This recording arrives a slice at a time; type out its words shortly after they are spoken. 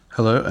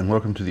Hello and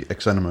welcome to the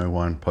Ex Animo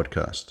Wine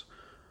Podcast.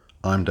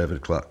 I'm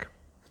David Clark.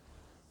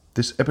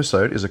 This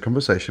episode is a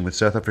conversation with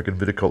South African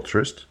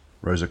viticulturist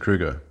Rosa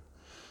Kruger.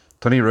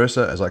 Tannie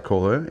Rosa, as I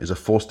call her, is a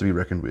force to be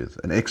reckoned with.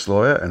 An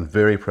ex-lawyer and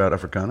very proud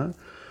Afrikaner,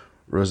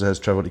 Rosa has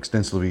travelled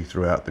extensively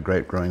throughout the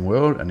grape growing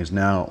world and is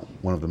now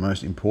one of the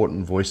most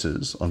important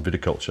voices on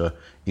viticulture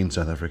in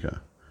South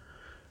Africa.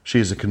 She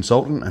is a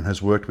consultant and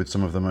has worked with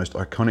some of the most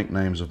iconic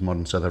names of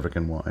modern South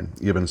African wine.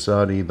 Ibn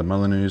Sadi, the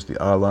Molyneux,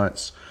 the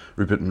Arlights,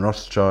 Rupert and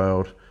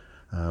Rothschild,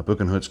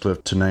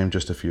 Buchenholzkloof, to name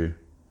just a few.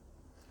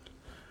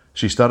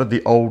 She started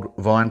the Old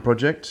Vine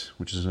Project,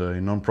 which is a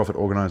non-profit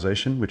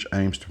organisation which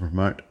aims to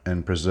promote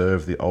and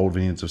preserve the old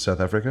vineyards of South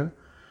Africa.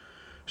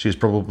 She is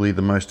probably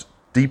the most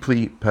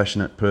deeply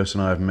passionate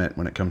person I have met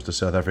when it comes to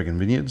South African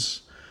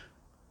vineyards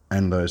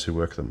and those who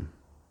work them.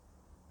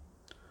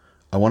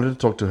 I wanted to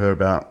talk to her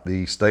about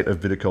the state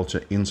of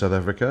viticulture in South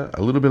Africa,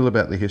 a little bit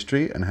about the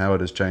history and how it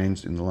has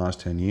changed in the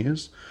last 10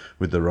 years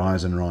with the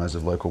rise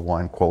of local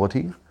wine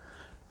quality,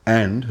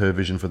 and her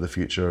vision for the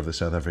future of the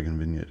South African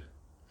vineyard.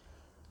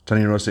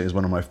 Tannie Rosa is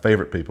one of my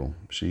favourite people.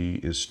 She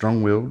is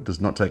strong-willed,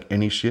 does not take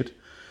any shit,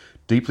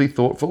 deeply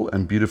thoughtful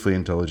and beautifully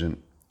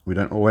intelligent. We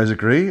don't always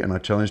agree, and I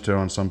challenged her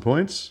on some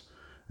points,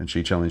 and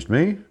she challenged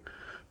me.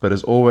 But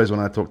as always, when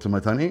I talk to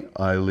my Tannie,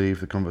 I leave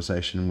the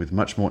conversation with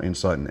much more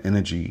insight and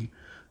energy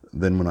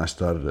than when I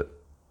started it.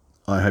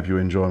 I hope you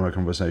enjoy my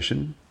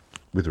conversation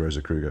with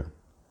Rosa Kruger.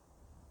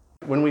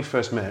 When we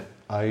first met,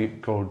 I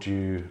called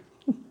you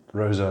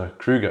Rosa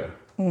Kruger,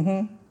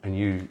 and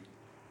you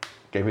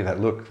gave me that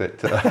look that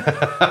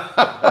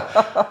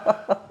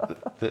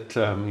that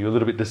you were a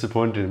little bit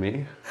disappointed in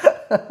me.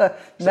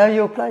 Know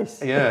your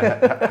place.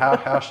 Yeah.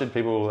 How should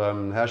people?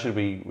 How should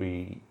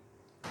we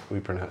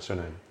pronounce your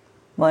name?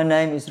 My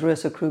name is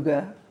Rosa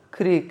Kruger,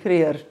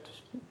 Kruger,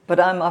 but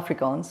I'm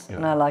Afrikaans,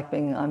 and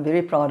I'm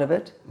very proud of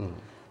it,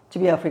 to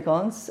be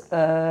Afrikaans.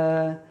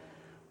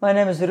 My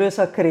name is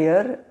Rosa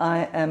Kruger.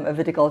 I am a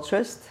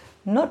viticulturist.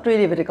 Not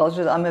really a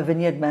viticulturist, I'm a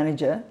vineyard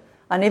manager.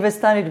 I never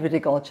studied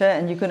viticulture,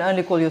 and you can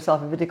only call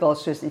yourself a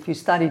viticulturist if you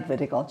studied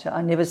viticulture.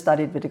 I never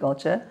studied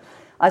viticulture.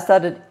 I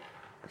studied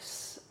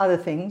other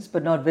things,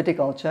 but not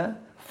viticulture,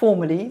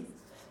 formally.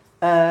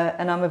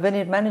 And I'm a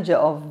vineyard manager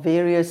of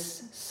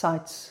various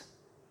sites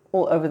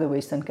all over the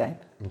Western Cape.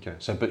 Okay,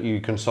 so but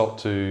you consult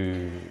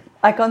to...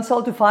 I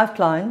consult to 5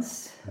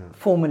 clients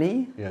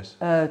formally, Yes.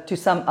 To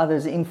some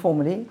others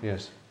informally.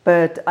 Yes.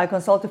 But I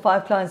consult to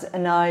 5 clients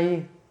and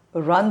I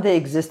run the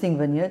existing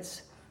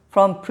vineyards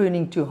from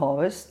pruning to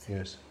harvest.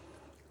 Yes.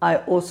 I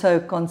also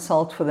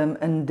consult for them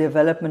in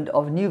development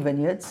of new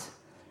vineyards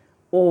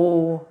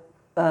or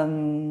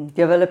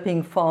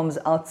developing farms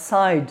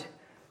outside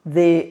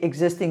their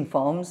existing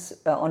farms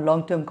on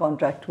long-term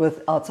contract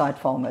with outside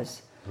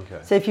farmers. Okay.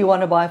 So if you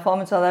want to buy a farm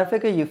in South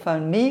Africa, you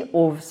phone me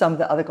or some of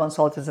the other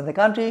consultants in the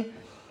country.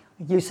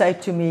 You say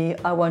to me,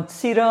 I want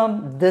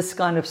Syrah, this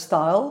kind of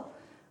style.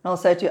 And I'll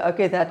say to you,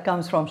 okay, that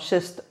comes from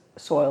schist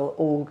soil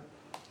or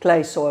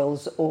clay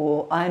soils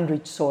or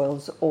iron-rich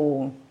soils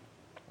or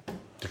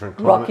Different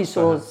rocky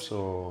climates,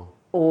 soils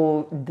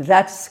or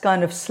that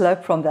kind of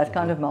slope from that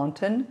kind of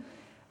mountain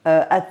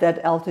at that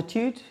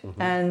altitude.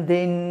 And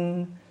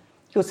then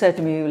you'll say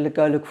to me,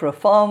 go look for a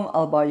farm,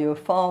 I'll buy you a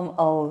farm,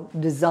 I'll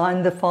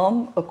design the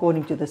farm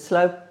according to the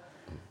slope,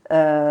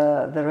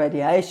 the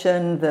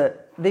radiation,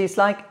 there's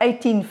like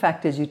 18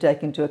 factors you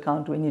take into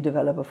account when you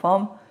develop a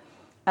farm.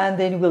 And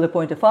then we'll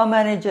appoint a farm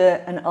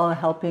manager and I'll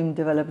help him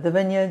develop the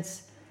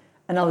vineyards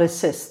and I'll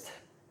assist.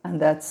 And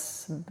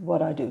that's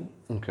what I do.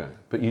 Okay,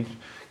 but you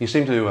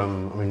seem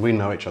to, we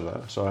know each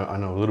other, so I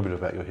know a little bit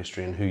about your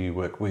history and who you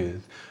work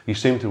with. You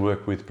seem to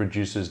work with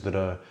producers that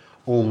are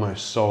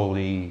almost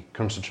solely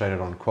concentrated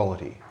on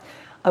quality.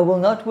 I will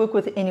not work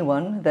with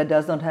anyone that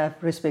does not have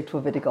respect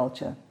for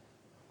viticulture.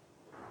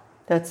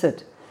 That's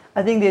it.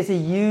 I think there's a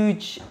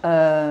huge...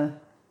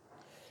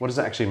 What does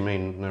that actually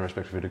mean, no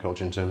respect for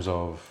viticulture, in terms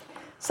of...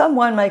 Some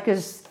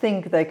winemakers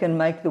think they can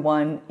make the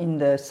wine in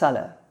the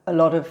cellar. A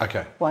lot of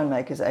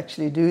winemakers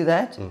actually do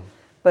that.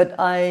 But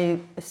I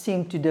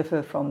seem to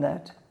differ from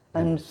that.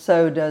 And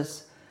so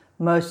does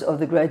most of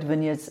the great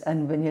vineyards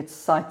and vineyard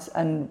sites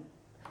and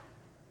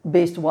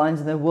best wines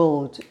in the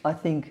world. I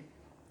think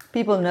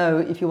people know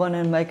if you want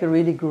to make a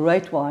really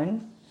great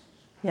wine,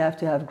 you have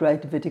to have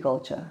great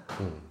viticulture.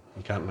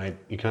 You can't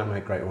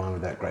make great wine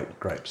without great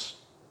grapes.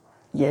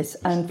 Yes,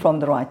 and from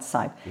the right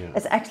side. Yeah.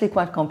 It's actually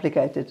quite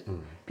complicated.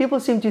 People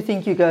seem to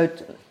think you go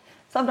to...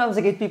 Sometimes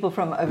I get people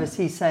from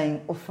overseas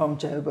saying, or from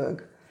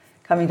Joburg,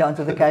 coming down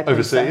to the Cape.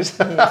 Overseas?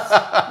 Saying, yes.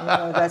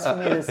 That's for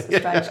me this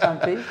strange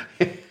country.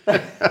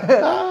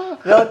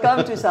 They'll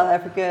come to South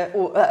Africa,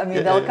 or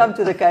they'll come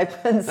to the Cape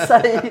and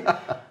say,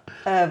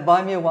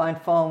 buy me a wine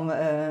farm.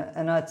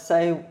 And I'd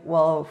say,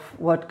 well,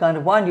 what kind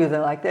of wine do they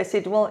like? They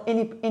said, well,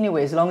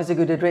 anywhere, as long as a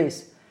good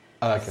address.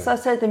 Okay. So I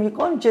said to them, you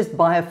can't just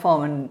buy a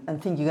farm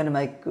and think you're going to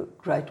make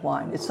great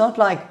wine. It's not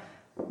like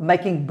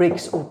making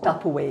bricks or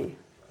Tupperware.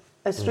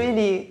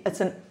 It's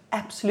an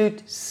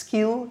absolute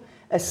skill,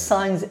 a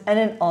science and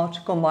an art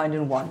combined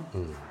in one.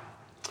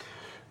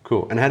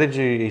 Cool. And how did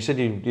you said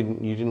you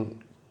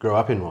didn't grow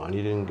up in wine.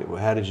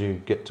 How did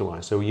you get to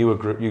wine? So you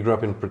grew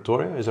up in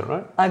Pretoria, is that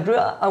right?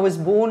 I was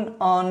born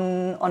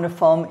on a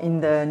farm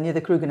near the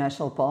Kruger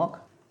National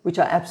Park, which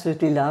I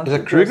absolutely love. Is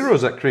that Kruger or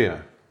is that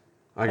Kruger?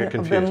 I get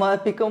confused.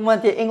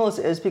 What your English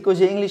is, because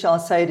your English, I'll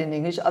say it in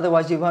English,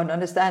 otherwise you won't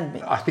understand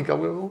me. I think I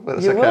will, but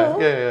it's you okay.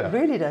 Will? Yeah.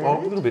 Really, David?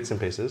 Well, little bits and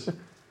pieces.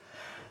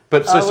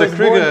 But so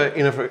Kruger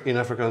in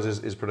Afrikaans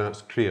is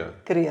pronounced Kruger.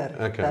 Kruger,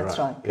 okay, that's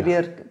right.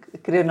 Yeah.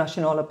 Kruger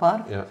Nationale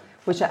Park, yeah.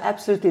 which I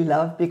absolutely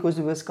loved because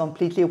it was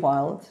completely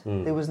wild.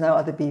 There was no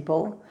other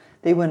people.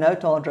 There were no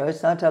tarred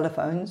roads, no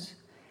telephones.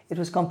 It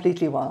was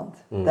completely wild.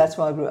 That's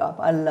where I grew up.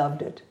 I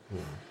loved it.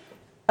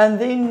 And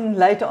then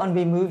later on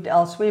we moved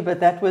elsewhere, but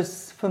that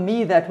was, for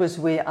me, that was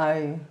where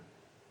I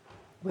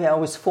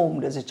was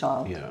formed as a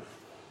child. Yeah.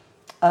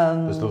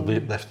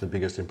 Left the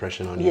biggest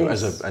impression on you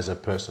as a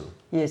person.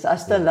 Yes, I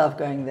still love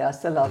going there. I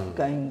still love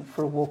going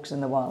for walks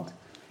in the wild.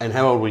 And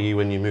how old were you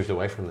when you moved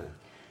away from there?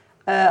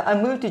 I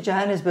moved to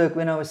Johannesburg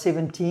when I was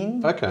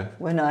 17. Okay.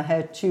 When I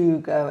had to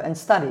go and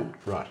study.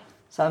 Right.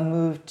 So I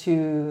moved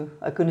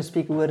I couldn't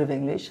speak a word of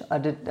English.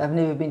 I've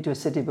never been to a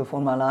city before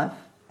in my life,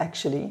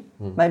 actually.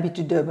 Maybe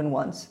to Durban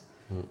once.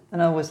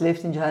 And I was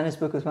left in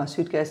Johannesburg with my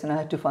suitcase and I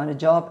had to find a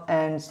job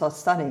and start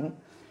studying.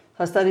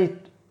 So I studied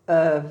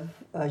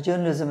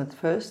journalism at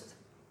first,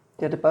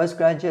 did a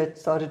postgraduate,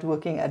 started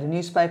working at a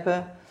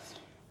newspaper.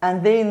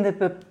 And then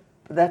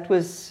that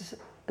was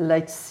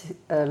late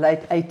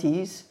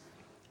 80s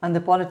and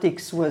the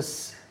politics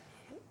was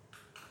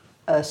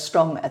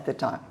strong at the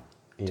time.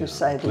 To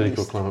say the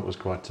political least. climate was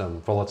quite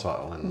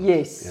volatile. And,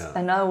 yes,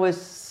 and I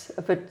was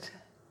a bit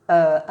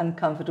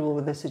uncomfortable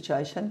with the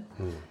situation.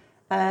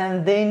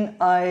 And then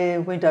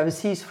I went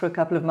overseas for a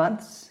couple of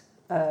months.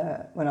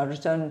 When I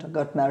returned, I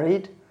got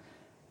married,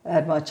 I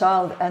had my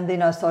child, and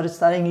then I started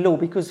studying law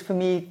because for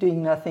me,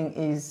 doing nothing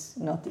is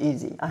not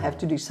easy. I have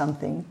to do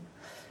something.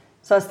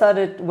 So I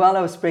started, while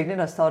I was pregnant,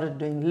 I started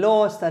doing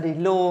law, studied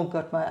law,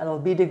 got my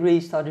LLB degree,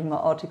 started my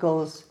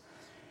articles.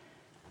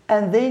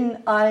 And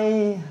then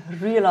I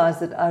realized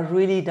that I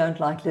really don't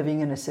like living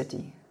in a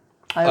city.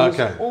 I was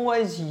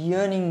always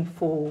yearning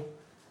for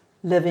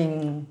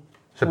living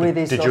where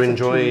there's lots of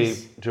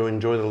trees. Did you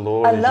enjoy the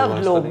law? I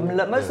loved law.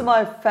 Most of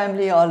my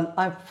family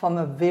I'm from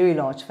a very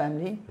large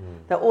family.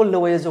 They're all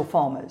lawyers or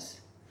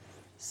farmers.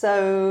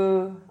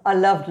 So I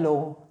loved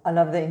law. I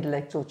loved the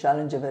intellectual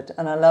challenge of it.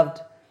 And I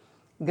loved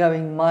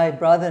going, my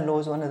brother-in-law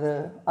is one of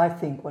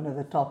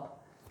the top,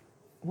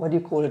 what do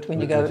you call it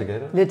when you go?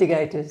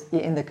 Litigators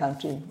in the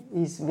country.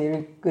 He's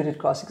very good at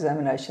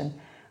cross-examination.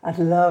 I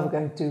love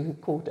going to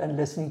court and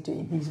listening to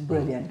him. He's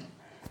brilliant.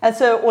 And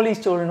so all his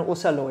children are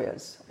also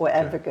lawyers or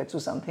advocates or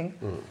something.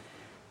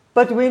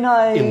 But when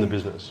in the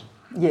business.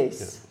 Yes.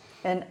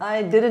 Yeah. And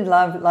I didn't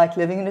like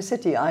living in a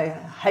city. I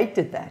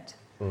hated that.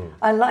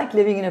 I like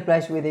living in a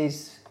place where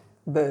there's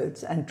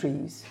birds and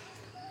trees.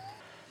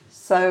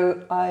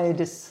 So I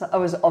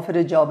was offered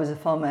a job as a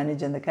farm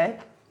manager in the Cape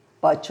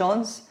by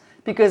chance,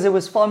 because it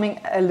was farming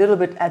a little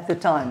bit at the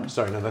time.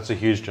 Sorry, no, that's a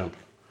huge jump.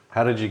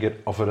 How did you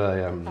get offered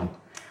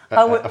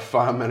a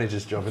farm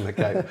manager's job in the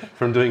Cape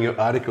from doing your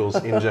articles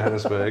in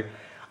Johannesburg?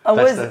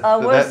 There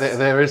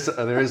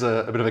is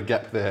a bit of a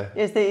gap there.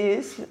 Yes, there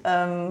is.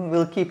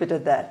 We'll keep it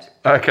at that.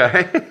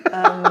 Okay.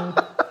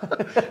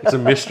 It's a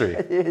mystery.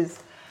 It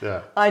is.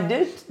 Yeah. I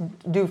did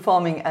do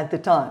farming at the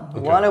time.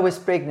 Okay. While I was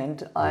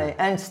pregnant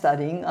and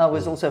studying, I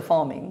was also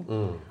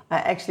farming. I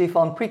actually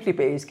farmed prickly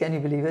pears, can you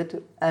believe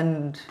it?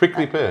 And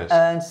prickly pears?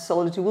 And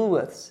sold it to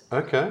Woolworths.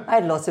 Okay. I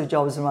had lots of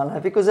jobs in my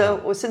life because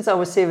since I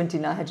was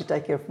 17, I had to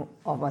take care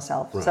of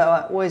myself. Right. So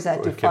I always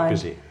had to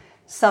find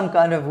some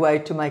kind of way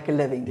to make a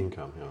living.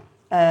 Income,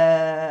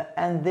 yeah.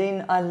 And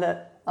then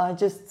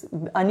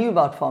I knew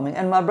about farming.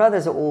 And my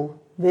brothers are all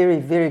very,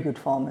 very good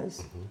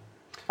farmers.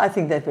 I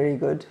think they're very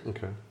good.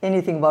 Okay.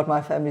 Anything about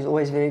my family is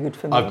always very good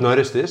for me. I've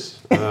noticed this.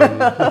 My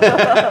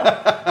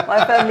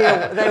family,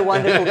 they're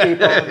wonderful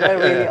people. They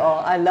really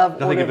are. I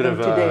love all of them to death. I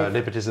think a bit of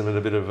nepotism and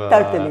a bit of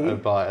totally.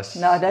 Bias.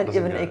 No, I don't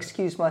even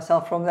excuse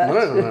myself from that.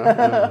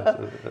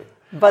 No.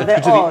 But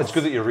it's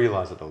good that you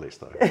realise it at least,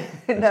 though.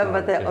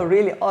 But there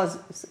really are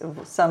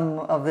some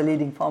of the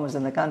leading farmers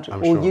in the country,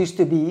 or used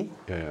to be.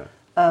 Yeah.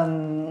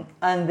 And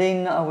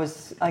then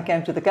I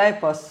came to the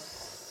Cape. I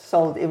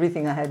sold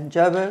everything I had in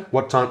Joburg.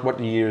 What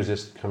year is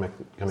this coming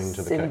to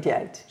the 78.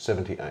 Cape?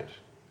 78.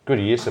 Good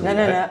year,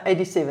 78. No,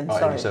 87. Oh,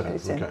 sorry, 87.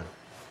 87. Okay.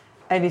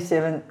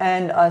 87,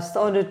 and I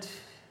started.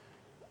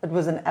 It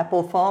was an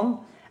apple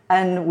farm,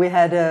 and we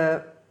had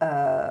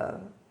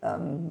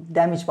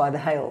damage by the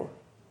hail,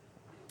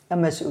 a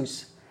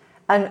misuse,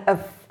 and a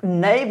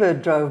neighbour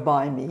drove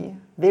by me,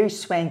 very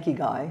swanky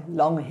guy,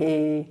 long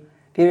hair,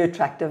 very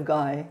attractive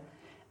guy.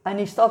 And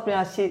he stopped me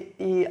and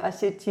I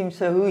said to him,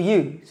 so who are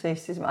you? So he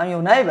says, I'm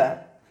your neighbour.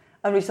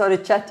 And we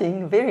started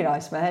chatting, very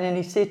nice man. And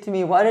he said to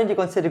me, why don't you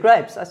consider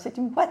grapes? I said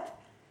to him, what?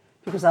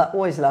 Because I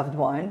always loved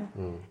wine.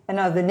 And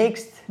now the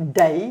next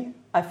day,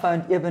 I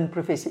found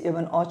Professor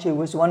Evan Archer, who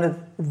was one of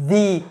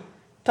the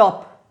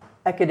top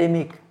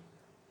academic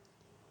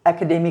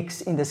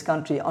academics in this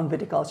country on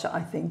viticulture,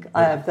 I think.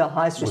 I have the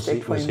highest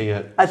respect for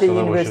him. At the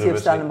University of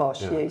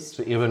Stellenbosch, yes.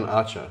 So Evan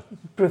Archer.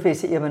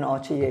 Professor Evan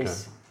Archer,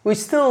 yes. Okay. Who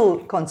still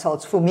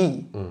consults for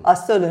me. I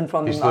still learn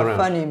from him. I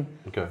phone him.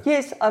 Okay.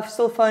 Yes, I've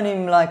still phoned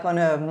him like on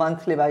a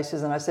monthly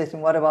basis, and I say to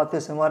him, what about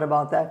this and what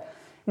about that?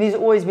 And he's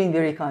always been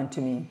very kind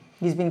to me.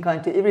 He's been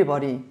kind to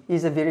everybody.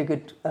 He's a very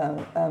good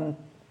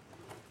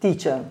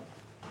teacher.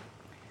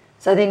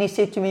 So then he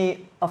said to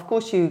me, of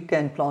course you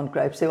can plant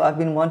grapes. So I've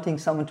been wanting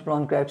someone to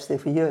plant grapes there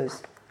for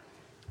years.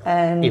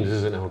 And this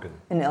is in Elgin?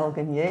 In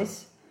Elgin,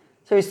 yes.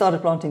 So we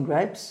started planting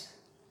grapes.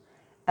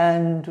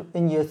 And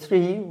in year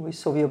 3, with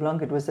Sauvignon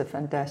Blanc, it was a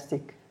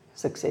fantastic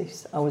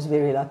success. I was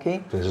very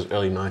lucky. So this is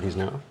early 90s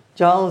now?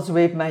 Giles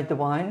Webb made the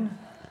wine.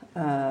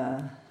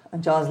 And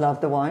Giles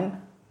loved the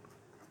wine.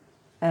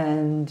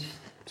 And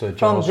so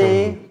Giles from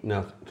there...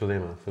 Now,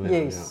 Thelema.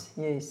 Yes,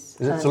 yeah. Yes.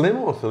 Is it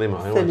Thelema or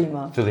Thelema?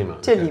 Thelema.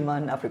 Thelema. Thelema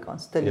in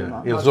Afrikaans.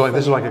 Thelema. Yeah. So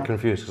this is why I get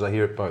confused because I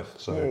hear it both.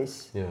 So,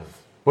 yes. Yeah.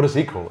 What does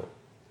he call it?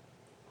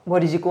 What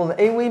does he call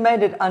it? We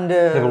made it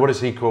under... Yeah, but what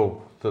does he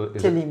call...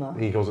 Thelema.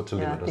 He calls it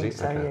Thelema, does he?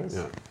 So, okay. Yes.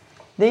 Yeah.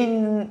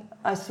 Then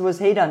I was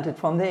headhunted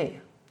from there.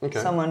 Okay.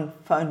 Someone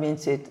phoned me and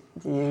said,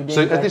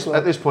 So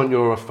at this point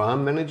you're a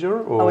farm manager?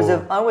 Or?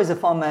 I was a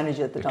farm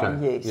manager at the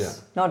time, yes. Yeah.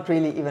 Not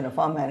really even a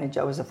farm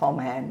manager, I was a farm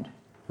hand.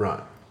 Right.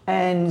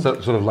 And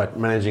so sort of like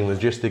managing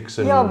logistics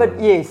and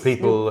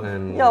people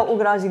and... Yeah,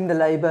 organising the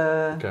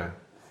labour. Okay.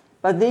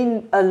 But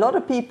then a lot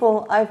of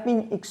people, I've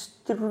been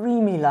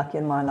extremely lucky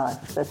in my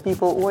life that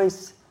people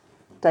always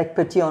take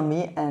pity on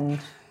me and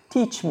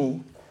teach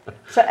me.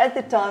 So at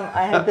the time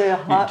I had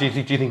the... Do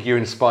you think you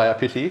inspire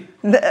pity?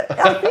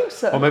 I think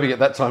so. Or maybe at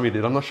that time you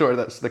did. I'm not sure if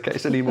that's the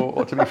case anymore,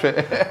 or to be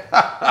fair.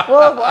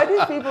 Well, why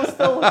do people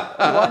still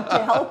want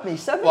to help me?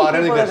 So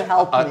many people have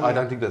helped me. I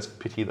don't think that's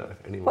pity though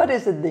anymore. What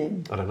is it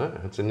then? I don't know.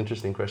 It's an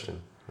interesting question.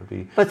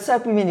 But so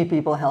many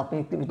people help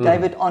me.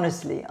 David,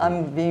 honestly,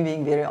 I'm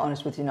being very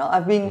honest with you now.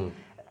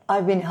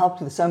 I've been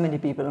helped with so many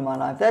people in my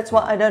life. That's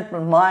why I don't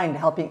mind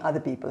helping other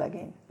people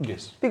again.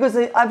 Yes. Because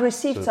I've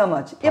received so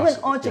much. Even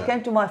Archie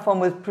came to my farm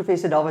with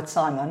Professor David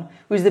Simon,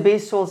 who is the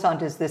best soil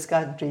scientist this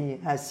country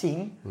has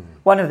seen,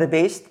 one of the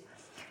best.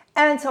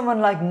 And someone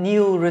like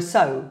Neil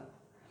Rousseau.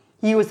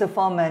 He was the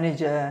farm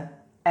manager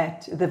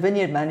the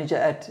vineyard manager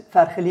at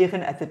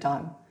Vergelegen at the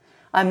time.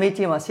 I met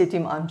him, I said to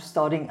him, I'm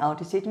starting out.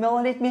 He said to me,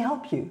 well, let me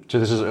help you. So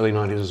this is early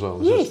 90s as well?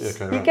 Yes.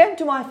 He came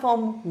to my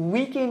farm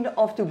weekend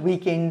after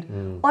weekend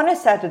on a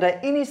Saturday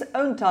in his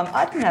own time.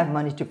 I didn't have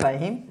money to pay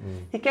him.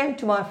 He came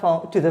to my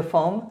farm, to the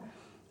farm,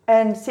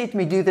 and said to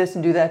me, do this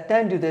and do that,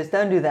 don't do this,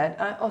 don't do that.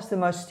 I asked the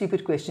most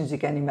stupid questions you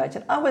can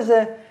imagine. I was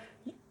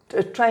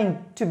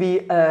trained to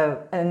be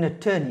an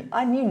attorney.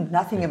 I knew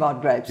nothing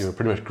about grapes. You were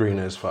pretty much green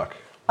as fuck.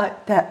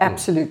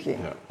 Absolutely.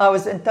 Yeah. I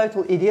was a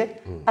total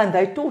idiot, and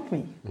they taught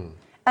me.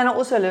 And I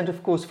also learned,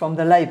 of course, from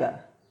the labour.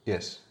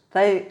 Yes.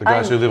 The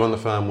guys who live on the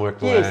farm work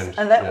the land. Yes,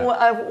 and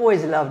I've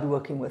always loved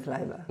working with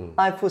labour.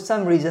 For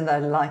some reason,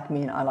 they like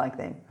me and I like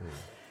them.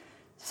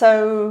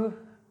 So,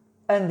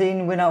 and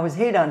then when I was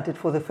headhunted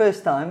for the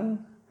first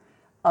time,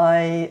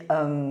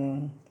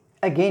 again,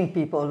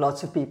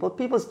 lots of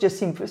people just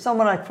seem,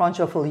 someone like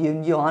Francois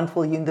Viljoen, Johan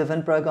Viljoen, the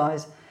Vinpro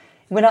guys,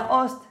 when I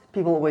asked,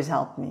 people always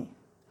helped me.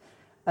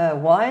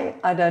 Why?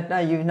 I don't know.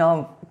 You've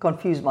now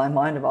confused my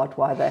mind about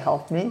why they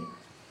helped me.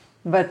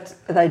 But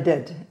they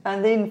did.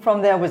 And then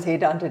from there I was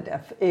headhunted.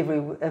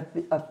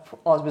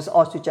 I was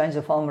asked to change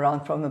the farm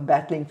around from a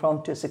battling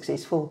farm to a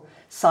successful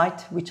site,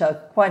 which I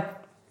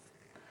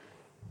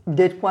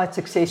did quite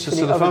successfully.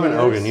 So the farm in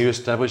Elgin, you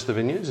established the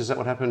vineyards? Is that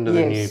what happened? And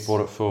then you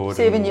brought it forward?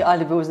 7 years. I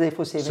was there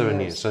for 7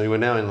 years. So you were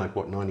now in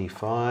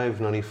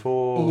 95,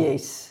 94?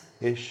 Yes.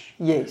 Ish?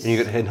 Yes. And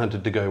you got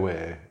headhunted to go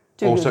where?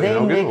 Also in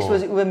Elgin? Next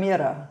was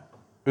Uvumera.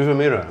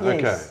 Uvumera, yes.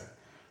 Okay.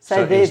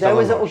 So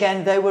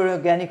they were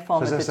organic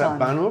farm at the time. So is that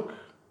Banhoek?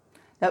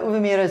 Now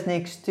Uvumera is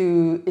next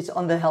to, it's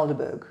on the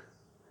Helderberg.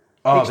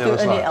 Oh, the other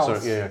side.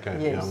 Sorry. Yeah, okay.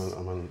 Yes.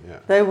 Yeah.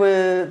 They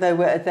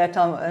were at that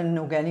time an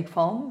organic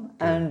farm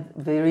and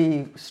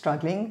very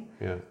struggling.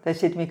 Yeah. They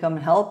said to me, come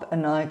and help,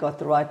 and I got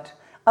the right.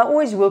 I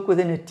always work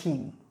within a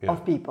team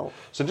of people.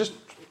 So just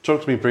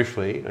talk to me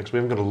briefly, because we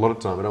haven't got a lot of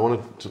time, but I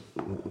wanted to.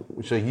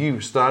 So you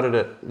started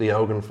at the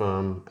Elgin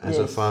farm as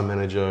a farm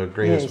manager,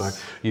 green as fuck.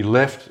 You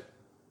left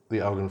the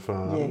Elgin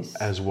farm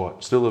as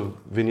what? Still a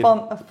vineyard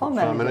farm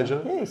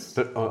manager? Yes.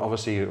 But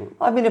obviously...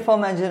 I've been a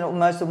farm manager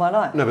most of my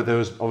life. No, but there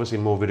was obviously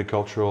more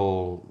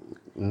viticultural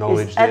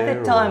knowledge there. At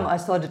the time I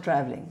started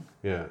travelling.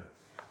 Yeah.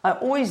 I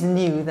always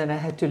knew that I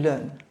had to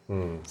learn.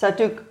 So I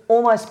took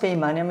all my spare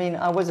money. I mean,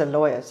 I was a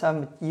lawyer,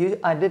 so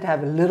I did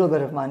have a little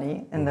bit of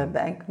money in the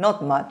bank,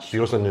 not much.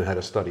 You also knew how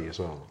to study as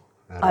well.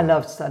 I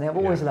loved studying. I've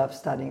always loved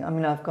studying. I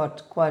mean, I've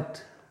got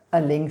quite a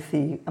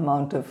lengthy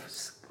amount of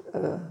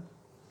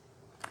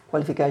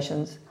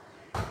qualifications.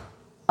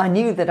 I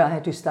knew that I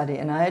had to study,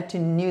 and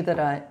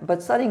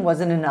but studying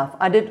wasn't enough.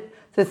 I did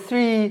the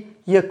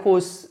 3-year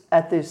course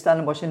at the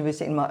Stellenbosch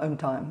University in my own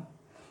time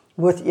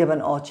with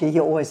Evan Archer. He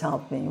always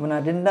helped me. When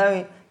I didn't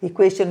know, he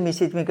questioned me,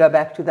 said to me, go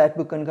back to that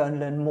book and go and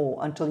learn more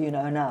until you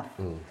know enough.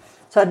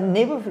 So I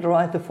never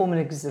wrote the formal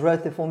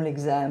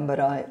exam, but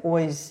I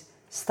always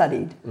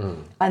studied.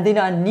 And then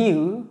I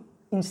knew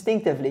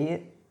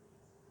instinctively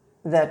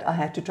that I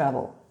had to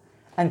travel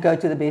and go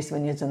to the best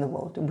vineyards in the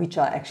world, which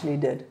I actually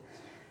did.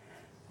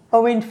 I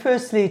went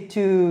firstly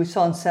to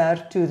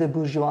Sancerre, to the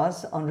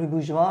Bourgeois, Henri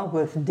Bourgeois,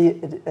 with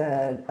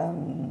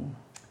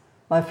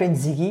my friend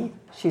Ziggy.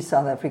 She's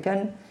South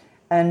African.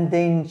 And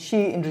then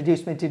she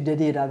introduced me to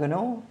Didier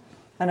Dagenot.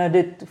 And I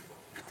did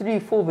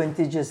 3-4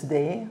 vintages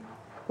there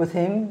with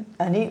him.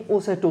 And he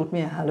also taught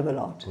me a hell of a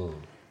lot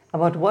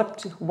about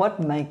what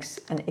makes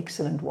an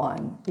excellent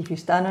wine. If you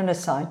stand on a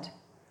site,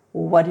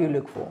 what do you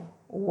look for?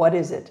 What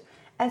is it?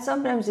 And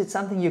sometimes it's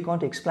something you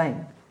can't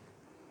explain.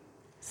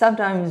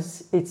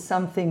 Sometimes it's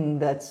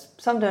something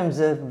sometimes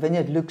a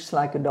vineyard looks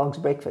like a dog's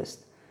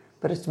breakfast,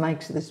 but it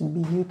makes this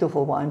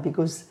beautiful wine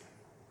because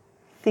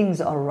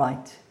things are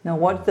right. Now,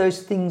 what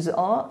those things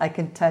are, I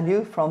can tell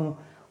you from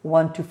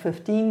 1 to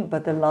 15,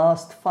 but the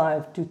last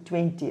 5 to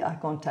 20, I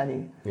can't tell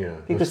you. Yeah,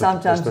 because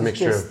sometimes it's the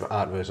mixture of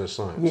art versus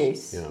science.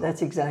 Yes,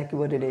 that's exactly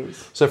what it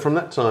is. So from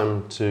that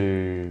time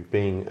to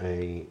being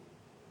a,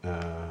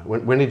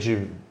 when did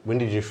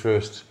you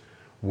first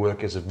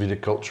work as a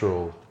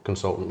viticultural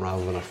consultant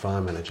rather than a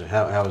farm manager?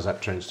 How has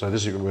that changed? So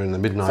we're in the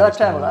mid-90s.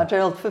 So I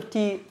traveled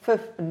 50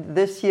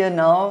 this year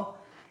now.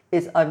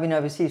 I've been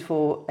overseas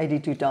for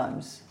 82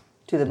 times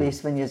to the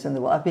best vineyards in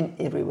the world. I've been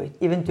everywhere,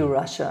 even to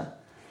Russia.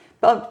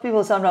 But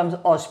people sometimes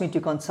ask me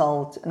to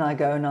consult, and I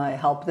go and I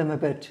help them a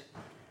bit,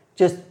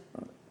 just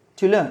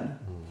to learn.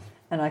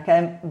 And I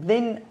came.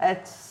 Then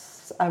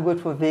I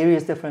worked for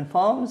various different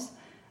farms,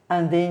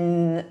 and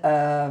then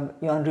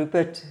Johan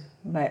Rupert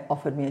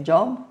offered me a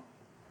job.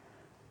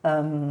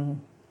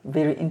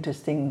 Very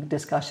interesting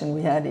discussion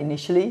we had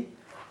initially.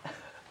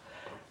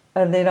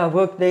 And then I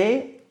worked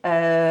there.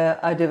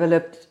 I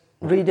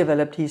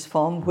redeveloped his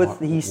farm with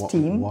his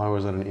team. Why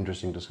was that an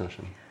interesting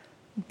discussion?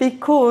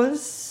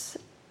 Because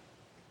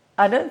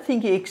I don't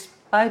think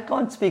I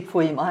can't speak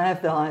for him. I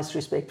have the highest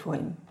respect for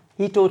him.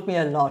 He taught me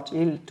a lot.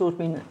 He taught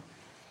me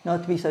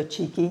not to be so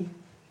cheeky.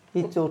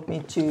 He taught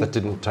me to... That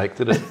didn't take,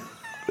 did it?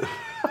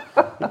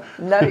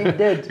 No, he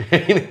did.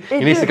 He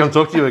needs to come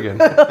talk to you again.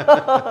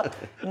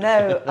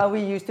 No,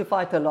 we used to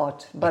fight a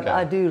lot, but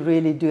I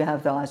really do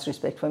have the highest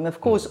respect for him.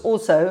 Of course,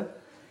 also,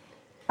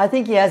 I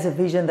think he has a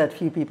vision that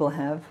few people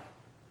have.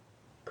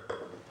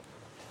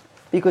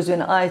 Because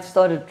when I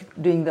started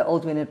doing the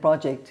Old Vineyard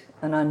project,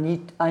 and I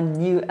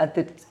knew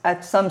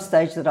at some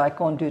stage that I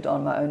can't do it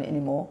on my own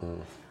anymore,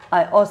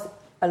 I asked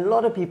a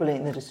lot of people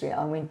in the industry.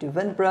 I went to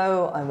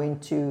Vinbro, I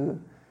went to...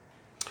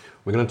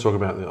 We're going to talk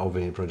about the Old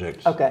Vineyard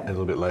project a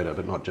little bit later,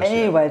 but not just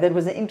anyway, yet. That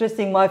was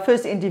interesting. My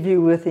first interview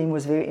with him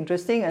was very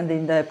interesting, and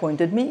then they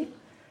appointed me,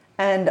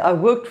 and I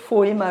worked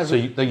for him. So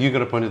you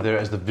got appointed there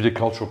as the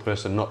viticultural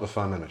person, not the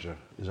farm manager,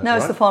 is that right? No,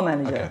 it's the farm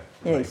manager.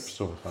 Okay, yes.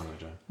 Still the farm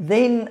manager.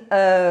 Then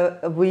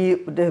we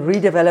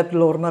redeveloped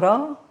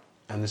Lormera.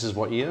 And this is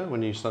what year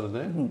when you started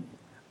there?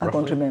 I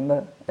can't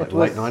remember. Like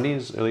late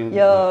 90s? Early?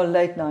 Yeah,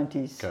 late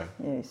 90s. Okay.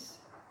 Yes.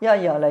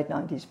 Yeah, late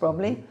 90s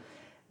probably.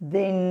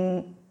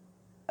 Then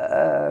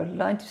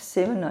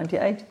 97,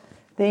 98.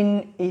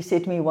 Then he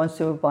said to me he wants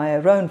to buy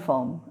a Rhone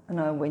farm. And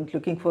I went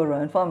looking for a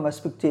Rhone farm. I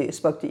spoke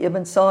to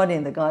Eben Saadi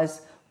and the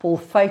guys, Paul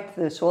Feit,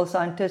 the soil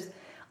scientist.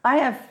 I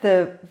have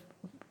the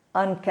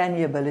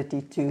uncanny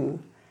ability to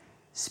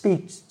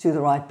speak to the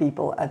right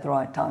people at the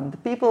right time. The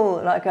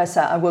people, like I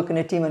say, I work in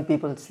a team and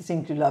people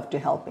seem to love to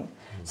help me.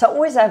 So I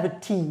always have a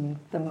team,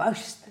 the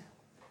most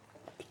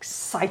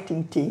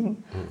exciting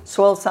team,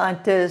 soil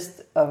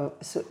scientists,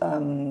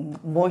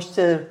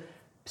 moisture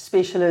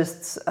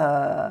specialists,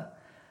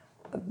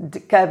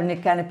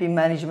 cabinet canopy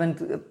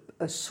management,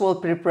 soil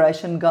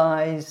preparation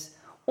guys,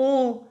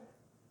 all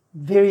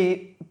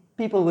very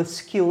people with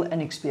skill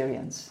and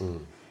experience.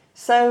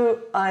 So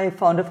I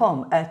found a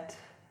farm at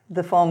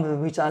the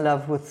farm which I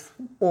love with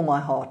all my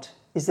heart,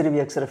 is the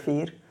Rivière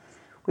Rivière.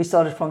 We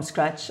started from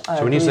scratch.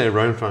 So when you say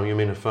Rhone farm, you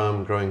mean a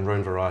farm growing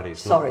Rhone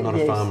varieties, not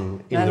yes. a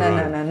farm in the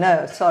Rhone?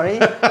 No, sorry.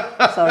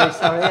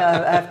 sorry,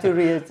 I have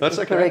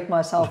to correct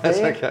myself there.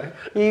 That's okay.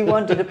 He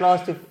wanted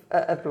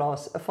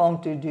a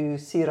farm to do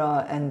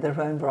Syrah and the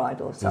Rhone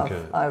varietals.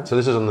 Okay. So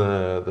this is on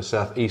the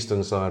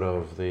southeastern side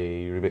of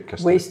the Rivière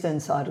Castillo? Western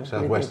side of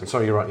Southwestern.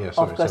 Sorry, you're right, yeah.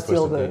 Sorry. Of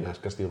Castilberg. Yes,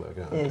 Castilberg,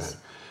 yeah. Yes. Okay.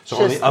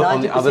 So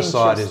on the other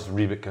side is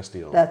Rivière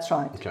Castillo? That's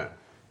right. Okay.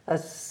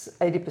 That's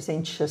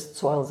 80% schist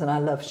soils, and I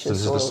love schist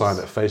soils. So this is the side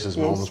that faces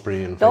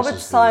Malmesbury and David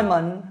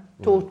Simon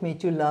taught me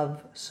to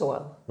love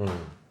soil.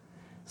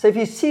 So if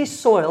you see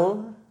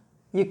soil,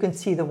 you can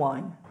see the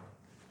wine.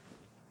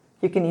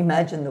 You can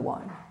imagine the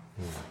wine.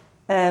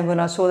 And when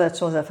I saw that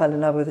soil, I fell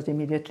in love with it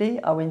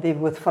immediately. I went there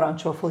with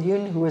Francois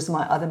Viljoen, who was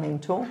my other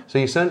mentor. So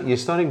you're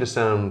starting to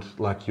sound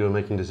like you were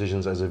making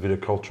decisions as a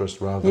viticulturist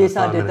rather than yes, a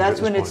farm I did.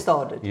 That's when point. it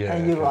started. Yeah,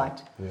 and you're right.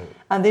 Yeah.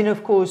 And then,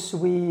 of course,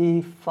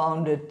 we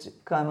founded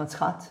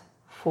Kaimansgat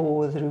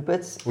for the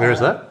Ruperts. Where is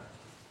that?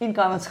 In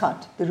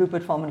Kaimansgat, the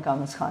Rupert farm in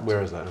Kaimansgat.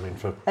 Where is that? I mean,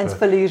 and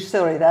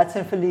that's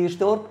in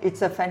Villiersdorp.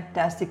 It's a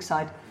fantastic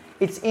site.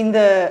 It's in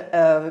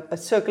the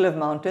circle of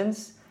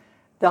mountains.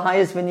 The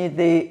highest vineyard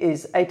there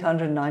is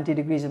 890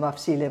 degrees above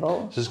sea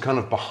level. This is kind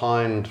of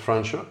behind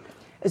Franschhoek?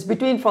 It's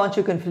between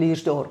Franschhoek and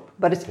Vliersdorp,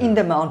 but it's in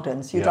the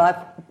mountains. You drive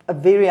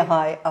very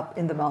high up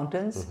in the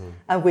mountains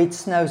and where it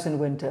snows in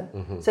winter.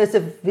 So it's a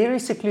very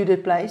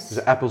secluded place. Is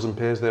it apples and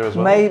pears there as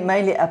well?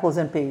 Mainly apples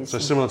and pears. So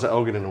similar to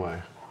Elgin in a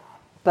way?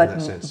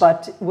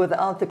 But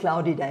without the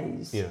cloudy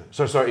days. Yeah.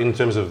 So sorry, in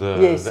terms of the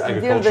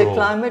agricultural... the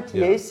climate,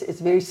 yes, it's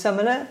very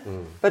similar,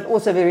 but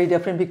also very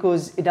different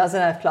because it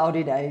doesn't have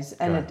cloudy days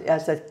and it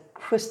has that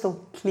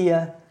crystal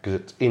clear...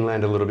 Because it's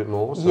inland a little bit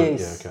more? So,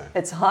 yes. Yeah, okay.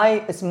 It's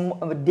high, it's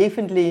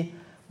definitely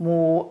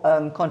more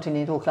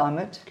continental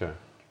climate,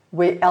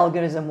 where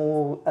Elgin is a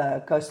more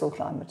coastal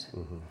climate.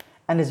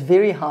 And it's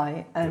very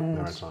high and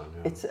maritime,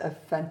 it's a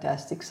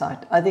fantastic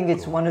site. I think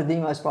it's one of the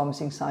most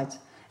promising sites.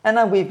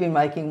 And we've been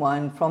making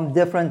wine from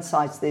different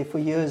sites there for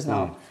years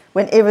now.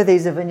 Whenever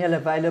there's a vineyard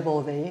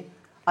available there,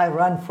 I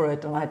run for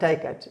it and I take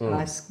it and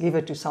I give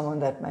it to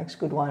someone that makes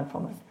good wine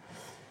from it.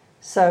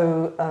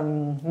 So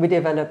we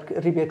developed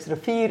Riebeeck's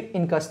Rivier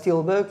in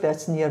Kasteelberg,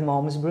 that's near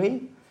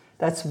Malmesbury.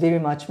 That's very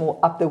much more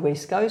up the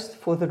west coast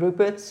for the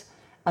Ruperts.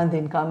 And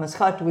then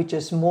Kammersgat, which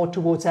is more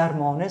towards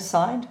Hermanus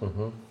side,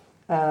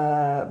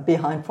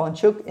 behind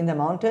Franschhoek in the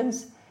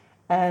mountains.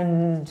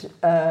 And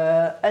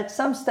at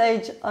some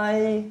stage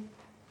I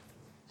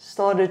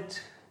started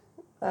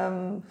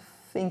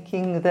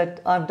thinking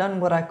that I've done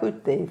what I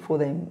could there for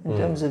them in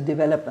terms of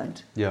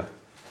development. Yeah.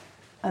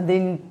 And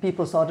then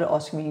people started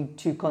asking me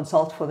to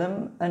consult for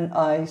them, and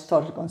I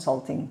started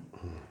consulting.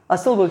 I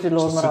still worked at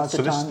Lord Marat at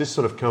the time. So this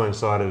sort of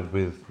coincided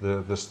with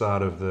the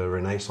start of the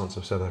renaissance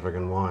of South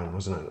African wine,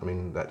 wasn't it? I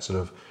mean, that sort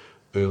of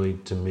early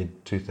to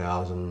mid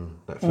 2000,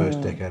 that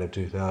first decade of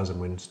 2000,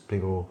 when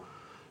people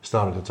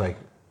started to take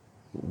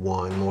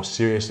wine more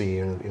seriously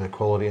in a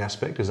quality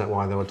aspect. Is that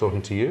why they were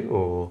talking to you,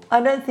 or?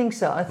 I don't think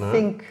so.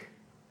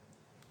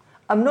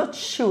 I'm not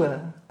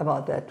sure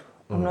about that.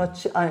 I'm not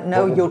sure. I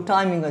know your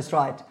timing is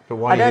right. But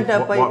why do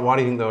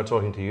you think they were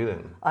talking to you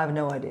then? I have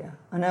no idea.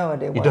 I have no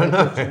idea. You don't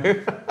know?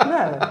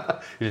 No.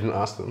 You didn't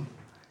ask them?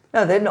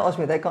 No, they didn't ask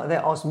me. They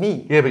asked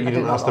me. Yeah, but you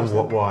didn't ask them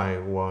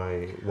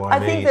why I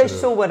think they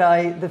saw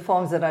the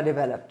farms that I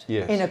developed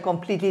in a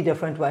completely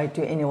different way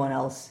to anyone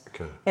else.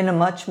 Okay. In a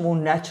much more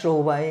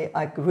natural way.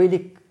 I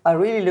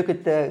really look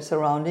at the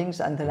surroundings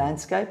and the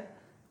landscape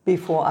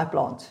before I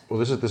plant. Well,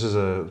 this is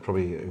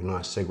probably a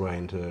nice segue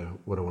into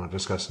what I want to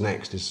discuss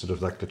next. Is sort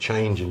of like the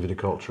change in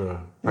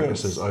viticulture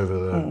practices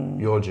over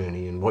your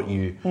journey and what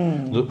you.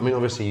 Look, I mean,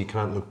 obviously, you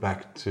can't look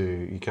back to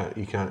you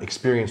can't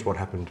experience what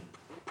happened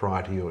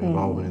prior to your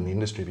involvement in the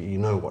industry, but you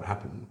know what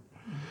happened.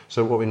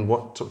 So,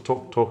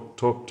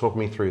 talk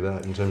me through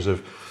that in terms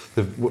of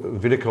the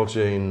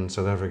viticulture in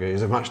South Africa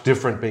is a much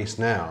different beast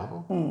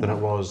now than it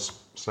was,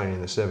 say, in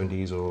the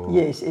 70s or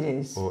yes, it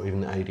is, or even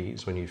the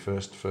 80s when you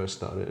first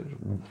started.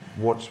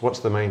 What's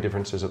the main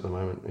differences at the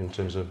moment in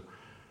terms of?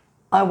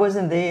 I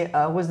wasn't there.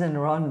 I wasn't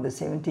around in the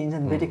 70s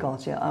in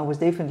viticulture. I was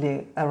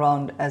definitely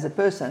around as a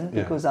person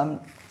because I'm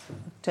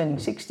turning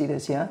 60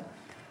 this year.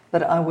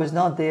 But I was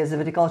not there as a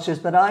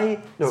viticulturist. But I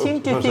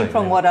seem to think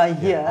from what I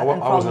hear. I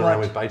wasn't around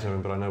with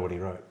Beethoven, but I know what he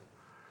wrote.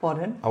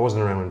 Pardon? I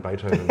wasn't around with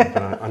Beethoven,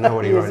 but I know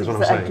what he wrote, is what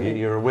I'm saying.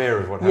 You're aware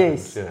of what happened.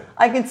 Yes. Yeah.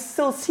 I can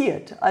still see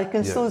it. I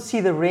can still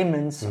see the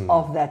remnants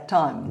of that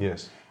time.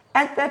 Yes.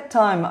 At that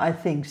time, I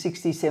think,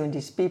 60s,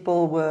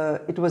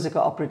 70s, it was a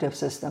cooperative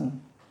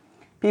system.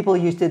 People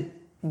used to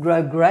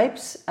grow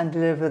grapes and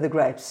deliver the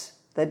grapes.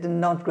 They did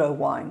not grow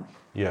wine.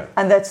 Yeah.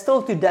 And that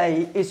still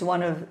today is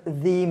one of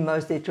the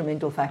most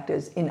detrimental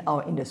factors in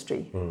our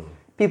industry.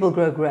 People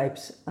grow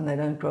grapes and they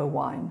don't grow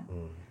wine.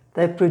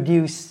 They're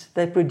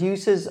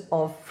producers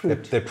of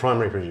fruit. They're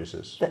primary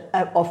producers.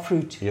 Of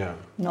fruit, yeah,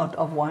 not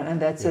of wine.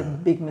 And that's a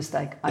big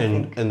mistake, I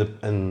think.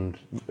 And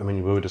I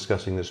mean, we were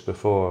discussing this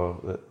before,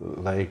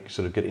 that they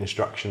sort of get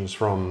instructions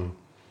from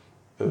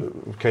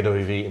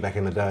KWV back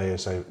in the day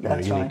and say,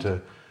 you need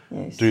to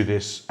do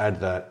this, add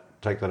that,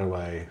 take that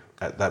away,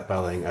 at that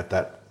barreling, at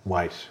that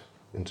weight,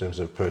 in terms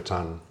of per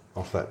tonne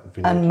off that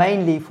vineyard. And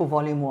mainly for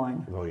volume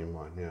wine. Volume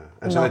wine, yeah.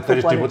 And so they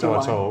just did what they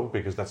were told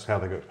because that's how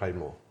they got paid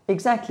more.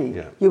 Exactly.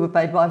 Yeah. You were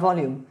paid by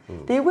volume.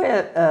 There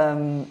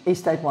were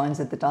estate wines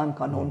at the time,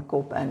 Kanon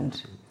Kop,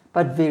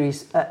 but very,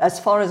 as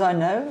far as I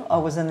know, I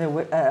wasn't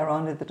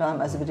around at the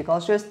time as a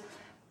viticulturist,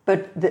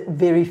 but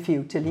very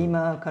few.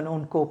 Telima,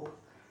 Kanon Kop,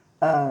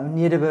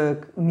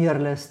 Nederburg,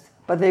 Meerlust,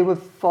 but they were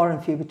far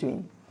and few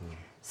between.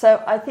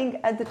 So I think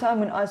at the time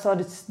when I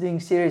started doing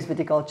serious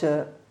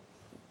viticulture,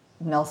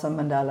 Nelson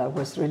Mandela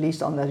was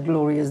released on that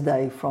glorious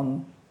day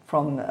from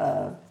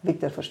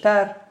Victor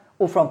Verster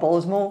or from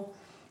Pollsmoor,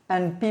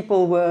 and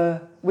people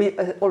were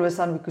all of a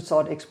sudden we could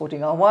start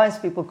exporting our wines.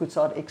 People could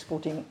start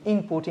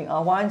importing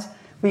our wines.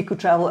 We could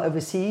travel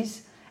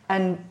overseas,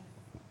 and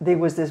there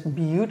was this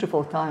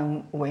beautiful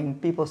time when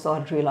people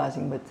started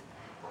realizing that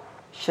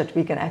shit,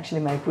 we can actually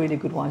make really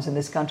good wines in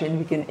this country, and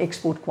we can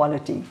export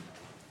quality.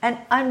 And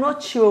I'm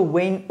not sure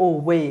when or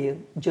where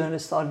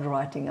journalists started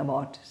writing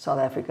about South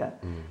Africa,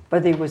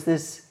 but there was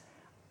this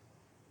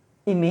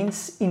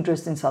immense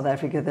interest in South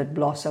Africa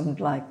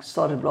that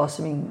started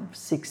blossoming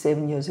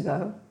 6-7 years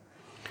ago.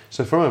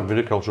 So from a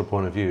viticultural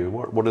point of view,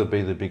 what would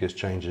be the biggest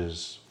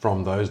changes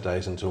from those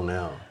days until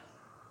now?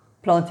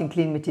 Planting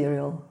clean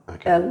material.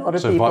 Okay. A lot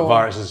of so people.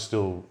 Virus is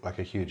still like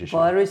a huge issue.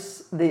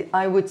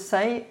 I would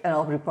say, and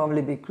I'll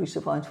probably be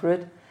crucified for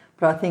it,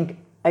 but I think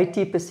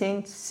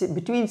 80%,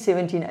 between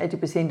 70 and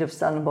 80% of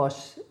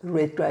Stellenbosch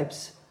red grape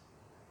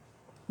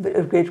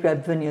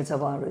vineyards are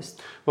virus.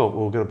 Well,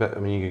 we'll get about. I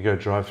mean, you could go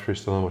drive through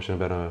Stellenbosch in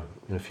about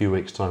in a few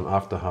weeks' time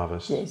after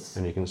harvest, yes,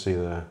 and you can see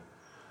the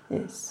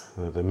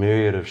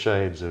myriad of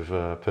shades of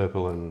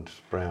purple and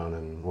brown,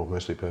 and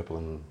mostly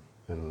purple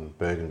and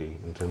burgundy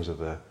in terms of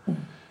the.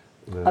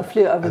 I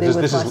flew over there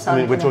with my son.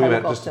 I mean, we're talking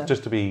about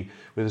just to be.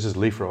 This is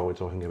leaf roll we're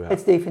talking about.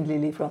 It's definitely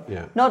leaf roll.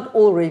 Yeah. Not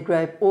all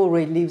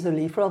red leaves are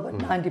leaf roll, but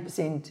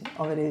 90%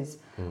 of it is.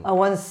 I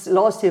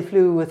last year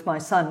flew with my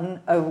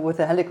son with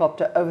a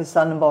helicopter over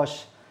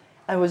Stellenbosch,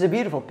 and it was a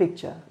beautiful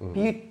picture.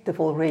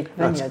 Beautiful red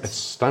vineyards. It's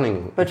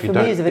stunning. But for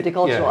me as a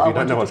viticultural, I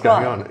don't know what's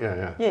going on.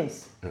 Yeah.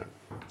 Yes. Yeah.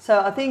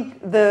 So I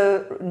think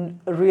the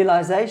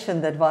realization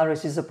that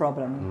virus is a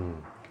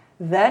problem,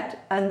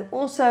 that, and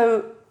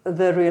also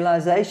the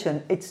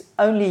realization, it's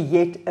only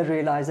yet a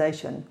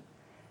realization.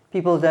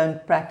 People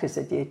don't practice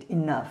it yet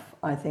enough,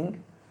 I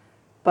think.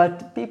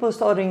 But people are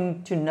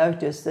starting to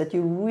notice that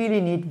you really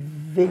need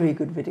very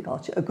good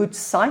viticulture, a good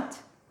site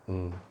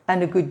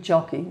and a good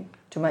jockey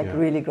to make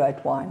really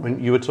great wine.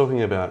 When you were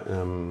talking about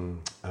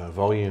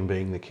volume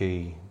being the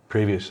key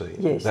previously,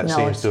 yes, that now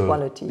seems it's to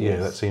quality. Have,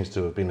 that seems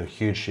to have been a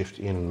huge shift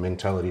in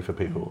mentality for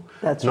people.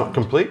 That's not right.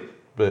 complete,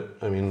 but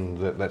I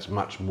mean that's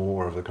much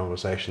more of the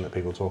conversation that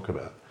people talk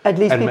about. At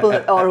least people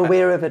are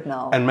aware of it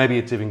now. And maybe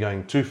it's even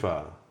going too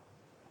far.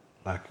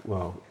 Like,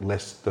 well,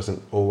 less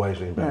doesn't always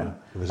mean better.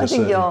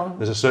 No.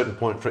 There's a certain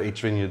point for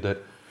each vineyard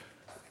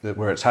that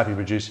where it's happy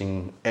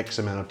producing X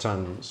amount of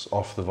tons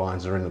off the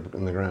vines that are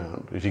in the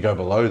ground. If you go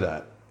below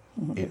that,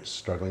 it's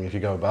struggling. If you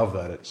go above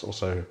that, it's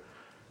also,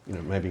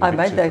 maybe. I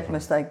made that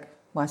mistake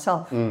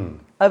myself.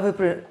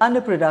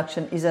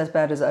 Underproduction is as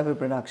bad as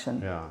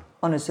overproduction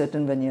on a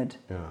certain vineyard.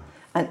 Yeah.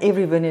 And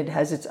every vineyard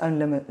has its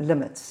own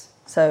limits.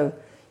 So,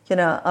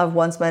 I've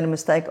once made a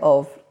mistake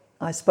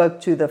I spoke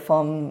to the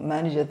farm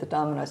manager at the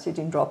time and I said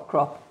to him, drop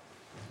crop.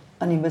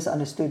 And he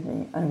misunderstood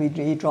me. And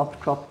he dropped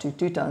crop to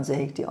 2 tons a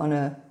hectare on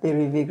a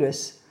very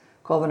vigorous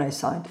Cabernet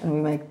site. And we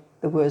make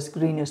the worst,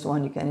 greenest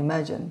wine you can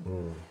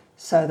imagine.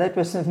 So that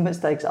was some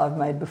mistakes I've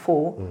made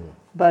before.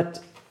 But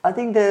I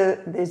think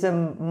there's a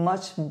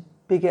much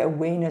bigger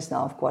awareness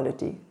now of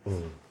quality.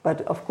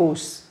 But of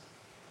course,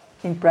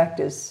 in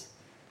practice,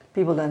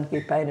 people don't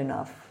get paid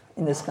enough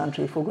in this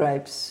country for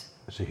grapes.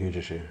 It's a huge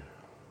issue.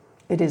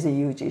 It is a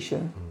huge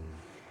issue.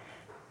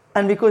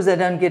 And because they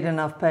don't get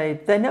enough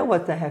paid, they know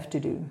what they have to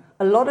do.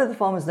 A lot of the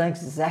farmers know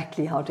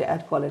exactly how to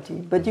add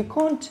quality, but you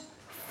can't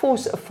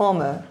force a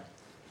farmer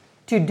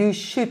to do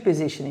shoot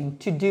positioning,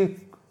 to do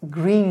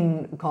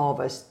green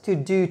harvest, to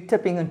do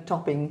tipping and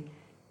topping,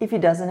 if he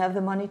doesn't have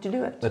the money to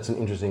do it. That's an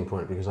interesting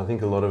point, because I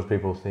think a lot of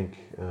people think,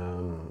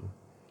 and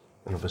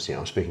obviously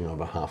I'm speaking on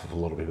behalf of a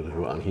lot of people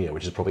who aren't here,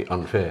 which is probably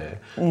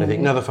unfair. They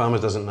think, no, the farmer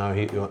doesn't know,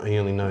 he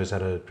only knows how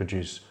to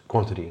produce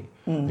quantity.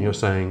 And you're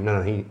saying,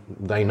 no,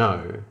 they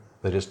know,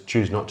 they just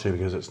choose not to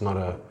because it's not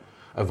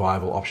a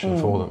viable option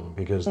for them,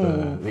 because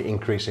the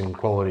increase in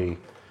quality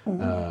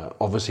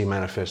obviously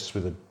manifests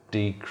with a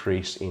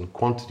decrease in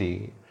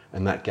quantity,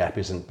 and that gap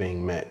isn't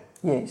being met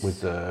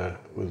with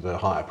the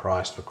higher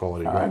price for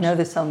quality grapes. I know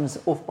the sums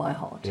off by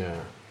heart. Yeah.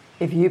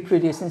 If you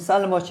produce in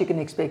Stellenbosch, you can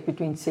expect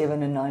between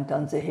 7 and 9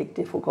 tons a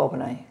hectare for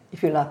Cabernet,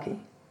 if you're lucky.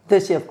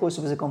 This year, of course,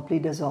 it was a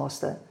complete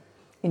disaster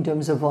in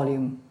terms of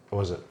volume.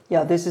 Was it?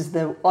 Yeah, this is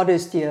the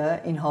oddest year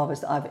in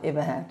harvest I've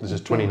ever had. This is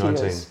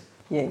 2019?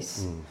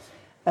 Yes.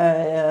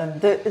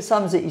 The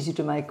sums are easy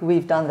to make.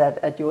 We've done that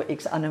at your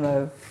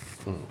ex-Animo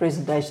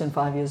presentation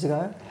 5 years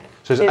ago.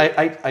 So it's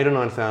 8 or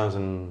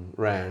 9,000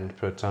 rand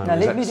per tonne. Now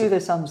let me do the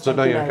sums. So,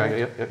 no,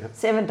 okay, yeah.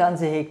 7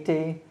 tonnes a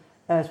hectare.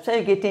 So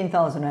you get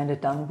 10,000 rand a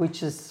tonne,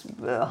 which is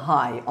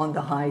high, on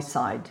the high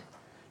side.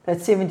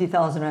 That's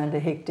 70,000 rand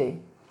a hectare.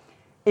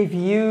 If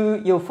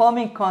your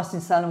farming cost in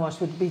Stellenbosch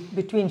would be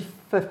between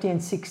 50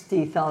 and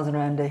 60,000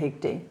 rand a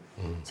hectare.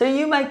 So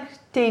you make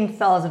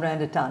 10,000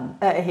 rand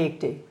a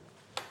hectare.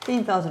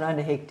 10,000 rand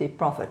a hectare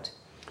profit.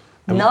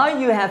 Now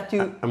you have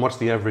to... And what's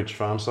the average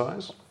farm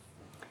size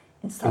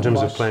in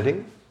terms of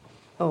planting?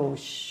 Oh,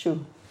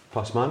 shoo.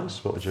 Plus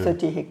minus? What would you...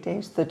 30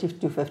 hectares, 30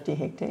 to 50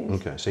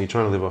 hectares. Okay, so you're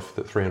trying to live off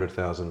the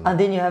 300,000. And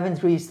then you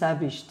haven't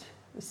re-established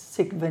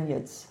sick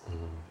vineyards.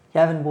 You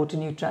haven't bought a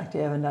new tractor,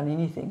 you haven't done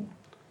anything.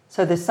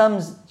 So the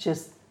sums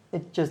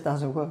it just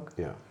doesn't work.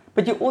 Yeah.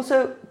 But you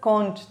also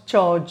can't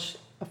charge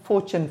a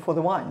fortune for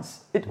the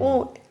wines.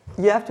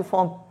 You have to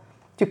farm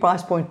to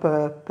price point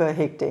per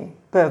hectare,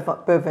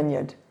 per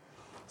vineyard.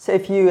 So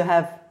if your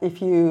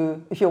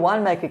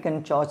winemaker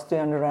can charge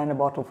 300 rand a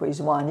bottle for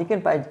his wine, he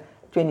can pay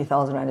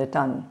 20,000 rand a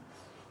tonne.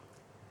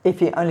 If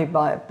he only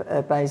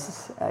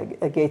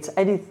gets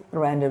 80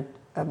 rand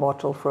a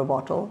bottle for a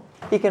bottle,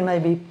 he can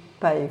maybe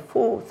pay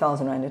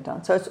 4,000 rand a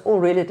ton. So it's all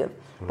relative.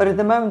 But at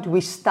the moment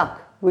we're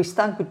stuck. We're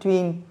stuck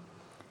between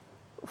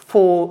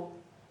 4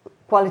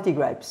 quality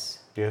grapes.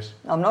 Yes.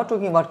 I'm not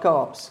talking about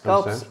co-ops.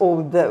 Co-ops,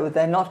 or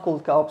they're not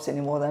called co-ops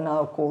anymore. They're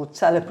now called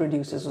salad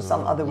producers or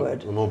some other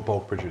word. The more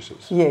bulk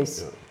producers.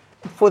 Yes. Yeah.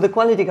 For the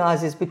quality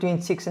guys, it's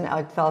between 6,000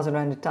 and 8,000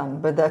 rand a ton,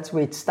 but that's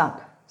where it's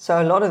stuck.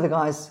 So a lot of the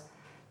guys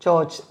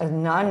charge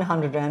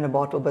 900 rand a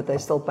bottle, but they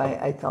still pay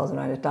 8,000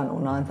 rand a ton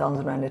or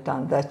 9,000 rand a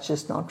ton. That's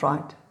just not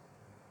right.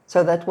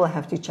 So that will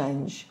have to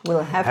change.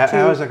 We'll have to.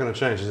 How is that going to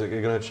change? Is it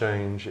going to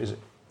change?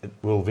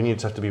 Will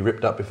vineyards have to be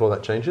ripped up before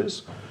that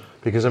changes?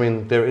 Because I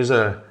mean, there is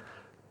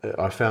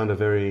I found a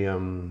very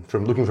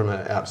from looking from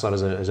outside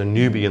as a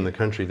newbie in the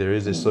country, there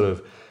is this sort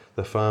of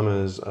the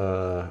farmers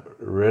are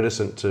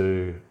reticent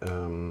to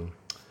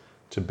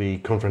be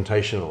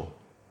confrontational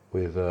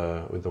with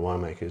the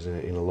winemakers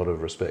in a lot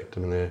of respect.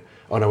 I mean,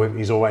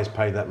 he's always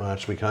paid that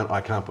much.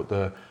 I can't put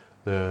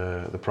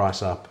the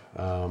price up.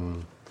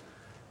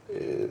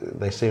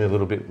 They seem a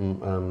little bit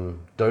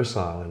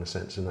docile in a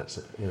sense, in that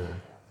sense, you know.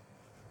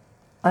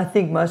 I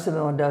think most of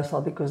them are docile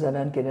because they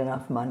don't get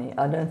enough money.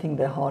 I don't think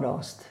they're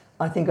hard-arsed.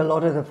 I think a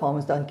lot of the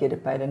farmers don't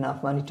get paid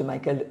enough money to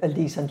make a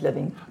decent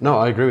living. No,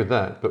 I agree with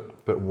that.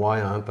 But why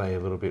aren't they a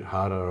little bit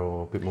harder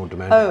or a bit more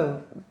demanding?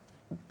 Oh,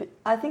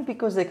 I think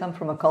because they come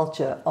from a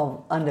culture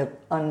of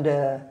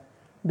under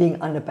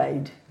being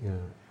underpaid. Yeah.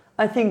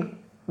 I think,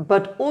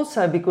 but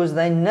also because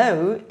they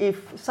know,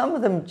 if some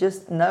of them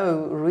just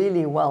know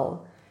really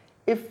well,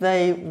 if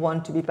they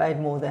want to be paid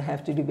more, they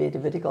have to do better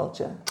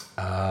viticulture.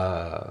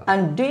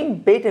 And doing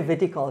better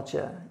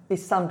viticulture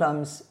is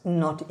sometimes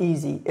not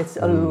easy. It's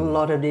a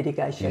lot of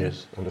dedication.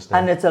 Yes, understand.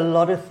 And it's a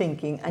lot of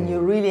thinking. And you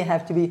really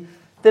have to be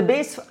the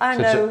best.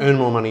 To earn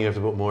more money, you have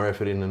to put more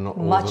effort in, and not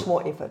all much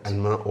more effort.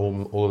 And not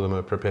all of them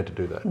are prepared to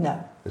do that.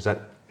 No. Is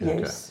that?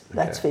 Yes, okay.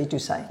 That's fair to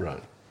say.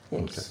 Right.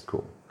 Yes. Okay,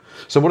 cool.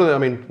 So what are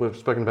we've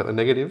spoken about the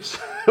negatives.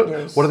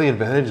 Yes. What are the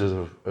advantages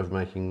of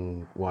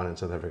making wine in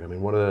South Africa? I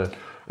mean,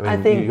 I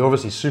think you're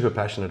obviously super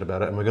passionate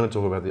about it, and we're going to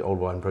talk about the Old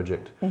Wine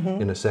Project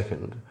in a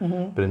second.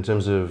 But in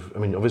terms of,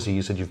 obviously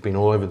you said you've been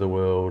all over the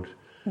world,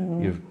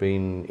 you've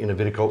been in a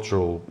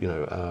viticultural,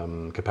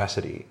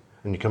 capacity,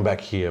 and you come back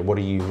here. What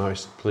are you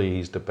most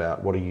pleased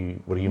about? What are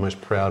you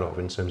most proud of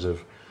in terms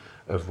of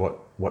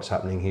what's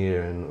happening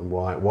here, and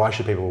why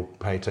should people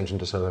pay attention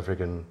to South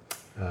African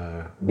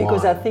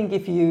because wine? I think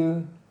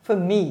for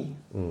me,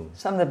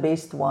 some of the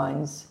best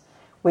wines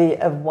where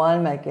a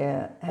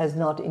winemaker has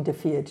not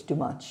interfered too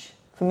much.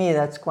 For me,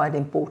 that's quite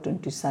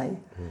important to say,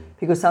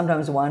 because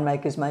sometimes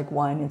winemakers make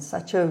wine in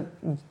such a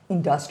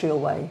industrial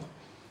way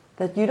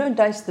that you don't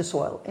taste the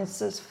soil. It's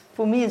just,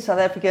 for me in South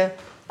Africa,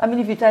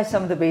 if you taste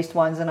some of the best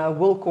wines, and I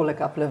will call a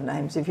couple of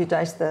names, if you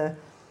taste the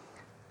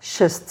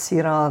Schist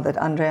Syrah that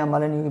Andrea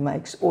Molyneux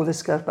makes, or the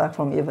Skurfberg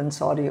from Evan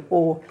Sadi,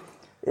 or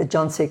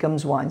John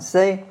Seckham's wines,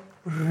 they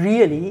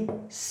really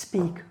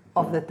speak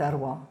of the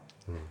terroir.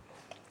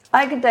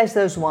 I can taste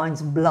those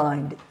wines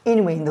blind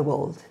anywhere in the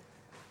world.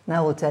 And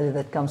I will tell you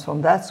that comes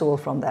from that soil,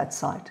 from that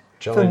site.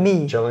 For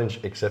me, challenge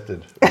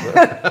accepted.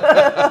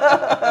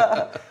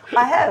 I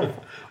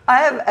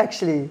have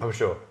actually. I'm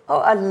sure. Oh,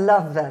 I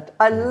love that.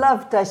 I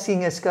love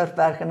tasting a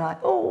Skurfberg, and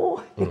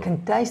you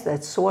can taste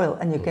that soil,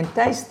 and you can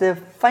taste the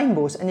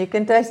fynbos, and you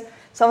can taste.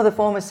 Some of the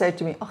farmers say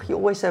to me, "Oh, you're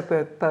always so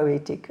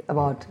poetic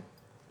about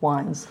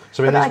wines."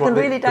 So but I can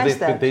really taste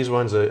that. But these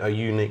wines are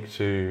unique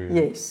to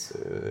yes,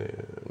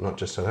 not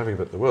just South Africa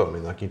but the world.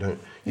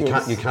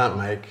 You can't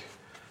make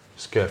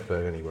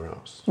Skurfberg anywhere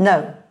else.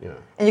 No,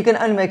 and you can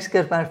only make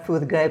Skurfberg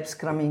with grapes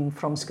coming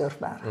from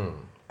Skurfberg.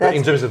 But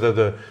in terms of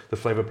the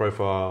flavour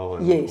profile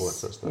and all that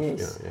sort of stuff.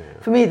 Yes. Yeah.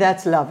 For me,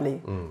 that's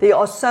lovely. There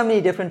are so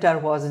many different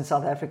terroirs in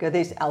South Africa.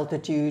 There's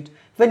altitude,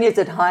 vineyards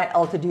at high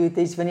altitude,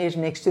 there's vineyards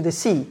next to the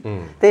sea.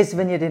 There's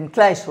vineyard in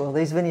clay soil,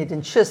 there's vineyard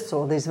in schist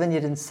soil, there's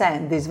vineyard in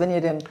sand, there's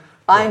vineyard in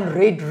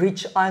red,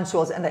 rich iron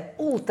soils, and they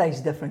all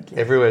taste differently.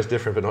 Everywhere's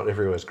different, but not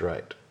everywhere's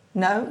great.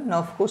 No,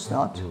 of course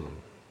not.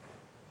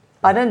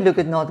 I don't look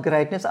at not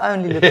greatness, I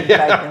only look at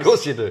greatness. Of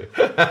course you do.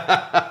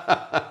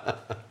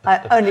 I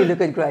only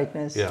look at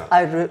greatness. Yeah.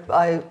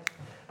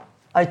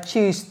 I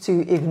choose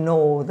to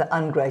ignore the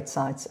ungreat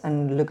sites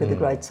and look at the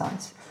great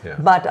sites. Yeah.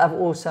 But I've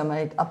also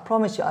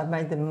I've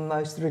made the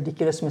most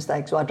ridiculous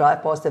mistakes. So I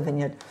drive past a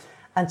vineyard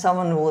and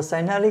someone will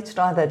say, "No, let's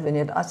try that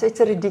vineyard." I say, "It's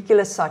a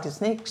ridiculous site. It's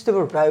next to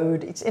a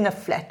road. It's in a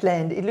flat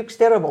land. It looks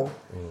terrible."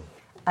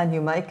 And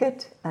you make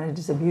it, and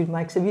it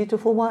makes a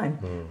beautiful wine.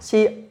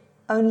 See,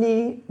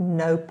 only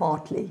know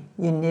partly.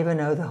 You never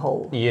know the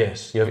whole.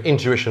 Yes, you have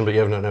intuition, but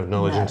you don't have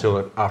knowledge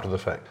until after the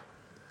fact.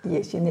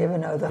 Yes, you never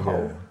know the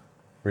whole.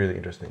 Really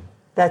interesting.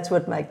 That's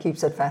what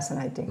keeps it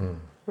fascinating,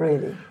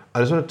 really. I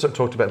just want to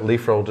talk about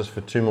leaf roll just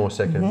for 2 more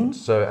seconds.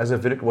 So, as a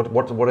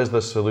viticulture, what is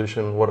the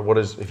solution? What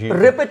is if you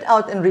rip it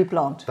out and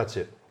replant? That's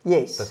it.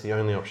 Yes. That's the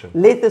only option.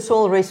 Let the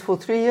soil rest for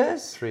 3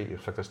 years. In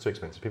fact, that's too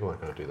expensive. People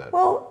aren't going to do that.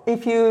 Well,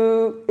 if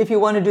you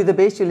want to do the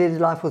best, you let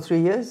it lie for 3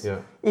 years. Yeah.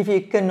 If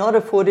you cannot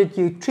afford it,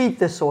 you treat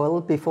the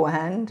soil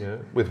beforehand. Yeah.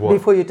 With what?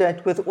 Before you do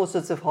it, with all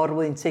sorts of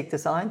horrible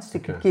insecticides to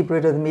keep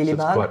rid of the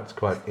mealybug. So it's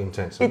quite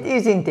intense. It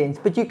is intense,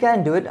 but you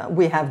can do it.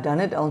 We have done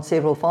it on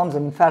several farms. I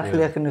mean,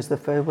 Vergelegen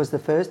was the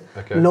first.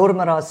 Okay.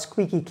 Lormara is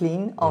squeaky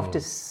clean after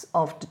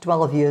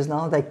 12 years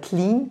now. They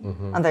clean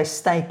and they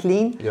stay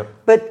clean. Yep.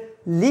 But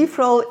leaf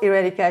roll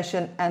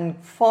eradication and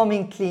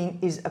farming clean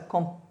is a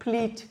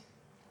complete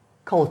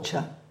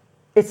culture.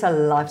 It's a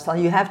lifestyle.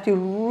 You have to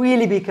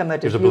really be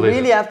committed. You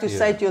really have to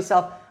say to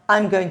yourself,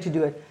 I'm going to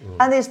do it.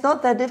 And it's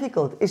not that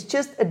difficult. It's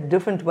just a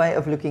different way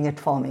of looking at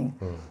farming.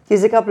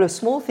 There's a couple of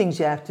small things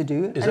you have to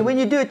do. When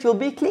you do it, you'll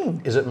be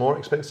clean. Is it more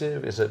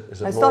expensive? Is it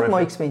it's not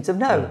more expensive,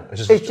 no.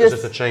 It's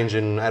just a change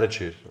in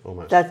attitude,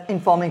 almost. That's in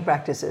farming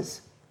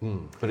practices.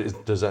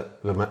 But does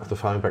that the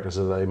farming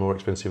practices, are they more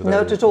expensive?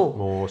 Not at all.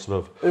 More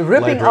sort of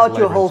ripping out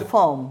your whole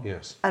farm.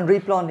 Yes. And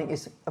replanting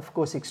is, of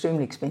course,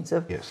 extremely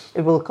expensive. Yes.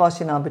 It will cost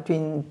you now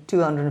between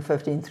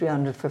 250 and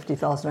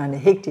 350,000 rand a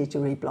hectare to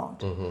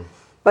replant.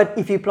 But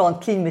if you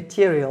plant clean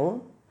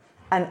material,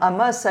 and I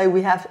must say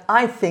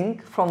I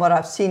think from what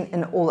I've seen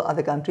in all the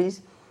other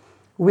countries,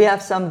 we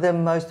have some of the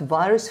most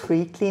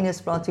virus-free,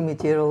 cleanest planting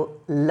material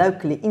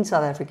locally in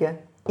South Africa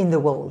in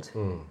the world.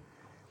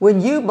 When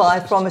you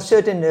buy from a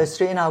certain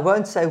nursery, and I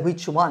won't say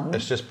which one.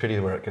 It's just pity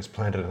where it gets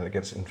planted and it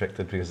gets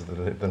infected because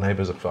the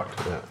neighbours are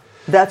fucked. Yeah.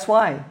 That's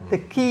why the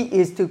key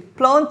is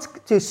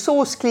to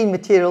source clean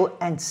material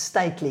and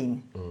stay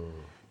clean.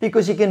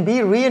 Because you can be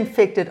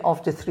reinfected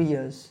after 3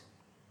 years.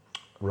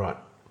 Right.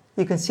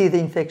 You can see the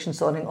infection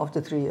starting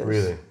after 3 years.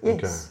 Really?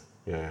 Yes.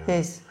 Okay. Yeah.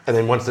 Yes. And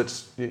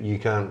then you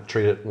can't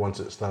treat it once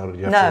it's started.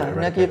 You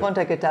can't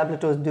take a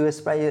tablet or do a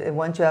spray.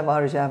 Once you have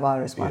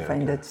virus, my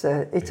friend.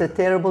 Okay. It's a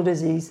terrible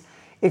disease.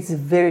 It's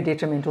very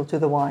detrimental to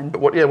the wine. But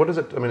what is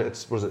it? I mean,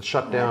 was it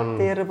shut down?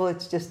 Terrible.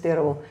 It's just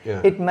terrible.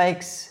 Yeah. It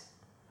makes,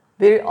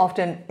 very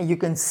often, you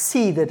can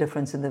see the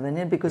difference in the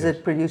vineyard because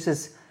it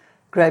produces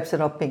grapes that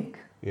are pink.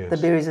 Yes. The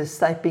berries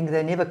stay pink.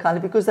 They're never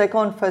coloured because they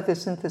can't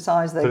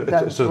photosynthesize.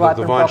 So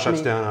the vine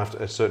shuts down after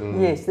a certain.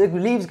 Yes, the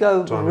leaves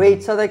go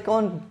red, so they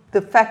can't.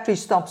 The factory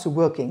stops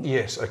working.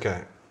 Yes.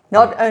 Okay.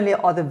 Not only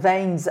are the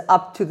veins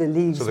up to the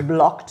leaves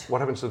blocked.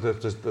 What happens to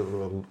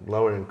the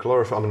lower in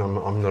chlorophyll? I mean,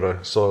 I'm not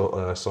a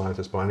soil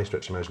scientist by any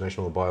stretch of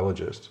imagination or a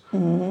biologist.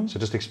 So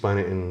just explain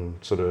it in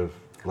sort of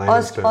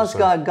layman's terms. Ask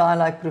a guy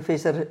like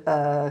Professor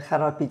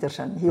Gerard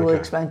Peterson. He will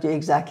explain to you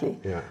exactly.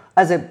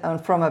 Yeah.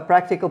 From a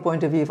practical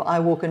point of view, if I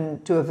walk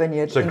into a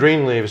vineyard. So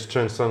green leaves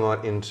turn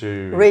sunlight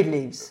into. Red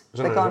leaves.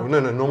 No,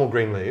 normal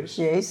green leaves.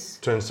 Yes.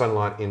 Turn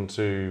sunlight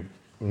into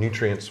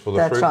nutrients for the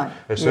fruit. That's right.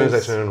 As soon as they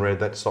turn red,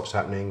 that stops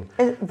happening.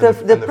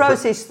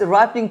 The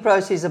ripening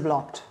process is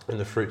blocked. And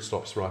the fruit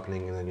stops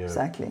ripening, and then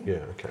Exactly. Yeah.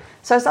 Okay.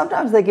 So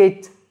sometimes they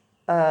get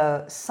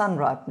sun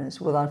ripeness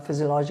without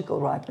physiological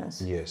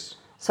ripeness. Yes.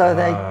 So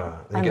they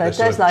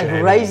taste like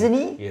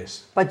raisiny.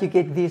 Yes. But you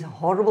get these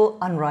horrible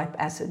unripe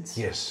acids.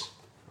 Yes.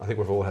 I think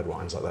we've all had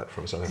wines like that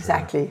from South Africa.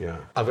 Exactly. Yeah.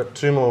 I've got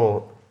two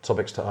more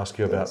topics to ask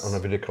you about on a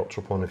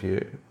viticultural point of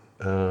view.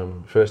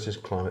 First is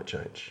climate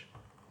change.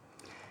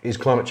 Is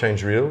climate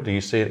change real? Do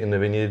you see it in the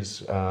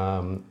vineyards?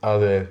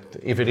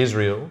 If it is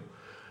real,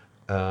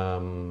 I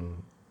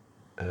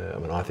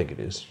mean, I think it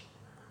is.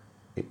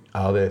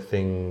 Are there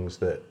things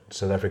that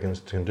South Africans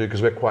can do?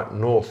 Because we're quite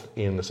north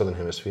in the Southern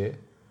Hemisphere,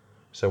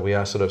 so we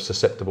are sort of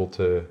susceptible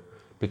to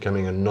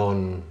becoming a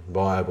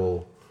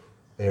non-viable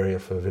area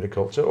for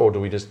viticulture, or do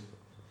we just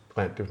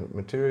plant different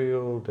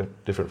material,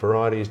 different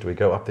varieties? Do we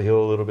go up the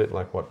hill a little bit,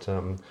 like what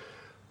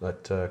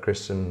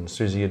Chris and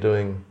Susie are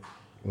doing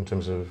in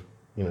terms of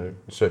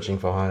searching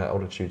for higher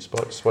altitude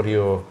spots? What are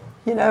your...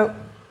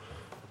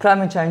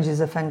 Climate change is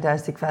a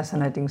fantastic,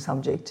 fascinating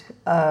subject.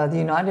 The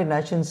United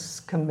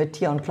Nations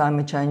Committee on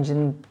Climate Change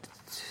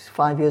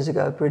 5 years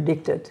ago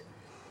predicted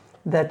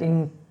that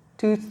in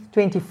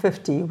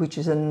 2050, which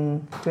is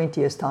in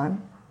 30 years'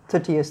 time,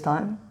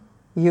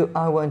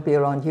 I won't be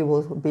around. You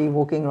will be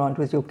walking around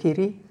with your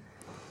kiri.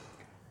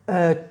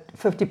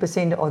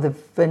 50% of the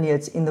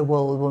vineyards in the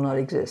world will not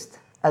exist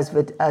as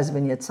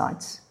vineyard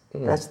sites.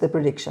 That's the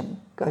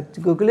prediction. Go to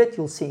Google it,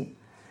 you'll see.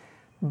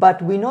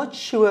 But we're not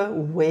sure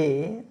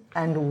where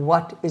and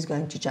what is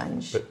going to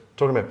change. But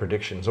talking about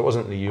predictions, it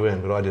wasn't the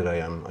UN, but I did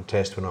a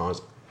test when I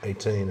was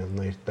 18,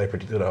 and they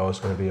predicted I was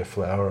going to be a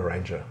flower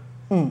arranger.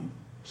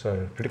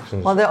 So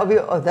predictions... Well,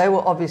 they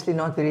were obviously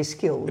not very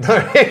skilled.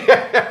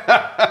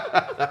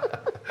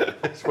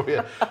 It's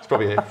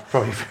probably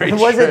very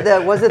was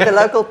true. Was it the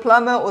local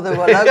plumber or the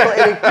local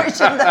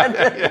electrician?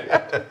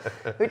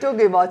 We're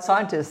talking about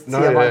scientists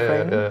here, my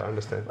friend. Yeah, I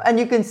understand. And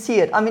you can see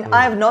it. I mean,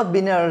 I have not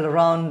been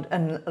around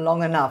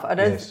long enough.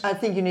 I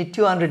think you need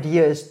 200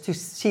 years to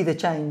see the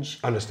change.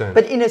 Understand.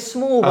 But in a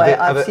small way,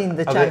 I've seen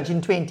the change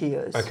in 20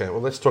 years. Okay,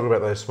 well, let's talk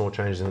about those small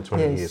changes in the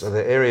 20 years. Are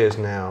there areas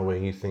now where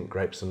you think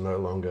grapes are no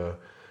longer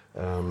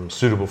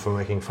suitable for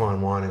making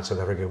fine wine in South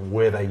Africa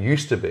where they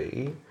used to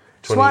be?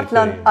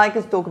 Swartland, I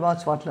can talk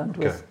about Swartland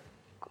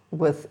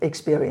with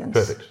experience.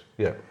 Perfect.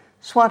 Yeah.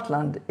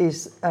 Swartland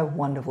is a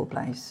wonderful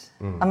place.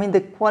 I mean,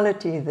 the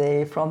quality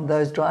there from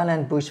those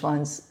dryland bush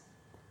wines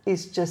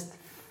is just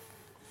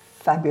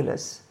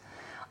fabulous.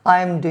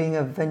 I'm doing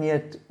a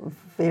vineyard,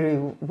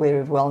 very,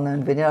 very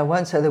well-known vineyard. I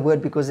won't say the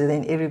word because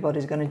then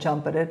everybody's going to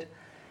jump at it.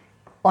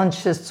 On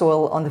schist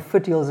soil on the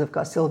foothills of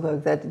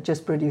Kastelberg that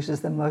just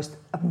produces the most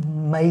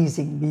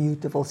amazing,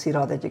 beautiful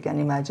Syrah that you can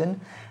imagine.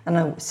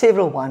 And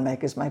several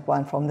winemakers make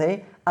wine from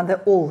there, and they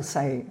all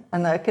say,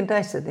 and I can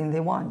taste it in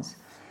their wines.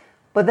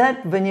 But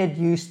that vineyard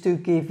used to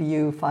give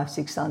you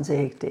 5-6 tons a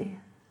hectare.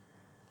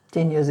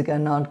 10 years ago,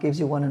 now it gives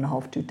you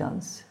 1.5-2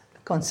 tons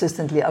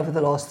consistently over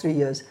the last 3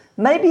 years.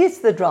 Maybe it's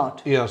the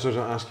drought. Yeah, I was going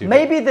to ask you.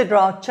 Maybe the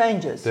drought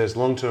changes. There's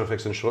long-term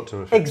effects and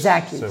short-term effects.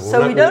 Exactly.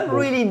 So we don't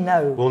really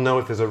know. We'll know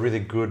if there's a really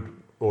good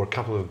or a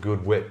couple of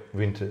good wet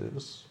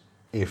winters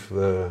if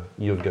the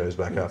yield goes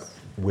back up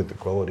with the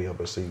quality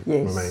obviously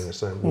remaining the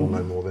same. We'll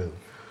know more then.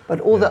 But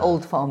all the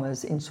old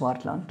farmers in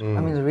Swartland, I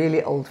mean, the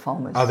really old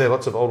farmers. Are there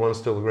lots of old ones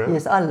still around?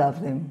 Yes, I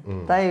love them.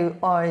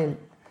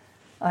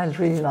 I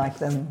really like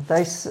them.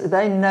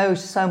 They know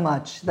so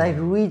much. They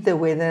read the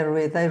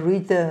weather, they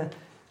read the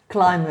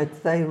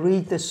climate, they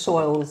read the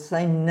soils,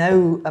 they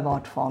know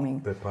about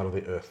farming. They're part of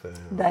the earth there.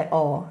 They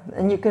are.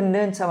 And you can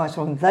learn so much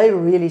from them. They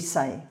really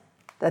say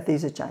that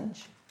there's a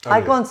change. I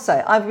can't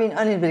say. I've been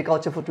only in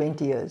viticulture for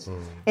 20 years.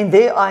 In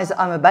their eyes,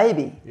 I'm a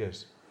baby.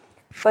 Yes.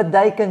 But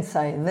they can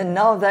say, and then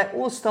now they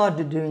all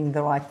started doing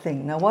the right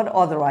thing. Now, what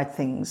are the right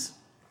things?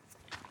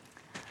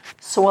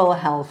 Soil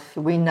health,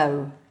 we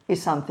know,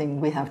 is something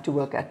we have to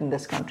work at in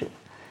this country.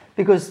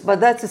 But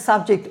that's a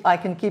subject I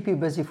can keep you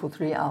busy for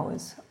 3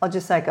 hours. I'll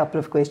just say a couple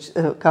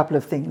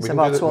of things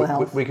about soil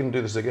health. We can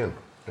do this again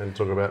and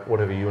talk about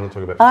whatever you want to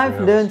talk about.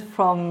 I've learned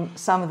from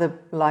some of the,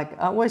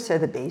 I always say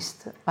the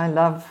best. I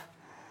love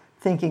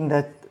thinking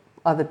that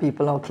other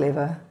people are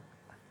clever.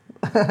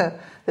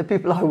 The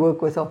people I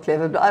work with are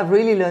clever, but I've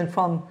really learned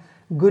from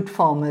good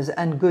farmers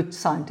and good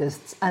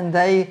scientists, and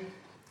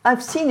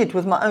I've seen it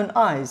with my own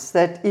eyes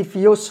that if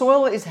your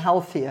soil is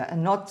healthier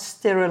and not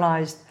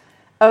sterilized,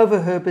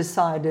 over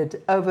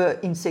herbicided, over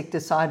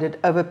insecticided,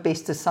 over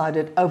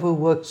pesticided,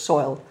 overworked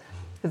soil,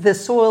 the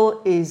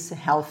soil is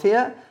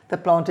healthier, the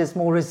plant is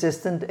more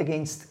resistant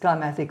against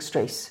climatic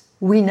stress.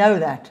 We know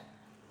that.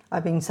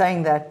 I've been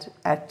saying that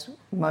at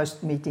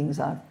most meetings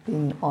I've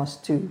been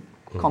asked to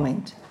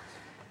comment.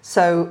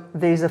 So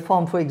there's a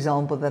farm, for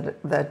example,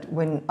 that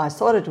when I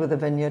started with a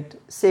vineyard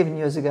 7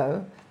 years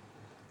ago,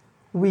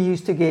 we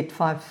used to get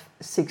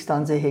 5-6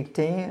 tons a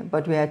hectare,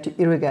 but we had to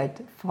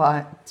irrigate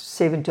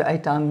 7 to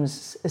 8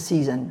 times a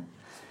season.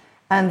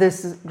 And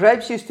this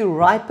grapes used to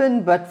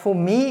ripen, but for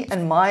me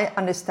and my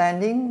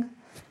understanding,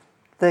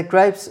 the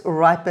grapes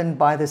ripen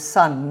by the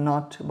sun,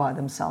 not by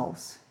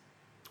themselves.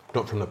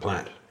 Not from the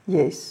plant.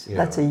 Yes,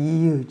 that's a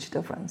huge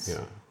difference.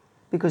 Yeah.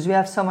 Because we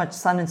have so much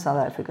sun in South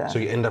Africa. So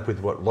you end up with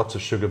what? Lots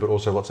of sugar, but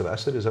also lots of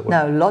acid? Is that what?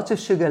 No, lots of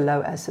sugar,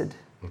 low acid.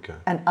 Okay.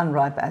 And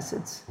unripe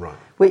acids. Right.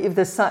 Where if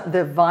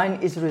the vine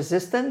is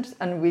resistant,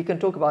 and we can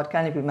talk about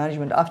canopy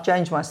management. I've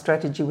changed my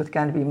strategy with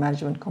canopy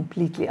management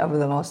completely over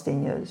the last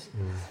 10 years.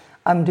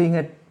 I'm doing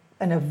it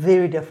in a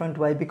very different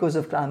way because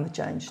of climate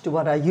change to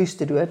what I used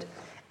to do it.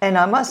 And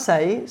I must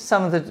say,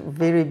 some of the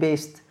very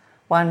best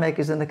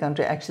winemakers in the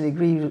country actually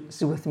agree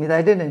with me.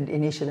 They didn't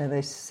initially.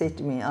 They said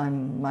to me,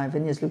 my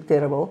vineyards look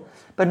terrible.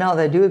 But now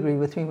they do agree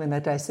with me when they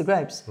taste the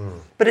grapes.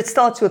 But it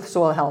starts with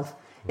soil health.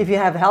 If you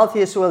have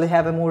healthier soil, you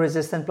have a more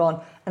resistant plant.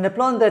 And a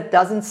plant that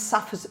doesn't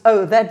suffer.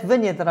 Oh, that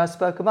vineyard that I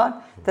spoke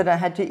about, that I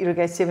had to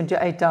irrigate 7 to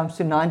 8 times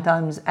to 9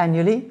 times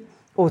annually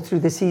or through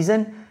the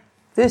season.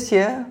 This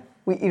year,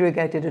 we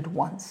irrigated it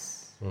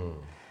once.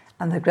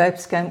 And the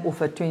grapes came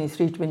off at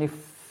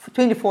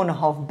 24 and a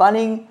half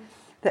bulling.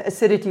 The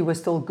acidity was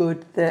still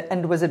good,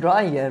 and it was a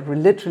dry year,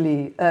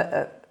 literally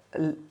a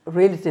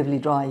relatively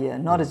dry year,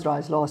 not as dry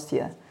as last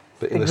year.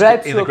 But in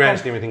the grand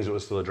scheme of things, it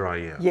was still a dry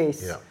year.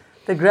 Yes. Yeah.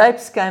 The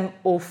grapes came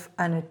off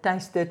and it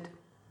tasted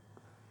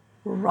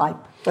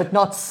ripe, but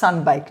not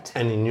sun-baked.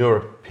 And in your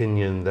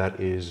opinion, that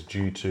is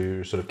due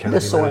to sort of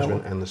canopy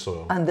management and the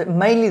soil? And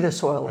mainly the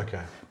soil.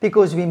 Okay.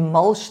 Because we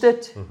mulched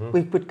it,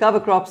 we put cover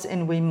crops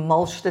in, we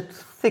mulched it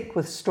thick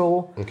with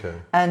straw,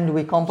 and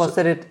we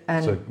composted it.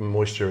 And so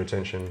moisture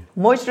retention.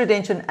 Moisture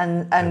retention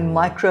and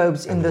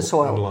microbes in the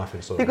soil. And life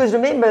in soil. Because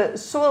remember,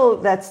 soil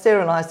that's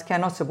sterilized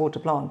cannot support a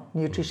plant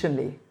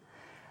nutritionally.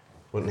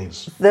 What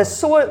needs?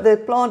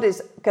 The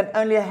plant can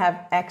only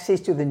have access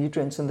to the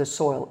nutrients in the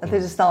soil. And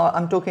this is now,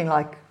 I'm talking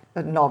like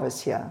a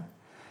novice here.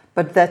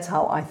 But that's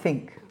how I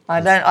think.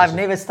 I've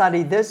never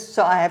studied this,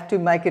 so I have to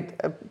make it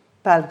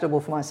palatable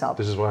for myself.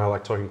 This is why I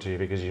like talking to you,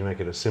 because you make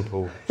it as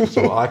simple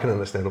so I can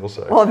understand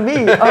also. Well, me,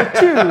 too.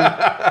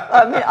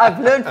 I mean, I've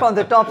learned from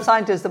the top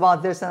scientists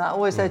about this, and I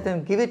always say to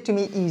them, give it to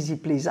me easy,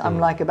 please. I'm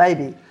like a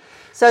baby.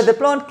 So the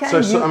plant can...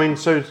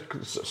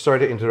 sorry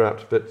to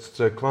interrupt, but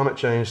so climate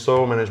change,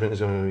 soil management is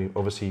going to be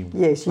obviously...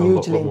 Yes,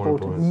 hugely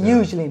important.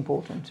 Hugely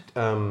important.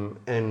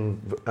 And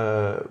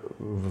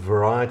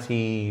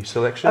variety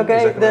selection?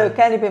 Okay, the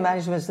canopy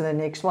management is the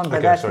next one,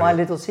 but that's my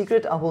little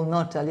secret. I will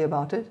not tell you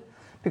about it.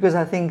 because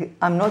I think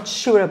I'm not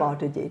sure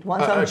about it yet.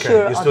 Once I'm okay.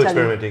 sure, you're still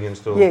experimenting and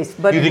still. Yes,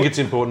 but you think it's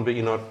important, but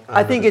you're not. 100%.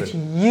 I think it's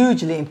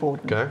hugely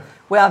important. Okay.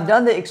 Where I've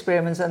done the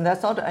experiments, and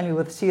that's not only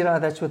with Syrah,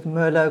 that's with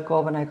Merlot,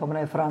 Cabernet,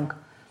 Cabernet Franc,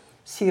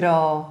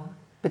 Syrah,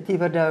 Petit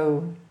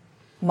Verdot,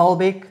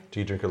 Malbec. Do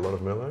you drink a lot of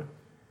Merlot?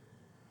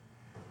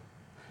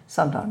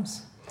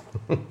 Sometimes.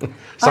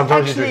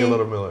 Sometimes you drink a lot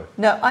of Merlot.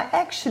 No, I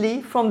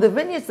actually, from the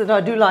vineyards that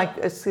I do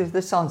like,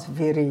 this sounds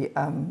very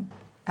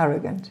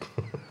arrogant,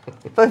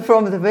 but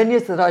from the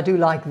vineyards that I do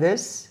like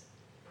this,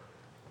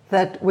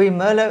 that where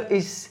Merlot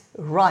is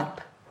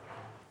ripe,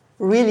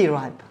 really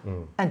ripe,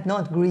 and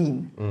not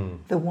green,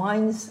 the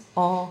wines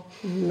are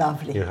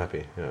lovely. You're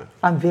happy, yeah.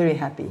 I'm very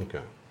happy.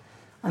 Okay.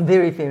 I'm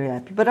very, very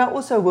happy. But I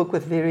also work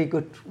with very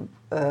good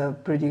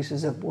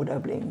producers of Bordeaux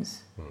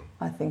blends.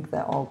 I think they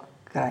are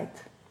great,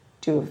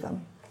 2 of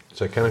them.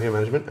 So canopy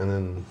management and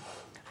then...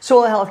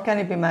 Soil health,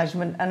 canopy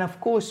management, and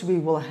of course we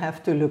will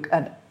have to look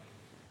at...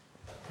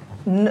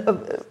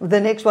 the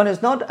next one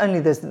is not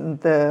only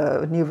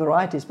the new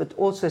varieties, but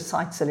also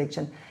site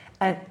selection.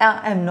 And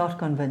I am not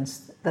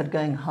convinced that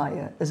going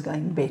higher is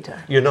going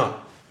better. You're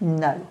not?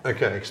 No.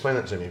 Okay, explain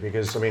that to me,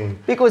 because I mean...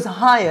 Because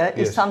higher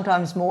is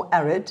sometimes more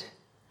arid.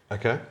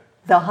 Okay.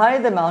 The higher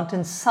the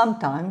mountain,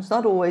 sometimes,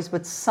 not always,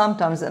 but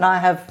sometimes, and I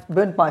have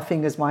burnt my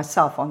fingers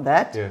myself on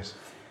that. Yes.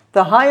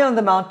 The higher on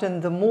the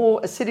mountain, the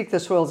more acidic the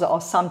soils are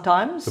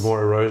sometimes. The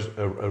more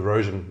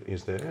erosion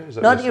is there? Is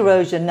that not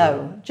erosion,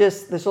 no.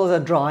 Just the soils are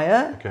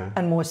drier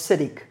and more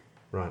acidic.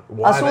 Right.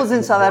 Our soils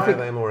in South Africa...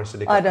 Why are they more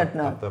acidic I don't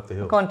know. Up the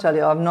hill? I can't tell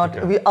you. I'm not...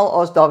 Okay.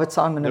 I'll ask David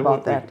Simon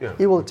about that.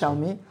 He will tell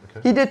me.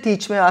 Okay. He did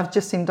teach me. I've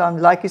just seen time.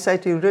 Like you say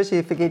to Rusi,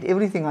 you forget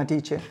everything I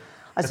teach you.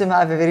 I assume I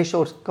have a very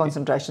short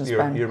concentration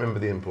span. You remember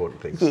the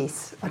important things.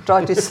 Yes. I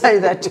try to say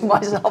that to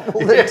myself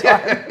all the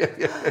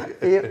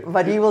time.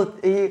 But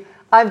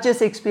I've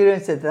just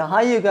experienced it. The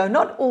higher you go,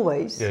 not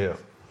always. Yeah.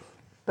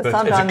 But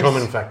sometimes it's a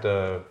common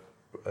factor.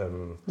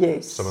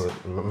 Yes.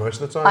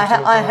 Most of the time.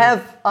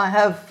 I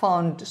have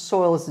found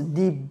soils,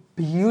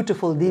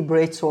 beautiful deep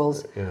red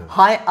soils,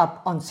 high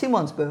up on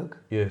Simonsberg.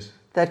 Yes.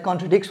 That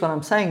contradicts what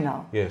I'm saying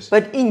now. Yes.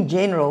 But in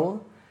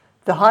general,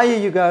 the higher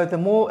you go, the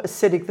more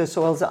acidic the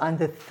soils are and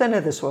the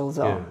thinner the soils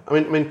are. Yeah. I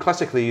mean,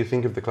 classically, you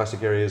think of the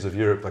classic areas of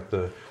Europe, like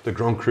the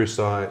Grand Cru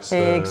sites.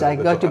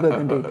 Exactly, go to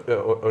Burgundy.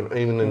 Or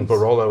even in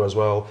Barolo as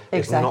well. Exactly.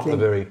 It's not the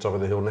very top of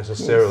the hill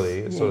necessarily.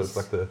 It's sort of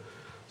like the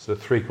sort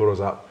of 3/4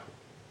 up.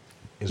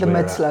 The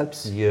mid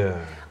slopes.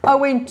 Yeah. I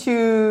went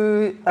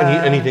to...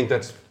 and you think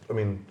that's... I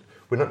mean,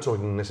 we're not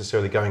talking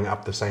necessarily going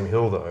up the same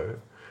hill, though.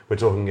 We're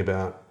talking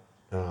about...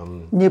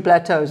 new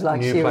plateaus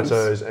like New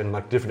plateaus and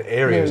like different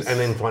areas and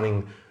then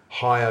finding...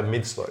 higher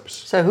mid-slopes.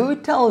 So who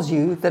tells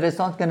you that it's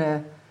not going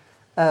to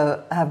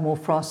have more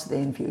frost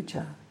there in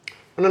future?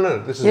 No,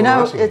 this is what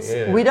I'm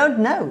asking. We don't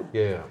know.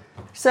 Yeah.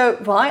 So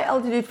high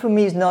altitude for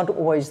me is not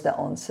always the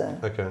answer.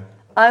 Okay.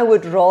 I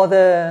would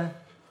rather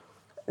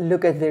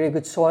look at very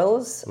good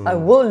soils. I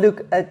will look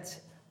at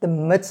the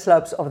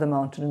mid-slopes of the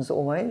mountains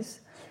always.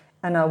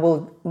 And I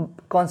will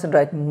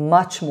concentrate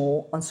much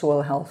more on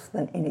soil health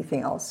than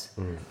anything else.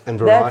 And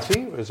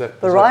variety?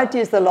 Variety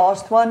is the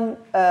last one.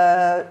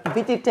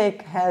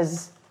 Vitytech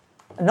has,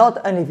 not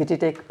only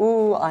Vitytech.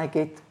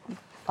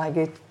 I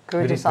get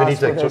criticized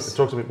for this.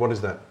 Talk to me. What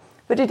is that?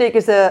 Vitytech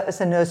is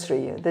a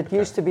nursery that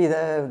used to be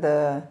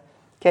the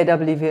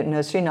KW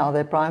nursery. Now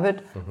they're private.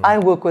 I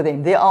work with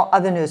them. There are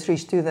other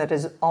nurseries too that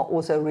are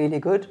also really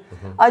good.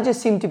 I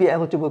just seem to be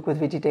able to work with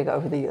Vitytech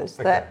over the years.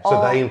 Okay.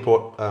 So they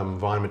import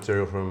vine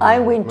material from Europe, I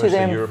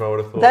would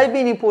have thought. They've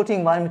been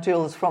importing vine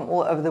materials from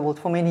all over the world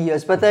for many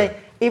years. But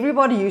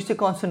everybody used to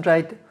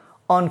concentrate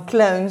on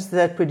clones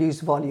that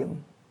produce volume.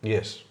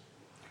 Yes.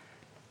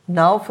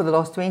 Now, for the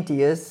last 20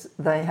 years,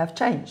 they have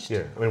changed.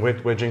 Yeah. I mean,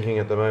 we're drinking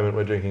at the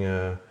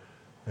moment,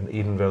 an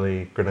Eden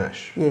Valley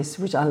Grenache. Yes,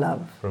 which I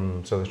love.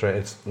 From South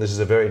Australia. This is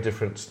a very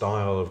different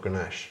style of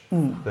Grenache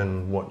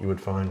than what you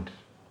would find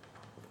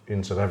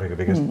in South Africa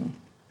because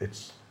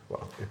it's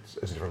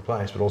a different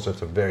place, but also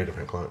it's a very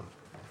different clone.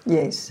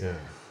 Yes. Yeah.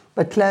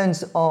 But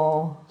clones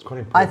are... It's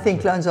quite important. I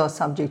think clones are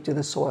subject to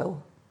the soil.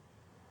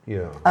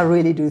 Yeah. I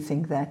really do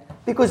think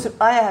that. Because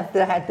I have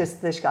had this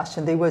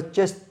discussion. There were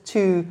just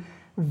 2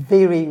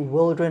 very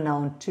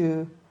world-renowned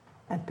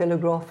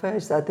ampelographer,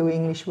 is that the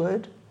English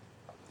word?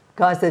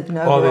 Guys that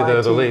know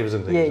variety. The leaves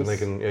and things. Yes, and they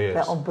can, they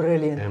are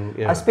brilliant.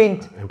 I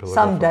spent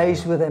some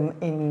days with them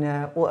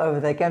all over.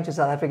 They came to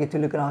South Africa to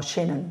look at our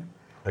Shannon.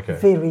 Okay.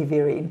 Very,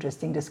 very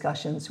interesting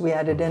discussions. We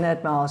had a dinner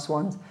at my house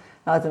once.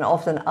 And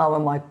after an hour,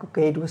 my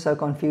head was so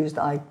confused,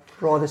 I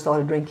rather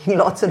started drinking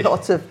lots and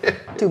lots of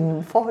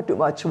far too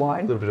much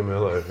wine. A little bit of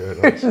Merlot. Very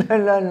nice.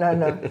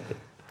 No.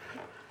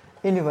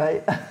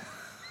 Anyway.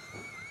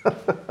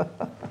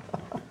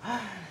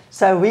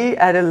 So we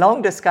had a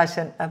long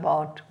discussion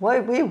about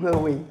where were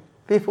we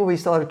before we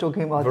started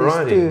talking about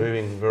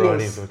moving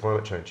variety for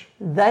climate change.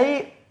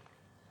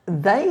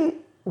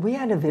 We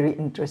had a very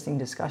interesting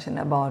discussion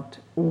about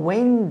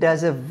when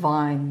does a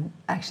vine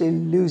actually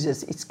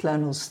loses its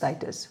clonal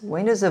status?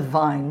 When does a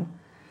vine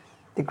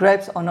The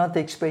grapes are not the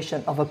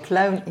expression of a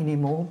clone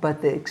anymore,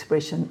 but the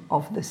expression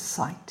of the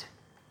site.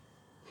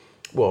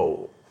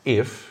 Well,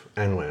 if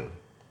and when.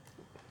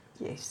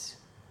 Yes.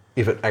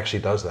 If it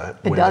actually does that.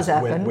 It does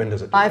happen. When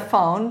does it do I that?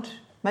 found,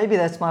 maybe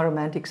that's my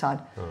romantic side,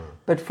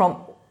 but from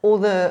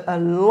a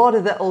lot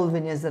of the old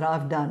vineyards that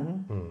I've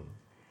done,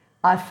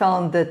 I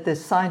found that the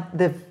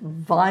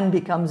vine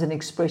becomes an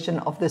expression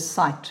of the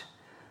site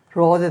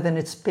rather than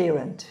its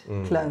parent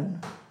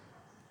clone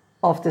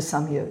after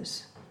some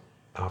years.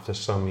 After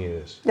some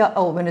years? Yeah,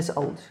 when it's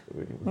old.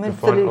 I mean,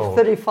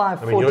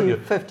 35, 40,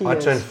 50 years. I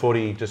turned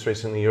 40 just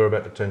recently. You're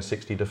about to turn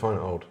 60. Define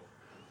old.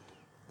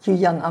 You're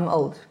young, I'm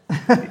old.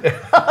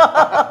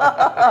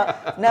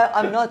 No,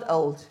 I'm not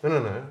old.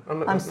 No.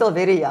 I'm still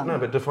very young. No,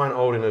 but define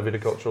old in a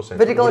viticultural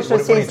sense. Viticultural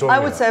sense, I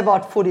would say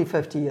about 40,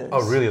 50 years.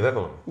 Oh, really? That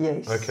long?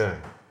 Yes. Okay.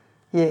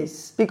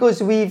 Yes,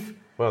 because we've...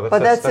 Well,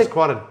 that's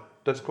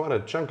quite a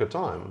chunk of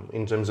time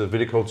in terms of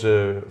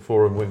viticulture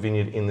for a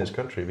vineyard in this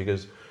country,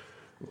 because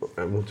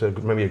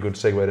maybe a good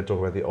segue to talk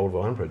about the Old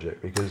Vine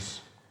Project, because...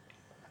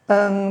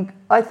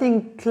 I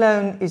think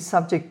clone is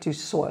subject to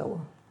soil.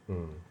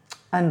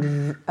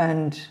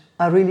 And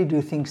I really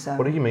do think so.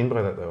 What do you mean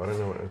by that, though? I don't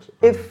know what it's...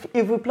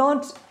 If we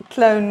plant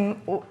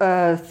clone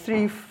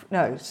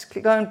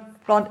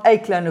plant a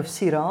clone of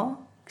Syrah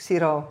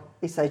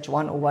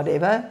SH1 or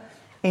whatever,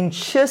 in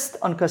schist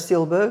on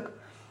Kastilberg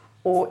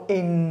or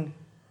in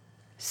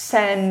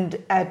sand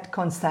at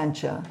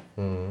Constantia,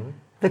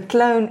 the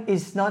clone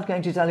is not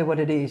going to tell you what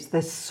it is.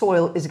 The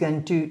soil is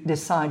going to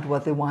decide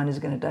what the wine is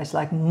going to taste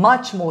like,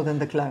 much more than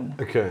the clone.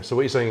 Okay, so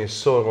what you're saying is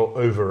soil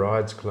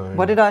overrides clone.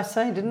 What did I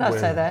say? Didn't I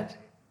say that?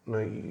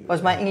 No.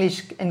 Was my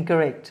English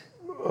incorrect?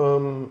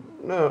 No,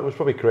 it was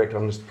probably correct.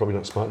 I'm just probably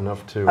not smart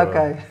enough to...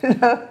 Okay.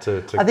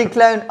 to I think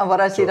clone,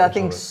 what I said, I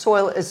think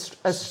soil is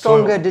a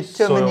stronger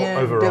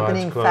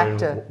determining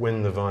factor.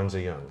 When the vines are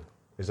young.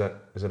 Is that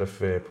a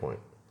fair point?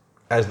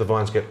 As the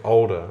vines get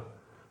older,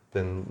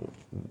 then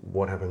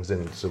what happens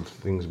then? So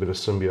things, a bit of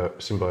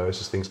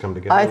symbiosis, things come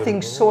together? I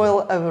think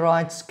soil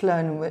overrides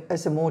clone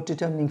as a more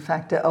determining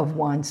factor of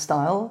wine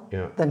style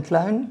than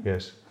clone.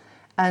 Yes.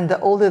 And the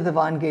older the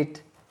vine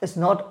get, it's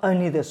not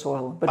only the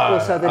soil, but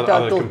also the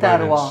total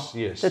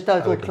terroir, the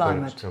total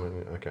climate.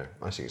 Okay,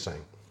 I see what you're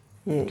saying.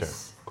 Yes. Okay,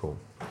 cool.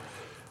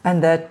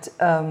 And that,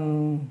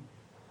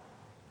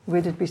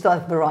 where did we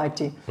start?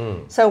 Variety.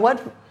 So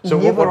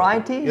new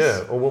varieties?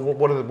 Yeah, or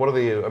what are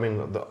the, I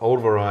mean, the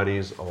old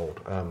varieties,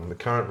 the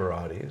current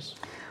varieties.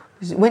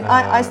 When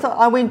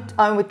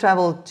I would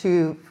travel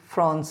to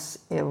France,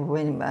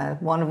 when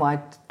one of my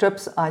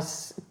trips, I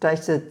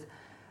tasted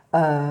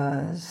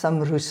some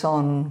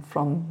Roussanne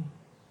from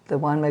the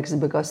winemakers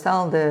de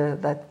Becastel,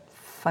 that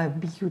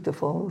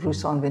beautiful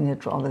Roussanne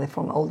vineyard over there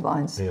from Old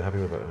Vines. Yeah, happy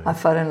with that. I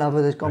fell in love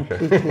with it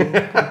completely,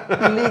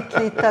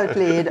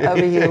 totally head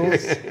over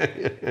heels.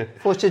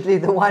 Fortunately,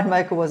 the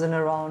winemaker wasn't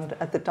around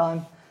at the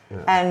time,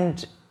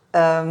 and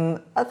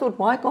I thought,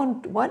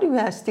 why do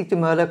we stick to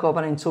Merlot,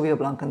 Cabernet, and Sauvignon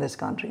Blanc in this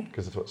country?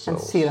 Because it's what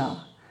sells. And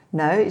Syrah.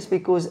 No, it's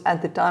because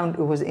at the time it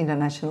was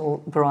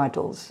international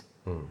varietals.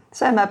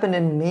 Same happened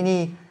in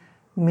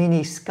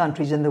many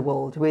countries in the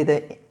world where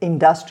the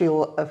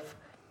industrial of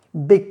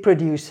big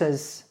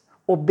producers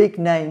or big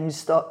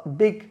names,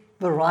 big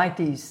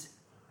varieties,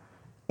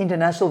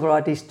 international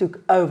varieties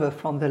took over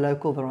from the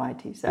local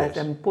varieties. Yes.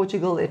 In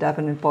Portugal, it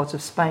happened in parts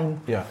of Spain.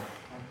 Yeah.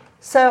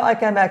 So I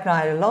came back and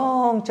I had a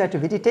long chat to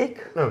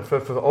Vititec. No, for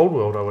the old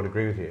world, I would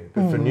agree with you.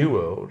 But for new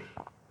world,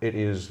 it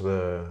is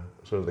the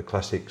sort of the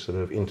classic sort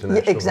of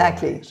international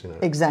varieties.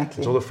 Exactly.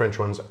 It's all the French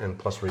ones and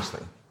plus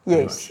Riesling.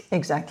 Yes,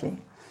 exactly.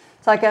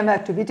 So I came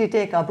back to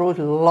Vititec. I brought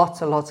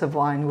lots and lots of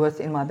wine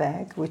in my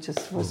bag, which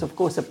was of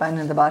course a pain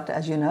in the butt,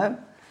 as you know.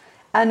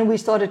 And we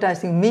started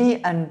tasting,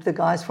 me and the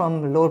guys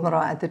from Lord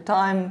Marais at the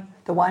time,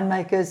 the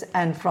winemakers,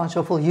 and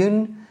François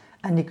Viljoen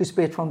and Nico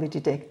Spreet from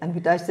Vititec. And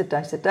we tasted,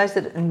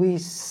 and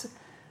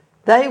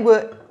they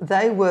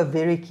were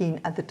very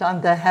keen at the time.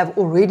 They have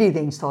already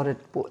then started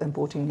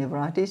importing new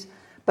varieties.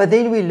 But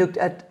then we looked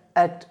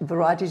at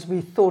varieties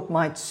we thought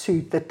might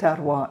suit the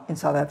terroir in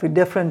South Africa,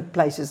 different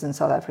places in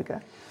South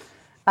Africa.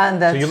 And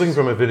so you're looking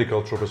from a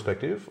viticultural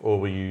perspective, or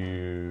were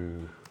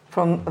you...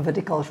 From a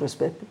viticultural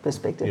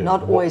perspective,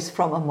 not always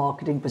from a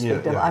marketing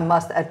perspective, I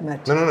must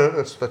admit. No,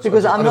 that's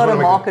because I'm not a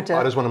marketer.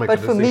 I just want to make But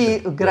for me,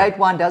 great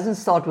wine doesn't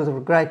start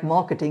with great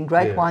marketing.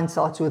 Great wine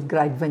starts with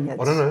great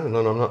vineyards. Oh,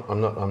 no,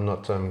 I'm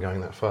not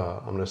going that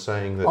far. I'm just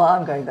saying that... Well,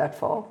 I'm going that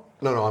far.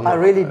 No, I'm not. I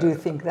really do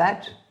think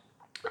that.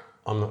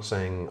 I'm not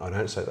saying I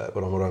don't say that,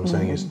 but what I'm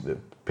saying is that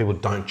people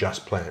don't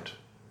just plant,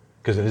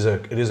 because it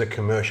is a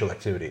commercial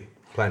activity.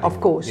 Planting,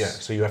 of course. Yeah,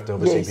 so you have to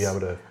obviously be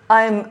able to...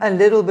 I'm a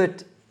little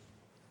bit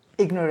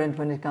ignorant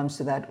when it comes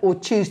to that, or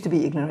choose to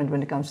be ignorant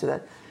when it comes to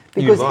that.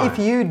 Because if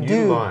you do...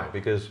 You lie,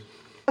 because...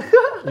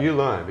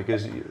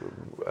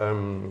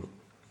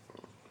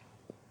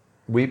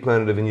 we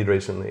planted a vineyard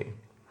recently.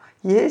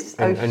 Yes,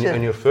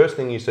 and your first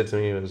thing you said to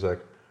me was like,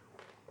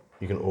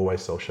 you can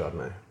always sell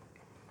Chardonnay.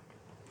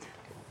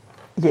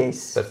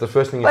 Yes. That's the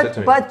first thing you said to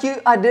me. But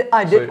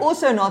I did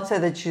also not say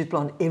that you should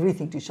plant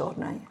everything to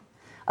Chardonnay.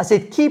 I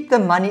said, keep the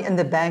money in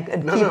the bank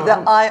and keep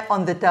the eye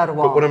on the terroir.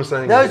 But what I'm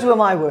saying Those were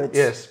my words.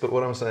 Yes, but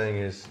what I'm saying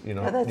is, you're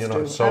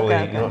not solely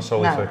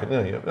focused.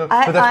 No.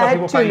 I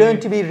had to learn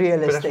to be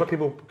realistic. But that's what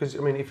people, because I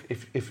mean,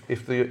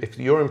 if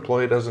your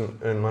employer doesn't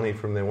earn money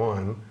from their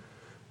wine,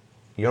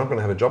 you're not going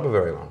to have a job for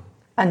very long.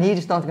 And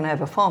he's not going to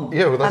have a farm.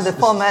 Yeah, well, and the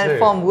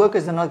farm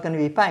workers are not going to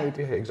be paid.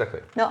 Yeah,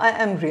 exactly. No, I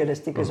am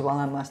realistic as well,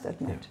 I must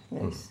admit.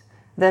 Yeah. Yes.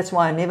 That's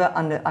why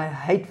I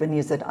hate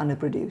vineyards that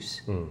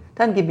underproduce.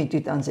 Don't give me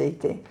 2 tons a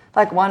hectare.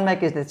 Like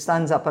winemakers that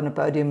stands up on a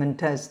podium and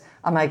says,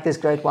 I make this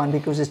great wine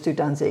because it's 2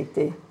 tons a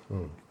hectare.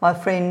 My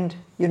friend,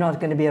 you're not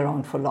going to be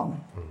around for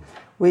long.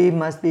 We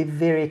must be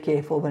very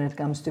careful when it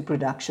comes to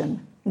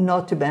production,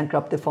 not to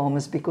bankrupt the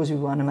farmers because we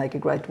want to make a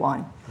great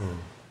wine.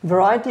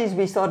 Varieties,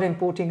 we started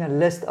importing a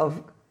list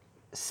of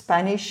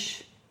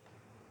Spanish,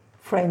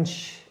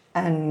 French,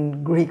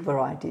 and Greek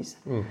varieties.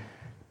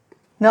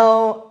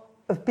 Now,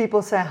 if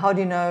people say, how do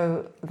you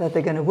know that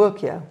they're going to work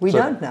here? We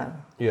don't know.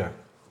 Yeah.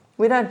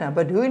 We don't know.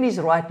 But who in his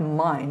right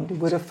mind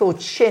would have thought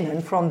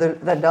Chenin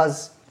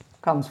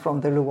comes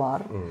from the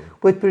Loire,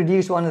 would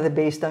produce one of the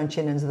best stone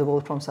Chenins in the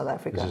world from South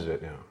Africa? This is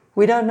it, yeah.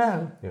 We don't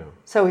know. Yeah.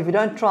 So if we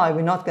don't try,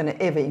 we're not going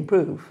to ever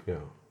improve. Yeah.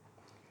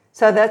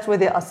 So that's where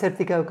the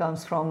Assertico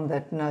comes from,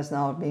 that has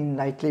now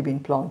lately been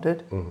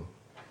planted.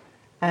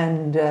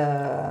 And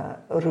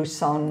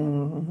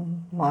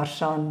Roussanne,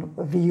 Marchand,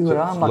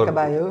 Viura,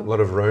 Macabeo. A lot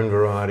of Rhone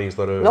varieties.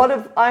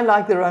 I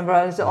like the Rhone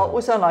varieties. I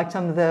also like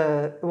some of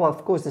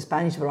of course, the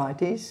Spanish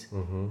varieties,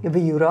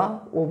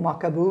 Viura or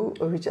Macabeo,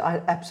 which I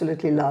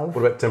absolutely love.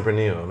 What about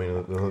Tempranillo? I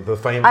mean,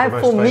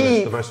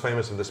 the most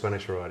famous of the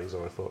Spanish varieties,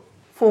 I thought.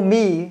 For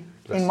me,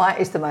 in my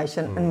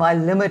estimation, in my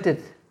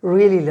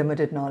really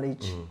limited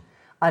knowledge,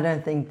 I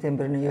don't think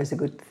Tempranillo is a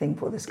good thing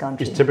for this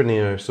country. Is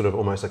Tempranillo sort of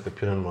almost like the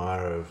Pinot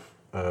Noir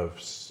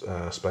of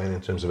Spain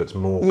in terms of its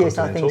more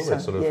continental? I think so.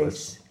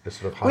 It's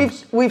sort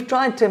of we've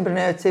tried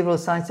Tempranillo at several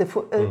sites.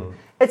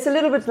 It's a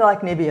little bit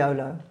like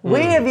Nebbiolo.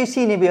 Where have you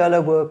seen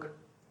Nebbiolo work?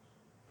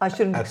 I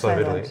shouldn't outside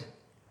say of Italy. That.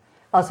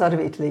 Outside of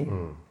Italy.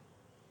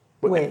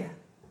 Where?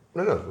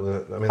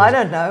 No. I mean, I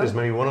don't know. There's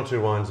maybe 1 or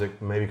 2 wines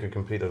that maybe could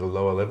compete at a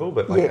lower level,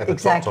 but at the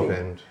top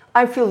end.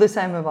 I feel the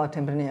same about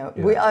Tempranillo.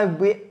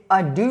 Yeah.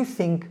 I do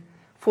think,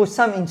 for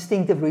some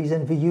instinctive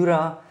reason,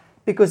 Viura,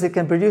 because it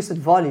can produce at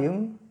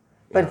volume,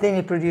 but then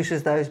it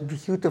produces those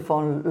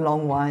beautiful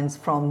long wines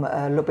from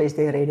Lopez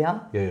de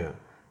Heredia. Yeah.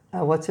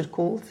 What's it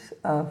called?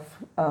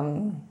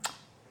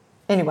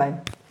 Anyway,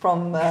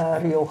 from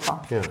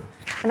Rioja. Yeah.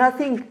 And I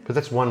think... But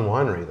that's one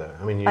winery, though.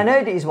 I mean, I know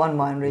it is one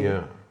winery.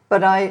 Yeah.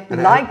 But I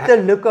like the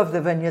look of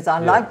the vineyards. I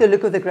like the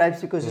look of the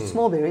grapes because it's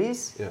small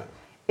berries. Yeah.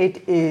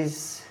 It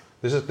is...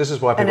 This is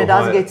why people and it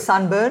doesn't get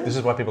sunburned. This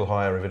is why people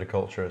hire a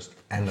viticulturist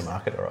and a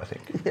marketer, I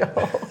think. Yeah.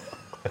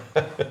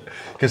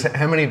 Because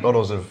how many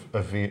bottles of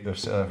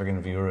South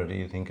African Viura do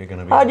you think are going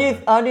to be?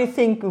 How do you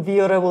think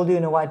Viura will do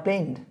in a white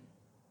blend?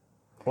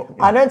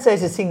 I don't say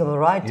it's a single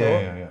varietal.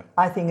 Yeah.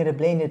 I think in a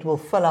blend it will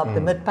fill up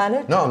the mid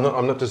palate. No,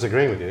 I'm not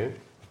disagreeing with you.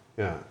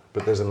 Yeah,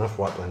 but there's enough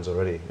white blends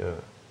already. Yeah.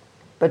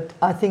 But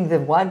I think the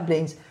white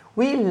blends,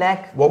 we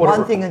lack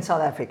one thing in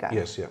South Africa.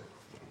 Yes, yeah.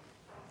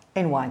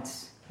 In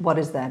whites. What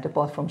is that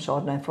apart from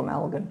Chardonnay from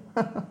Elgin?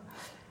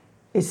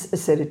 It's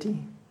acidity.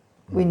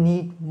 We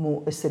need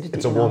more acidity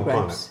it's in a our warm grapes.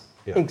 Climate.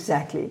 Yeah.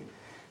 Exactly.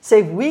 So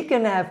if we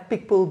can have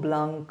Picpoul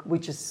Blanc,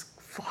 which is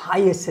high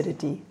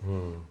acidity,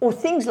 or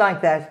things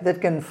like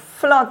that can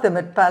fill out the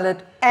mid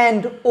palate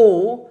and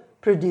or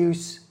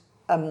produce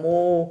a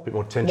bit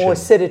more tension. More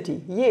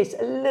acidity. Yes,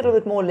 a little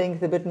bit more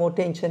length, a bit more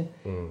tension.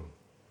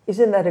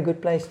 Isn't that a good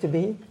place to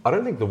be? I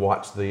don't think the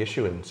white's the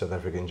issue in South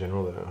Africa in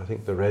general, though. I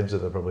think the reds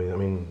are probably, I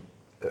mean,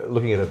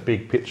 looking at a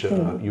big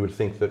picture, you would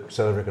think that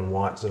South African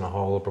whites in a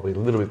whole are probably a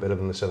little bit better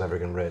than the South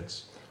African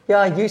reds.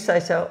 Yeah, you say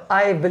so.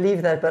 I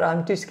believe that, but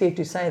I'm too scared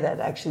to say that,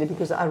 actually,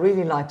 because I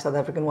really like South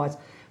African whites.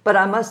 But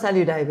I must tell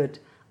you, David,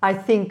 I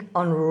think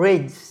on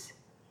reds,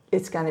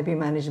 it's going to be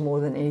managed more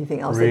than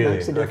anything else that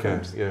makes a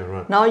difference. Okay. Yeah,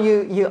 right. Now,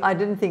 I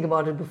didn't think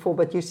about it before,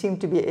 but you seem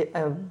to be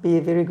a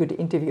very good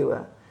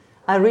interviewer.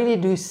 I really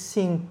do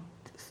seem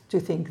to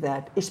think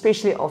that,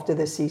 especially after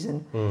this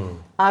season.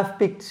 I've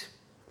picked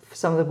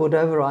some of the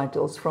Bordeaux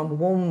varietals from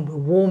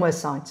warmer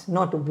sites,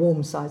 not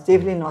warm sites,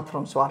 definitely not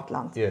from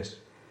Swartland. Yes.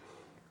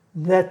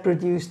 That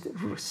produced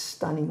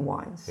stunning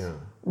wines. Yeah.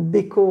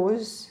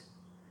 Because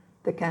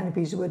the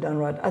canopies were done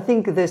right. I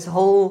think this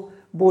whole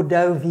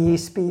Bordeaux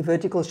VSP,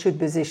 vertical shoot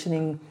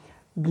positioning,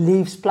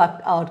 leaves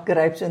plucked out,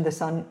 grapes in the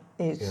sun,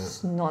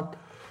 is not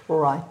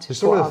right.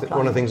 It's one of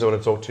the things I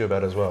want to talk to you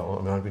about as well.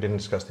 I mean, we didn't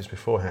discuss this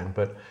beforehand,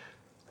 but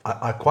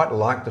I quite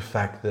like the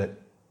fact that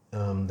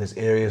there's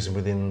areas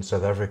within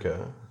South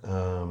Africa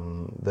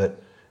that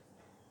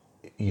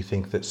you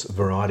think that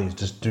varieties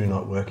just do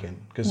not work in.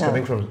 Because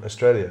coming from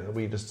Australia,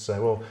 we just say,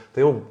 well,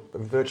 they all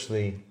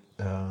virtually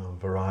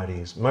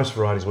varieties. Most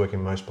varieties work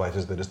in most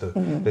places. They're just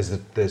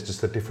there's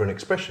just a different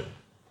expression.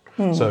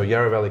 So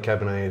Yarra Valley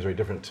Cabernet is very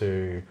different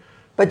to.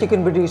 But you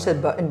can produce it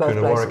in both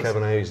Coonawarra places.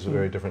 Cabernet is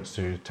very different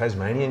to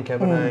Tasmanian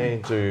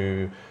Cabernet,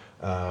 to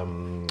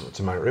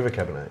to Margaret River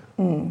Cabernet.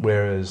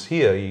 Whereas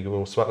here,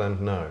 Swartland,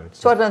 no.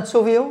 Swartland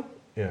Sauvignon?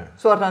 Yeah.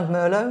 Swartland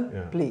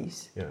Merlot,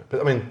 please. Yeah,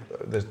 but I mean,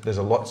 there's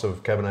a lots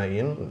of Cabernet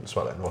in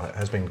Swartland, or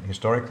has been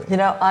historically. You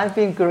know, I've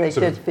been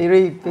corrected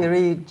very,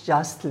 very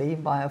justly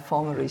by a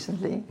farmer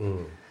recently.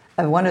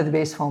 One of the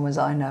best farmers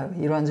I know.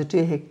 He runs a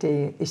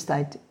 2-hectare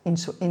estate in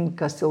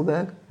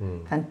Kastelberg.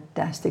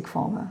 Fantastic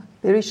farmer.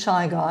 Very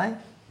shy guy.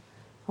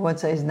 I won't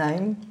say his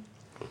name.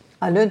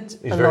 I learned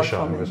a lot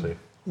from him. He's very shy, obviously.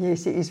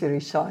 Yes, he is very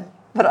shy.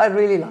 But I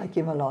really like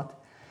him a lot.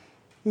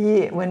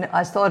 When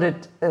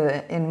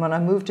I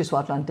moved to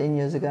Swartland 10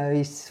 years ago,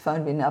 he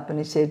phoned me up and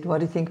he said, "What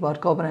do you think about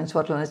Cabernet in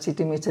Swartland?" I said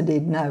to him, "It's a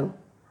dead no."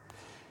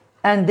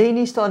 And then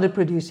he started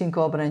producing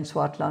Cabernet in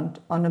Swartland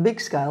on a big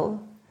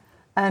scale.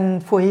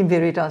 And for him,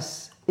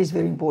 Veritas is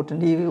very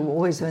important. He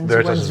always wins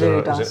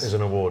Veritas. Is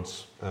an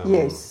awards.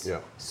 Yes. Yeah.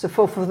 So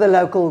for the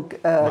local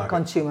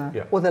consumer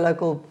or the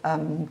local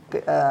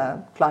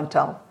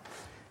clientele,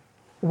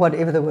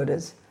 whatever the word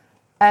is.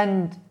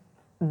 And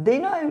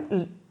then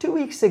 2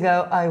 weeks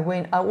ago, I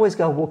always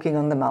go walking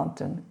on the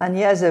mountain. And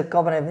he has a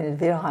Cabernet vineyard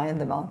very high in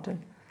the mountain.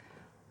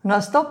 And I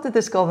stopped at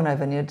this Cabernet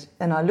vineyard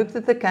and I looked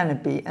at the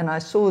canopy and I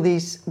saw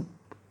this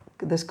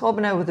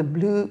Cabernet with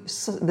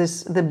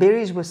the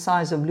berries were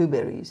size of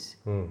blueberries.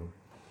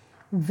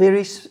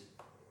 Very,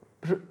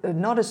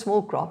 not a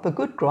small crop, a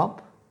good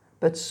crop,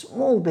 but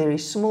small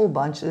berries, small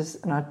bunches.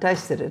 And I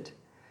tasted it.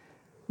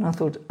 And I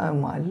thought, oh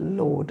my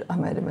Lord, I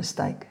made a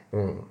mistake.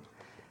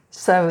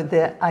 So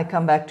there, I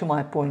come back to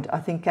my point. I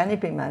think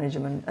canopy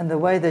management and the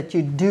way that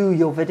you do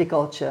your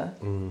viticulture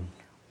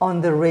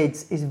on the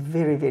reds is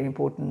very, very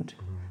important.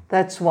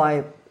 That's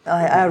why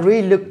I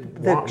really look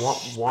the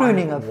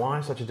pruning of.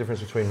 Why such a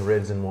difference between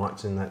reds and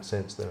whites in that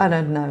sense? Then? I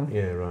don't know.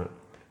 Yeah, right.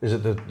 Is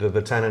it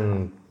the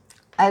tannin?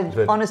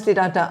 I honestly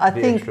don't know. I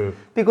think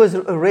because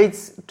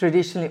reds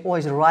traditionally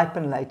always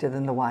ripen later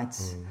than the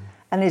whites.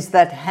 And it's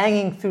that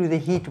hanging through the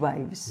heat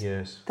waves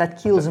that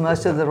kills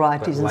most of the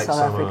varieties in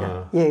South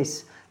Africa.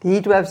 Yes. The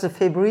heat waves of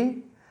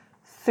February,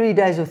 3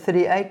 days of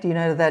 38. You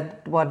know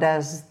what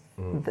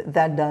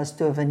that does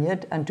to a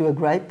vineyard and to a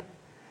grape.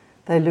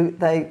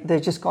 They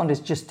just can't. It's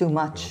just too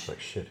much. It's like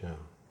shit. Yeah.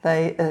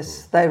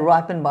 They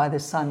ripen by the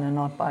sun and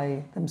not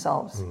by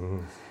themselves.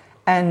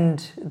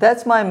 And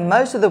that's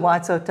most of the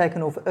whites are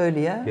taken off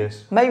earlier.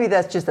 Yes. Maybe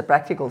that's just a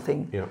practical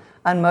thing. Yeah.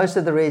 And most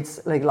of the reds,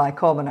 like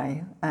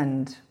Cabernet,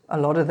 and a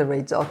lot of the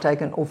reds are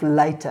taken off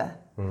later.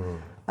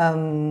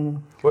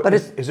 But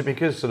is it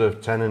because sort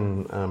of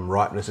tannin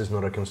ripeness is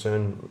not a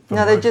concern for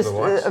no, most of the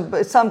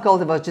whites? Some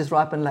cultivars just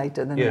ripen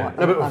later than white.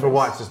 No, but for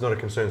whites it's not a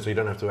concern, so you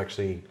don't have to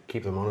actually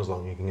keep them on as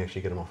long. You can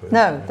actually get them off early.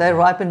 No, they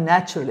ripen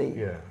naturally.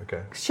 Yeah,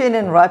 okay.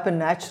 Chenin ripen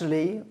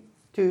naturally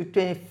to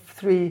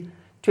 23,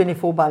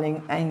 24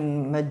 bulling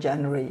in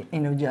mid-January,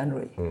 end of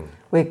January,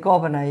 where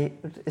Cabernet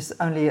is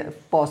only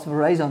past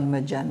veraison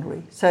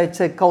mid-January. So it's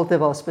a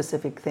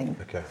cultivar-specific thing.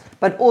 Okay.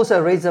 But also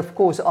reds, of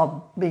course,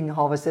 are being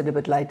harvested a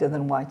bit later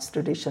than whites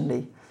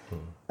traditionally.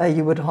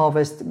 You would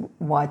harvest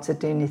whites at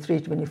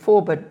 23,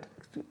 24, but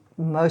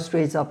most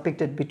reds are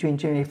picked at between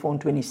 24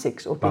 and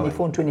 26 or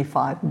 24 and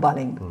 25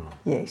 bulling.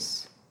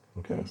 Yes.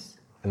 Okay. Yes.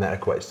 And that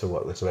equates to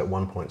what? That's about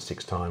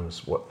 1.6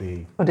 times what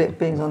the... It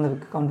depends on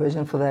the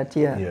conversion for that,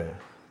 Yeah.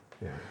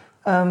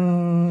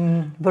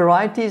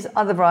 Varieties,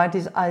 other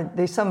varieties.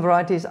 There's some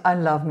varieties I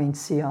love.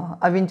 Mencia.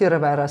 I've been to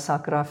Ribeira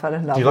Sacra. I fell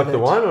in love with it. Do you like the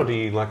wine or do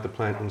you like the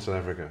plant in South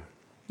Africa?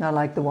 I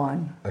like the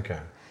wine. Okay.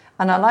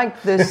 And I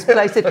like this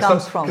place it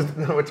comes from.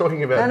 No, we're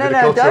talking about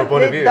cultural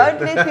point of view.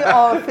 Don't let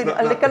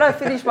me Can I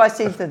finish my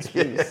sentence,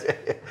 please?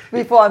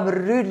 Before I'm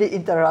rudely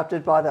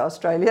interrupted by the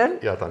Australian.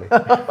 Yeah, Tani.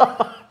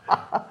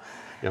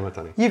 Yeah,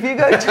 Tani. If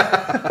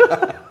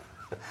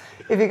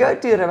you go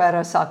to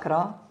Ribeira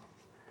Sacra,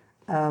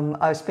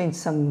 I've spent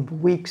some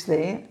weeks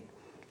there.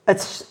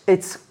 It's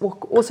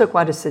also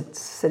quite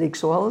acidic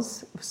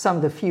soils, some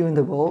of the few in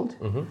the world.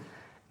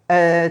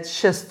 It's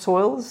schist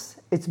soils,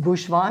 it's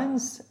bush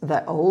vines,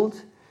 they're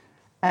old,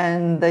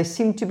 and they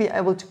seem to be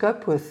able to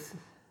cope with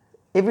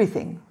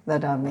everything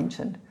that I've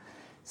mentioned.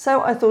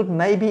 So I thought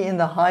maybe in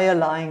the higher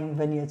lying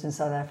vineyards in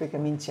South Africa,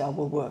 Mencia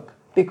will work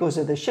because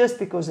of the schist,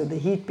 because of the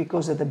heat,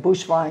 because of the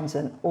bush vines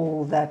and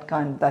all that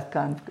kind of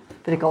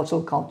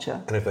viticultural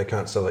culture. And if they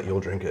can't sell it, you'll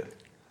drink it.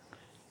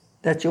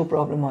 That's your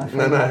problem, my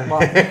friend.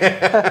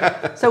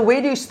 No. So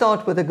where do you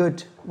start with a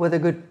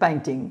good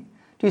painting?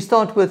 Do you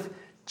start with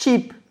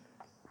cheap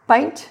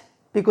paint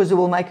because it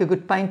will make a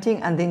good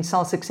painting and then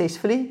sell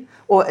successfully,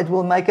 or it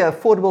will make an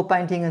affordable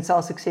painting and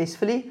sell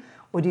successfully,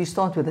 or do you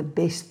start with the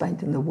best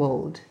paint in the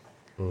world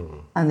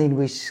and then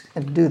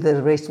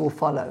the rest will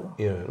follow?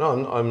 Yeah,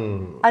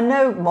 no, I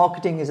know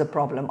marketing is a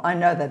problem. I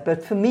know that,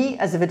 but for me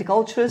as a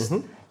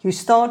viticulturist, you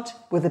start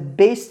with the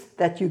best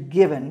that you're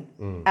given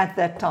at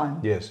that time.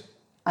 Yes.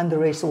 And the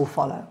rest will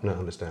follow. No, I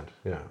understand.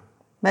 Yeah.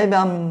 Maybe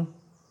I'm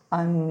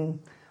too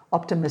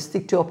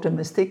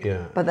optimistic.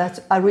 Yeah.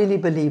 But I really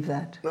believe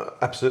that. No,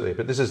 absolutely.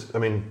 But this is,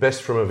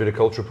 best from a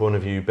viticultural point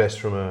of view, best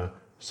from a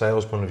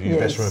sales point of view,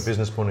 best from a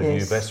business point of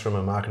view, best from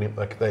a marketing.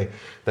 Like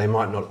they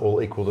might not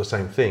all equal the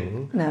same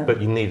thing, but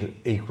you need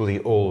equally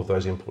all of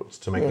those inputs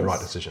to make the right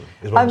decision.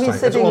 Is what I'm saying.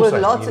 Sitting with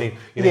lots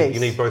you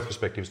need both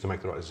perspectives to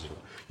make the right decision.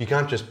 You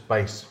can't just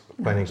base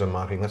plannings on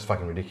marketing. That's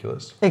fucking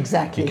ridiculous.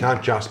 Exactly. You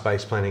can't just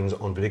base plannings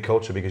on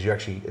viticulture because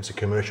it's a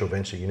commercial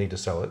venture. You need to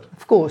sell it.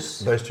 Of course.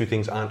 Those two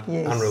things aren't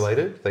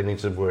unrelated. They need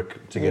to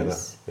work together.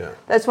 Yes. Yeah.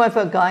 That's why if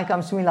a guy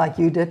comes to me like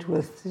you did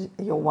with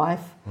your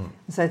wife and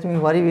say to me,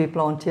 what do we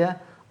plant here?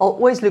 I'll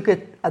always look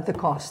at the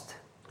cost.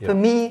 Yeah. For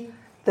me,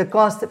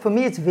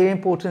 it's very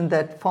important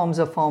that farms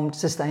are farmed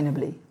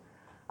sustainably.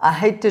 I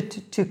hate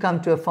to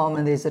come to a farm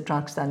and there's a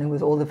truck standing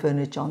with all the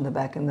furniture on the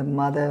back and the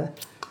mother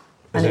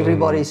and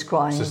everybody's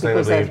crying.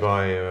 Sustainably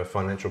by a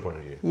financial point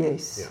of view.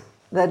 Yes. Yeah.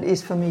 That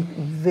is for me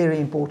very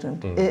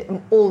important.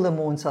 All the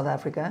more in South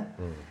Africa.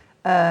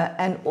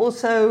 And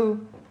also,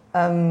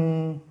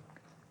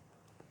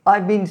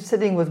 I've been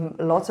sitting with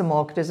lots of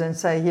marketers and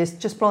say, yes,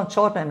 just plant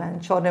Chardonnay, man.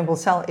 Chardonnay will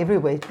sell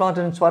everywhere. Plant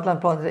it in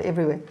Swartland, plant it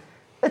everywhere.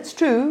 It's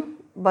true,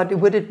 but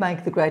would it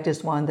make the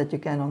greatest wine that you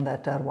can on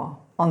that terroir,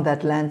 on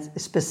that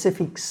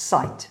land-specific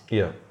site?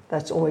 Yeah.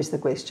 That's always the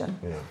question.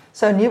 Yeah.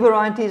 So new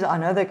varieties, I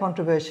know they're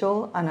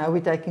controversial. I know we're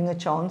taking a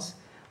chance.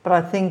 But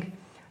I think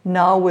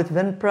now with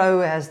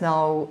Vinpro has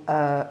now,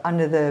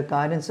 under the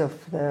guidance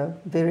of the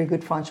very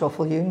good Francois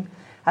Viljoen,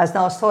 has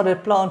now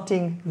started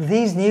planting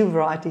these new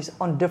varieties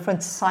on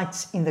different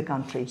sites in the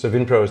country. So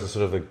Vinpro is the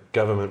sort of the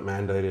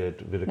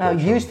government-mandated viticulture? No, it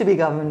used to be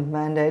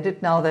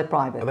government-mandated. Now they're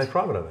private. Are they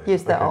private, are they?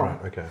 Yes, they are.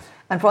 Right, okay.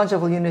 And Francois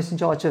Viljoen is in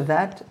charge of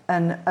that.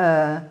 And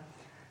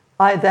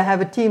they have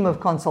a team of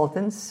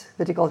consultants,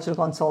 viticultural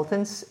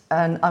consultants,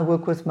 and I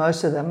work with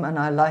most of them, and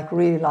I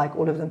really like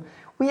all of them.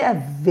 We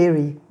have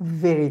very,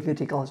 very good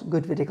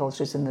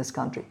viticulturists in this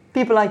country.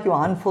 People like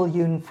Johan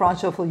Viljoen,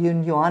 Francois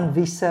Viljoen, Johan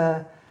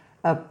Wiese,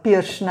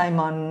 Pier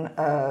Schneiman,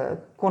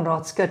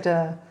 Konrad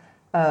Skutte,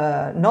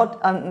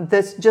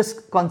 that's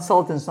just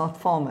consultants, not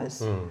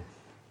farmers.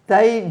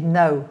 They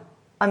know.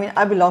 I mean,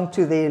 I belong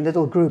to their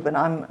little group, and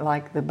I'm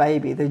like the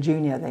baby, the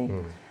junior there.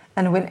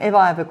 And whenever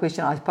I have a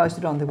question, I post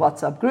it on the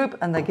WhatsApp group,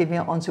 and they give me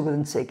an answer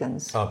within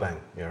seconds. Oh, bang.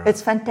 Yeah, right.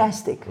 It's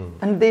fantastic.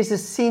 And there's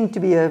seemed to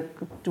be a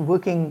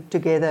working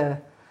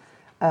together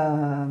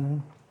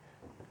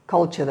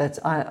culture that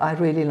I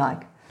really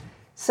like.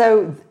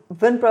 So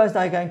Vinpro is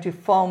now going to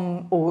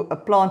farm or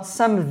plant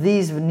some of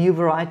these new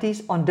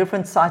varieties on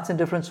different sites and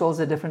different soils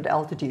at different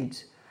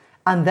altitudes.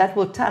 And that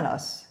will tell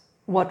us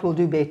what will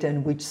do better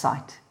in which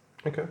site.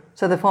 Okay.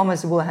 So the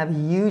farmers will have a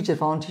huge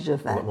advantage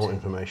of that. A lot more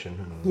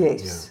information.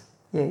 Yes.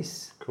 Yeah.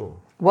 Yes.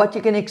 Cool. What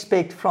you can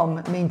expect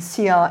from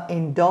Mencia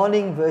in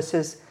Darling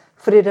versus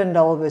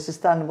Vredendal versus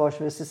Stellenbosch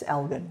versus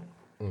Elgin.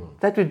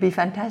 That would be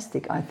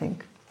fantastic, I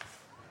think.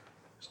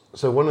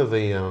 So one of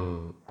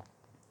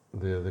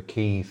the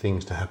key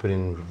things to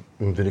happen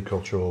in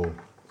viticultural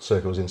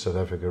circles in South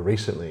Africa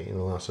recently, in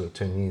the last sort of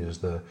 10 years, is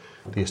the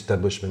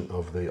establishment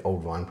of the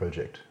Old Vine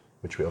Project,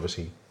 which we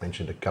obviously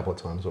mentioned a couple of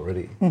times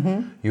already.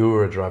 You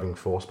were a driving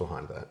force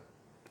behind that.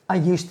 I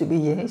used to be,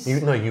 yes.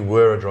 You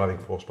were a driving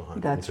force behind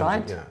it. That's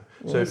right.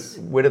 Yes.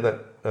 So where did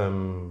that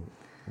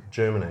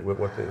germinate?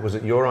 Was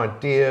it your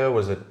idea?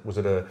 Was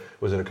it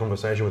a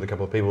conversation with a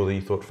couple of people that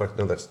you thought, fuck,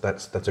 no,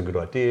 that's a good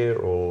idea,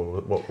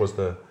 or what was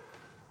the?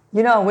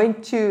 You know,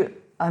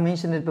 I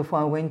mentioned it before,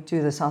 I went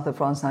to the south of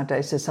France and I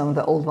tasted some of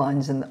the old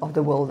wines of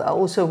the world. I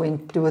also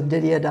went to with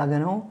Didier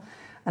Dagenot,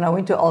 and I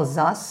went to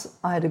Alsace.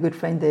 I had a good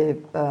friend there,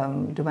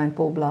 Domaine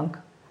Paul Blanc,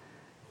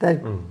 that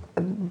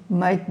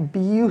made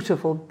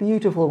beautiful,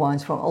 beautiful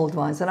wines from old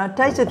wines. And I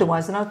tasted the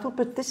wines and I thought,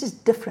 but this is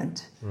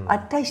different. I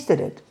tasted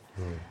it.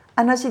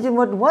 And I said to him,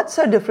 what's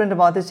so different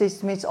about this? He said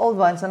to me, it's old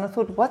wines. And I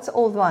thought, what's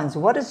old wines?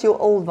 What is your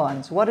old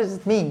wines? What does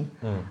it mean?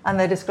 And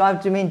they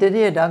described to me,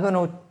 Didier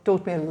Dagenot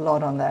taught me a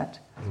lot on that.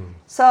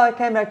 So I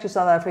came back to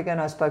South Africa and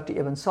I spoke to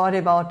Evan Sadi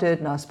about it,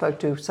 and I spoke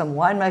to some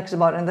winemakers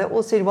about it, and they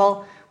all said,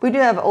 well, we do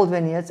have old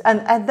vineyards. And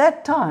at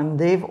that time,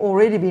 they've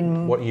already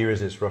been... What year is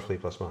this, roughly,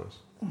 plus minus?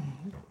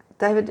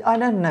 David, I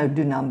don't know,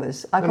 do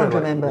numbers. I can't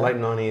remember. Late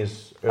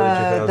 90s,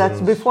 early 2000s? That's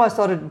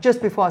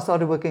just before I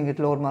started working at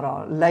Lord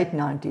Marat, late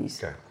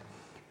 90s. Okay.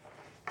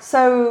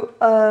 So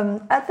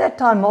at that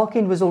time,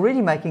 Markin was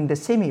already making the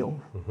Semillon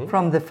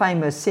from the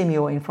famous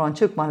Semillon in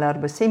Franschhoek,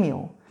 Malherbe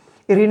Semillon.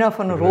 Irina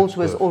van der Rols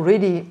was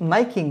already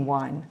making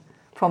wine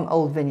from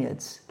old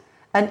vineyards.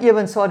 And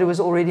Evan Sadi was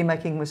already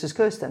making Mrs.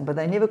 Kirsten, but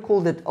they never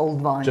called it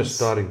old vines. Just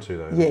starting to,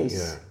 though.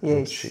 Yes, yeah.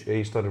 yes.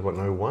 He started, what,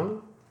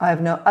 01?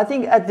 I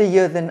think at the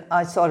year then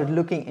I started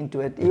looking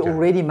into it. He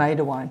already made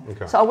a wine.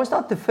 Okay. So I was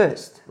not the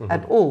first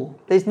at all.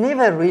 There's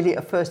never really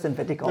a first in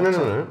viticulture.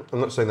 No. I'm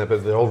not saying that,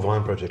 but the Old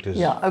Vine Project is...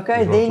 Yeah,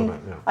 okay.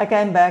 Then I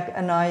came back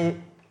and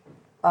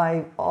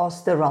I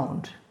asked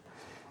around.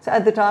 So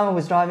at the time I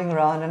was driving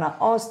around and I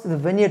asked the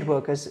vineyard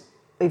workers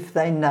if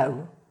they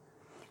know.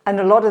 And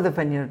a lot of the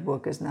vineyard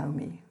workers know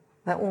me.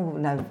 They all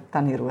know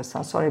Tannie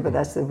Rosa. Sorry, but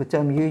that's the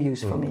term you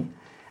use for me.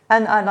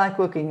 And I like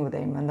working with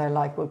them and they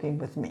like working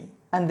with me.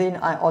 And then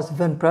I asked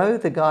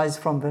Vinpro, the guys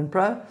from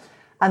Vinpro,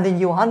 And then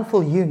Johan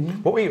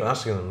Viljoen. What were you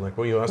asking them? Like,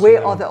 what were you asking Where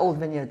them? are the old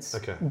vineyards?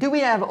 Okay. Do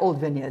we have old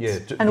vineyards?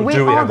 Yeah. And where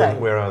do we are have they?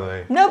 them? Where are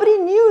they? Nobody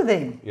knew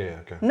them. Yeah.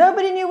 Okay.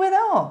 Nobody knew where they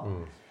are.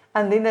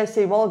 And then they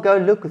said, well, go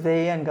look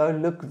there and go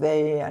look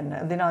there.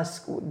 And then I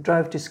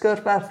drove to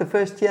Skurfberg the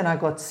first year and I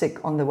got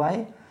sick on the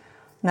way.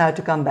 Now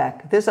to come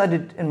back. This I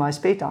did in my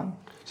spare time.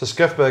 So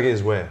Skurfberg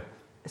is where?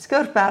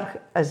 Skurfberg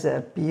is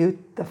a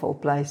beautiful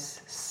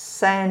place.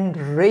 Sand,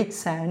 red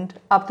sand,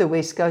 up the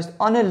west coast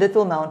on a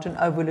little mountain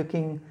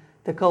overlooking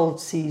the cold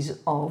seas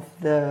of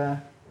the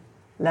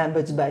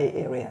Lambert's Bay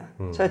area.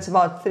 So it's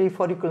about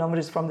 40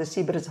 kilometers from the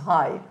sea, but it's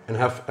high.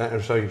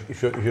 And so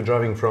if you're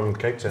driving from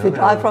Cape Town? If you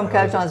drive from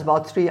Cape Town, it's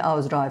about 3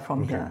 hours drive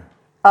from here.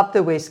 Up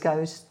the west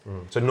coast.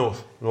 So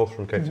north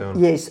from Cape Town?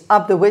 Yes,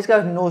 up the west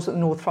coast,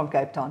 north from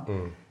Cape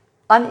Town.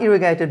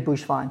 Unirrigated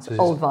bush vines, So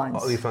old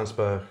vines.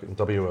 Olifantsberg in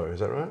WO,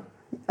 is that right?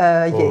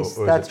 Yes,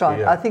 or that's right.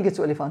 Yeah. I think it's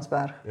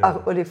Olifantsberg.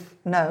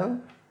 Yeah.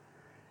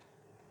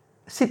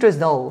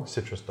 Citrusdal.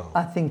 Citrusdal.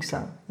 I think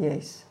so,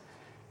 yes.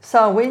 So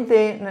I went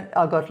there and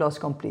I got lost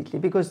completely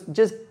because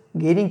just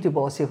getting to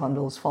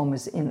Bossievandel's farm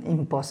is an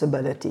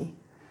impossibility.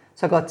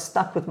 So I got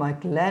stuck with my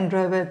Land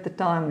Rover at the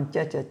time and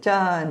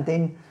and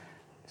then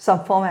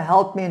some farmer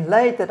helped me and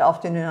late that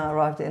afternoon I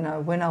arrived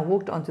and when I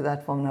walked onto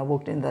that farm and I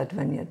walked in that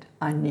vineyard,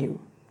 I knew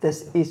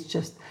this is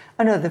just,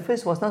 the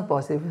first was not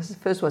Bossie, the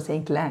first was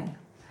Henk Lang,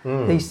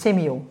 the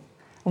Samuel.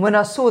 And when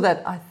I saw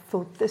that, I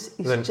thought this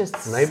is just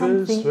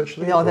neighbours something.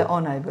 virtually? Yeah, they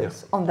are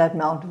neighbours on that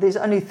mountain. There's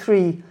only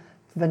 3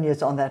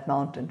 vineyards on that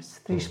mountain. It's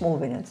 3 small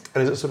vineyards.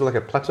 And is it sort of like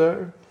a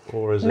plateau,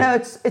 or is it? No,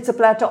 it's a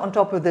plateau on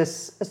top of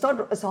this.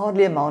 It's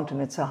hardly a mountain.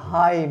 It's a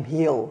high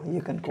hill,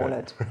 you can call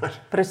it. Right.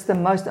 But it's the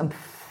most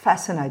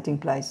fascinating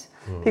place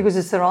because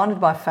it's surrounded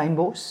by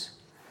fynbos,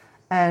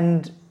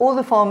 and all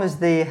the farmers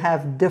there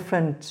have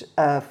different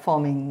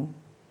farming.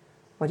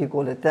 What do you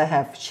call it? They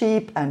have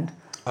sheep and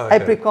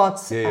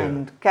apricots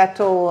and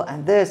cattle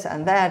and this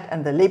and that,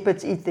 and the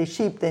leopards eat their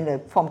sheep. Then they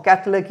farm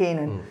cattle again,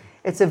 and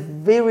it's a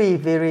very,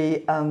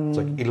 very. It's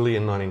like Italy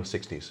in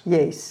 1960s.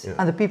 Yes,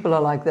 and the people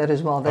are like that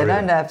as well. They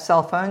really? don't have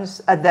cell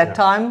phones at that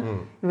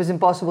time. It was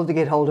impossible to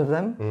get hold of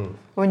them.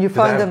 When you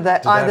phone them, they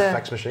either. Did they have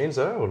fax machines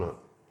though, or not?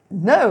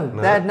 No,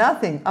 they had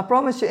nothing. I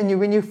promise you. And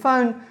when you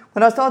phone,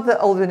 when I started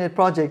the Old Vineyard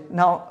project,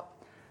 now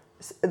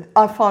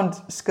I found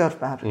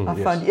Skurfberg.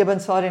 I found Ibn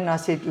Sari and I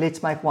said,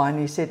 let's make wine.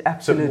 He said,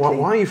 absolutely. So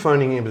why are you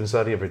phoning Ibn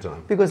Sari every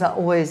time? Because I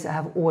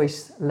have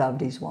always loved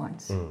his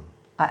wines.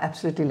 I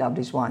absolutely loved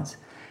his wines.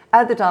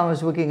 At the time I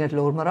was working at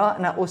Lormara,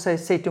 and I also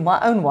said to my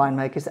own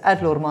winemakers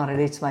at Lormara,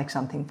 let's make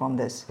something from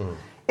this.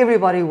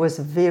 Everybody was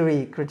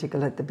very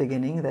critical at the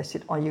beginning. They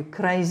said, are you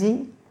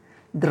crazy?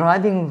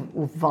 Driving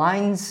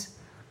vines,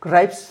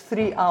 grapes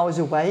 3 hours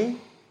away,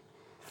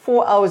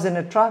 4 hours in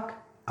a truck,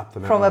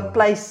 from a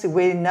place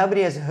where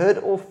nobody has heard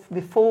of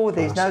before.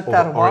 There's no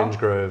terroir. Orange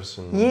groves.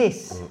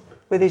 Yes,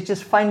 where there's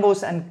just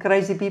fynbos and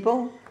crazy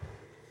people.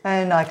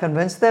 And I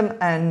convinced them,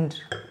 and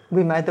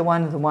we made the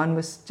wine. The wine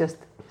was just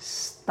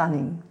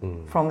stunning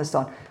from the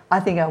start.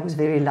 I think I was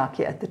very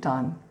lucky at the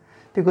time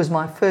because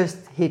my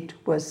first hit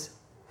was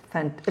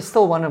it's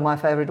still one of my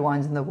favorite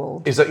wines in the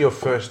world. Is that your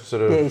first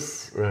sort of?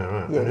 Yes.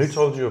 Right. Yes. And who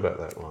told you about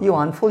that one?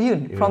 Johan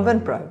Viljoen from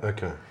Vinpro.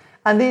 Okay.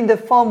 And then the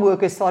farm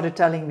workers started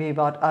telling me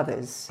about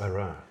others. Oh,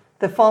 right.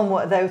 The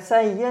farm, they would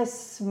say,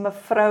 yes,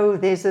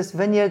 mevrou, there's this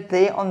vineyard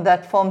there on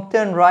that farm.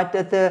 Turn right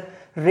at the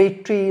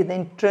red tree,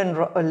 then turn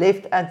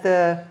left at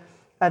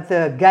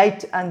the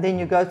gate, and then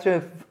you go through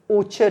an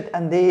orchard,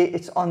 and there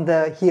it's on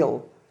the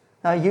hill.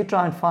 Now you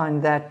try and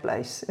find that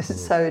place.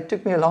 So it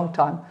took me a long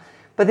time.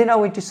 But then I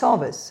went to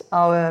Savas,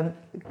 our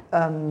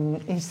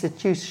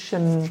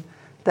institution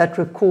that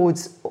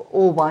records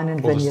all wine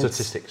and vineyards. All the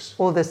statistics.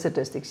 All the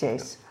statistics,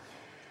 yes.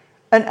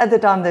 And at the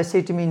time they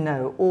said to me,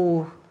 no,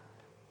 all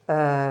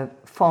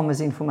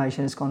farmers'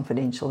 information is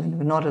confidential and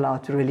we're not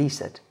allowed to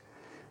release it.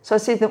 So I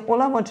said to them,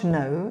 all I want to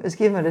know is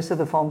give me a list of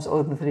the farms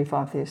older than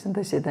 35 years. And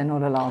they said they're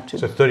not allowed to.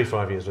 So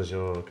 35 years was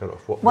your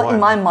cut-off? Well,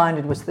 in my mind,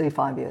 it was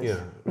 35 years. Yeah.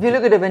 If you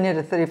look at a vineyard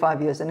at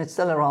 35 years and it's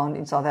still around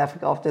in South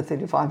Africa after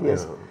 35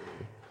 years,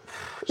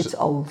 it's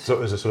old. So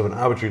it was a sort of an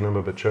arbitrary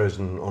number, but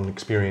chosen on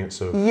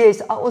experience of...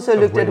 Yes, I also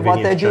looked at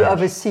what they do change.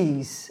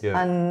 Overseas.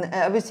 Yeah. And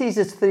overseas,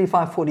 it's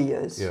 35, 40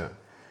 years. Yeah.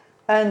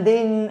 And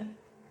then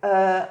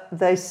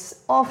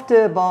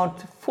after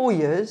about 4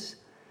 years,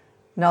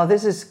 now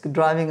this is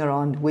driving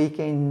around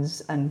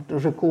weekends and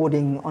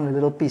recording on a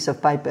little piece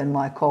of paper in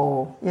my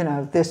car, you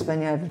know, this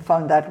vineyard,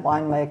 found that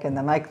winemaker and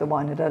they make the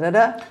wine,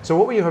 So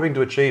what were you hoping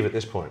to achieve at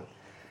this point?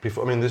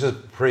 Before, I mean, this is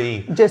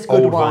just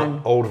good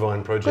wine. Old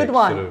vine project. Good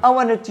wine. Sort of. I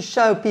wanted to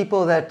show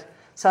people that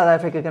South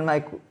Africa can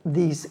make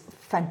these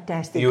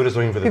fantastic... You were just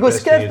looking for the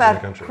because best vineyards in the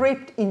Skurfberg country.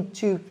 crept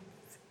into...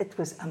 It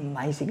was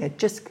amazing.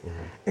 It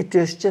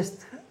was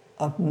just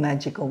a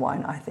magical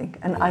wine, I think.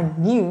 And I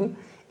knew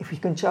if we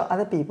can show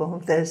other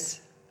people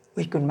this,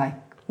 we could make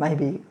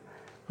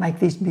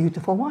these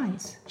beautiful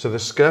wines. So the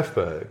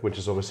Skurfberg, which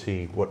is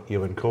obviously what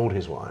Johan called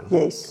his wine.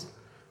 Yes.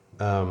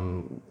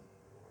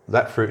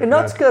 That fruit.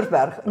 Not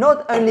Skurfberg,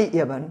 not only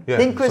Eben. Yeah,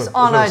 then Chris so,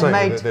 Arnold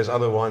made. There's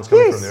other wines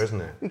coming from there, isn't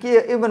there?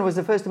 Yeah, Eben was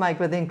the first to make,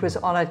 but then Chris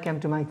Arnold came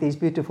to make these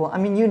beautiful. I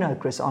mean, you know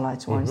Chris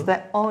Arnold's wines.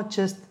 They are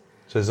just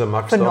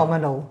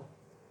phenomenal.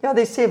 Yeah,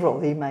 there's several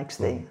he makes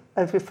there.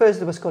 First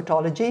there was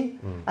Cartology,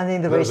 and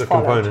then the rest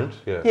followed. That was a component,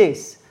 yeah.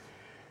 Yes.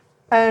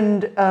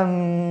 And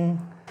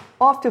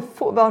after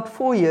about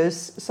 4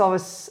 years,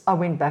 I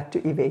went back to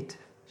Yvette.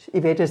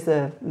 Yvette is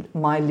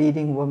my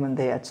leading woman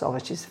there at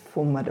Sauvage. She's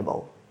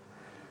formidable.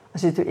 I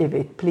said to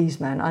Yvette, please,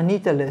 man, I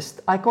need the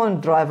list. I can't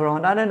drive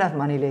around. I don't have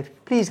money left.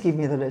 Please give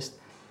me the list.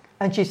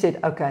 And she said,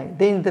 okay.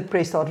 Then the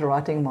press started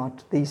writing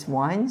about these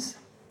wines.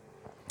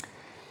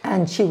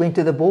 And she went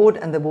to the board,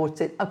 and the board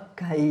said,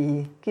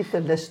 okay, give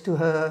the list to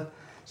her.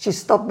 She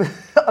stopped.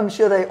 I'm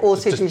sure they all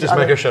said to each other. Just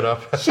make her shut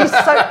up. She's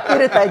so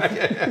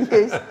irritated.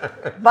 Yes.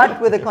 But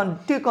with the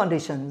two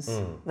conditions,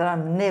 that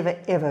I'm never,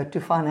 ever to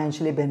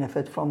financially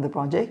benefit from the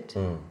project,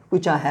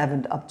 which I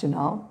haven't up to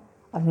now.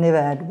 I've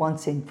never had 1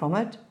 cent from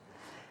it.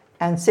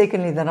 And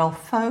secondly, that I'll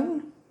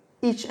phone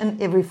each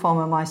and every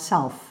farmer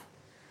myself.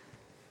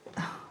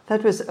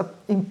 That was an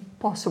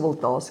impossible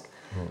task.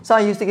 So I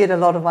used to get a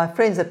lot of my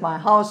friends at my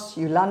house,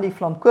 Yolandi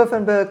from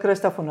Kovenberg,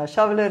 Christa from La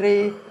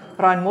Chevalerie,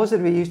 Ryan Moser.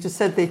 We used to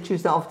sit there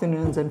Tuesday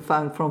afternoons and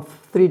phone from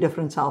 3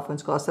 different cell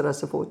phones, costed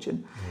us a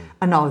fortune.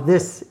 And now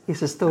this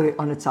is a story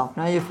on itself.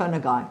 Now you phone a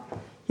guy.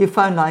 You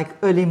phone like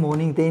early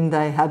morning, then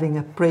they're having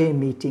a prayer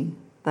meeting.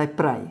 They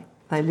pray.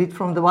 They read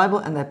from the Bible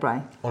and they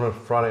pray. On a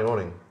Friday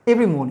morning?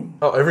 Every morning.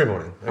 Oh, every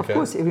morning? Okay. Of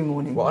course, every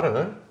morning. Well, I don't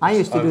know. I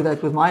used to do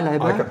that with my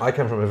labour. I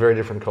come from a very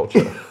different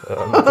culture.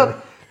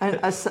 And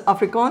as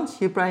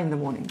Afrikaans, you pray in the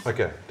mornings.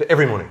 Okay,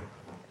 every morning?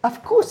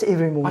 Of course,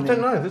 every morning. I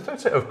don't know. Don't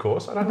say of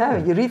course. I don't know.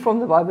 No, you read from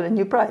the Bible and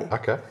you pray.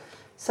 Okay.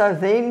 So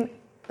then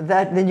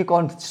you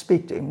can't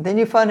speak to him. Then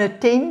you phone at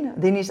 10,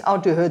 then he's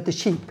out to herd the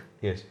sheep.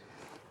 Yes.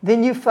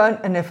 Then you phone,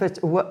 and if it's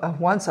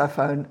once I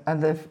phoned,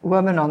 and the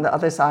woman on the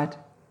other side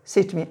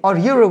said to me, "Are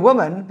you a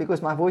woman?"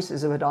 Because my voice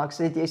is a bit dark. I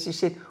said, "Yes." She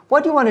said,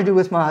 "What do you want to do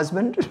with my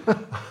husband?"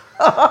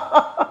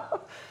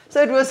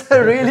 So it was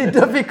a really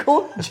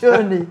difficult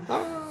journey.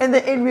 In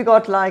the end, we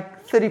got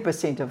like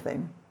 30% of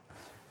them.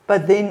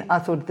 But then I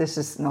thought, this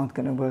is not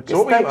going to work.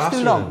 So it takes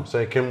too long. Them?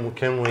 So can we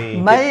get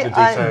the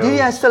details? Do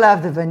you still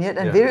have the vineyard?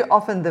 And very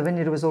often the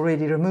vineyard was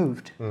already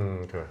removed.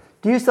 Okay.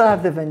 Do you still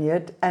have the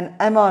vineyard? And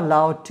am I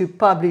allowed to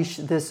publish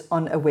this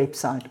on a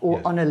website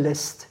or on a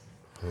list?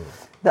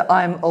 The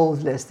I'm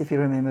Old list, if you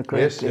remember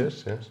correctly.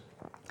 Yes.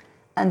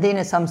 And then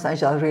at some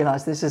stage I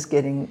realized this is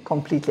getting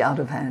completely out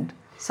of hand.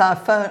 So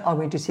I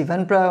went to see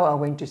Vinpro, I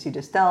went to see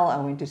Distel, I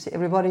went to see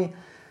everybody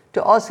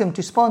to ask them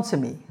to sponsor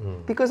me.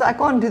 Because I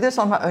can't do this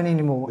on my own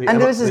anymore.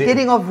 This is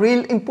getting of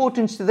real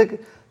importance to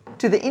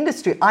the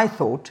industry, I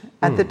thought,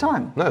 at the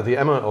time. No, the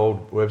Emma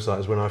Old website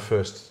is when I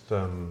first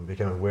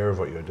became aware of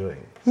what you were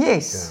doing.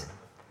 Yes. Yeah.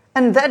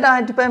 And that I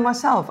had to pay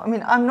myself. I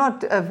mean, I'm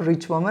not a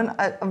rich woman.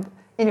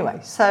 Anyway,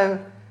 so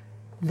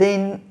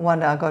then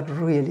one day I got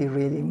really,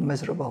 really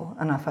miserable.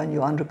 And I phoned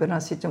Johan Rupert and I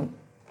said to him,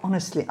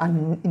 honestly, I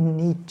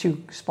need to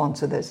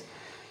sponsor this.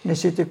 And he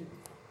said to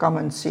come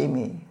and see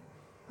me.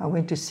 I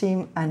went to see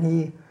him and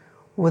he,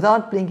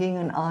 without blinking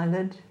an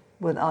eyelid,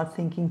 without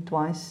thinking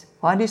twice.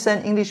 Why do you say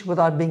in English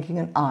without blinking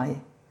an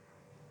eye?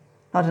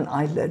 Not an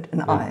eyelid,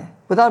 an eye.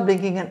 Without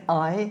blinking an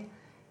eye,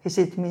 he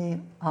said to me,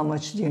 how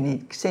much do you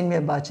need? Send me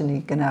a budget and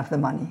you can have the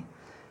money.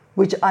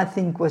 Which I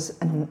think was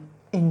an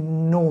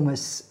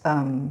enormous...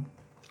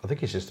 I think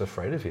he's just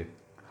afraid of you.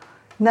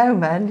 No,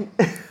 man.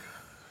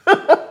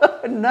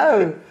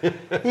 No.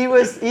 He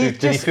was...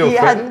 Did he feel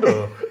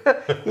threatened?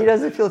 He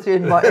doesn't feel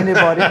threatened by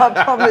anybody,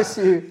 I promise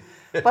you.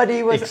 But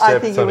he was, I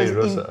think he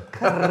was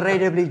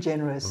incredibly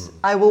generous.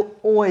 I will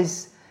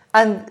always...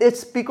 And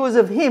it's because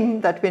of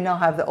him that we now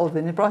have the Old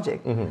Vineyard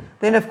Project.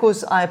 Then, of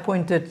course, I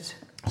appointed...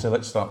 So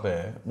let's start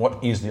there.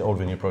 What is the Old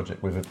Vineyard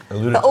Project? We've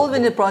alluded the Old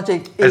Vineyard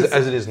Project is...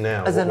 As it is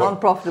now. As a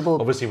non-profitable...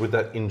 Obviously, with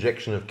that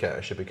injection of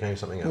cash, it became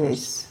something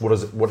else. What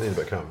did it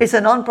become? It's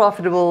a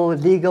non-profitable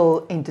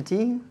legal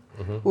entity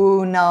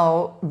who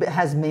now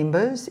has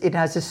members. It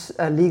has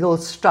a legal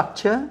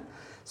structure.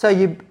 So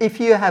if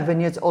you have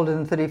vineyards older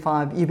than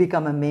 35, you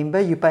become a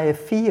member. You pay a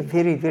fee, a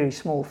very, very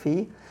small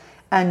fee,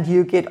 and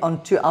you get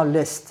onto our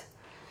list.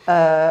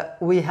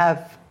 We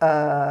have...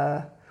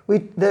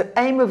 the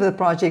aim of the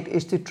project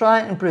is to try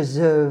and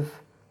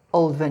preserve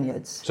old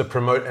vineyards. So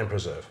promote and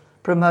preserve.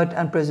 Promote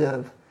and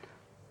preserve.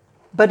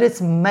 But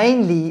it's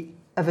mainly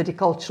a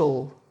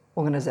viticultural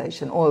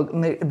organization or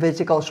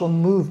viticultural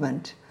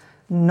movement,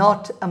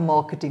 not a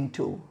marketing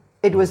tool.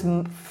 It was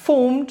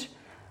formed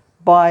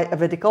by a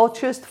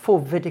viticulturist for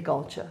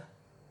viticulture.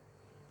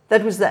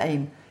 That was the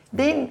aim.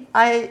 Then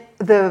how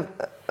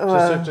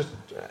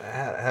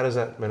does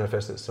that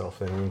manifest itself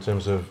then in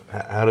terms of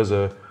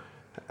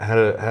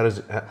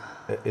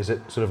is it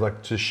sort of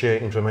like to share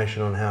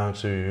information on how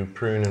to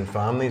prune and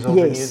farm these old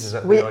vineyards? Is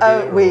that the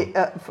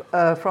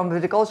idea? From a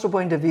viticultural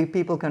point of view,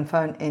 people can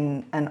phone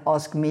in and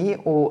ask me,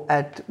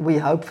 we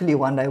hopefully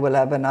one day will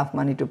have enough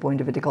money to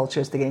appoint a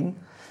viticulturist again.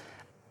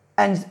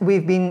 And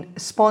we've been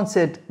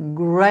sponsored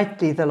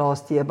greatly the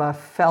last year by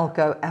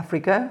Falco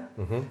Africa.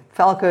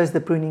 Falco is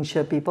the pruning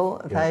shear people.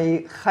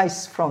 They,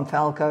 Gijs from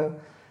Falco,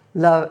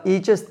 he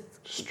just...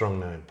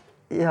 Strong name.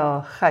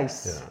 Yeah,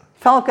 Gijs. Yeah.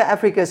 Falco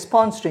Africa is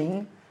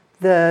sponsoring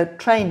the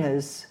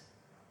trainers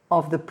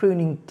of the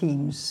pruning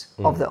teams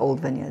of the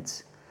old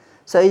vineyards.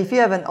 So if you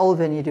have an old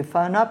vineyard, you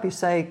phone up, you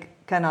say,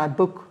 can I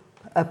book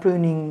a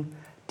pruning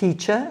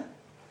teacher?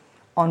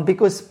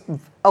 Because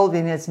old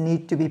vineyards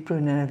need to be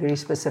pruned in a very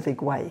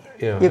specific way.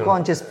 Yeah, you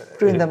can't just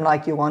prune them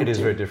like you want to. It is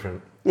very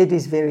different. It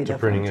is very to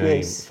different, pruning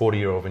a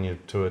 40-year-old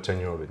vineyard to a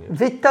 10-year-old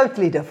vineyard.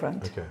 Totally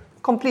different. Okay.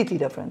 Completely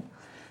different.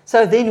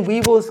 So then we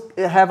will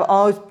have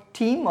our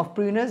team of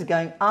pruners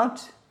going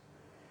out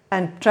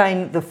and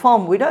train the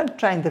farm. We don't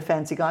train the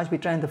fancy guys, we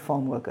train the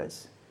farm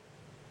workers.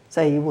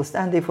 So he will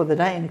stand there for the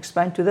day and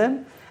explain to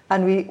them.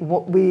 And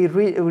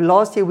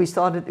last year we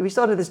started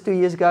this 2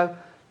 years ago.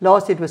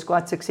 Last year it was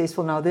quite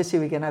successful. Now this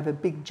year we're going to have a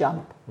big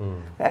jump.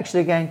 We're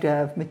actually going to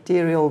have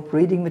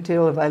breeding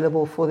material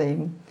available for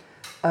them.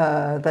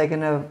 They're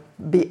going to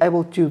be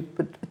able to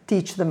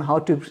teach them how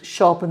to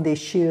sharpen their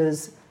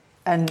shears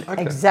and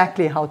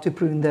exactly how to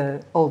prune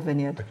the old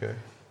vineyard. Okay.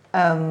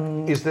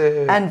 Is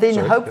there? And then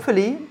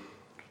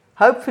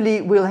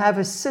hopefully we'll have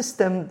a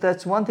system.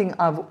 That's one thing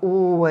I've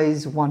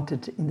always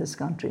wanted in this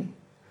country.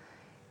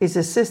 Is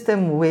a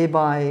system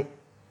whereby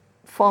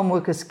farm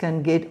workers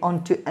can get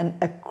onto an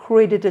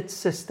accredited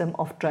system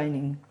of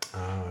training,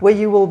 where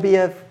you will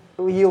get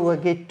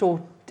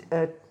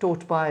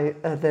taught by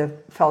the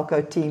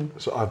Falco team.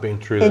 So I've been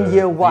through in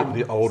year one.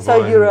 The old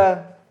so vine you're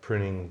a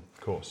pruning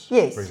course.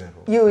 Yes, for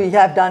example. You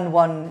have done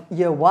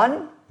year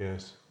one.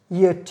 Yes.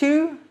 Year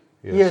two,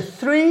 year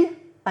three,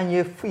 and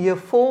year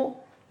four.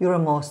 You're a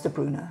master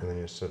pruner. And then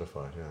you're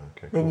certified. Yeah.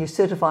 Okay. Then you're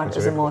certified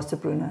as a master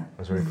pruner.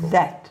 That's very cool.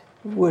 That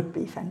would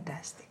be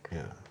fantastic.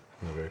 Yeah.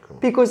 No, very cool.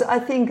 Because I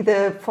think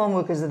the farm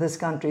workers of this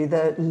country,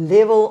 the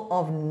level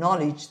of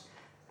knowledge,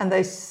 and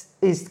is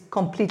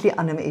completely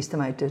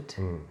underestimated.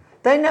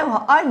 They know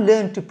how I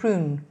learned to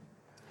prune,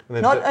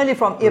 not only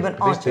from Eben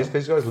Archer,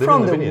 these guys live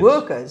from in the the vineyards.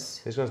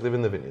 workers. These guys live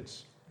in the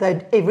vineyards.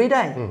 They every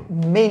day,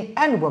 men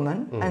and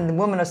women, and the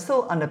women are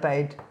still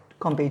underpaid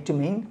compared to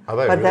men. Are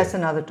they but really? that's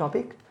another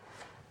topic.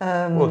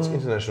 Well, it's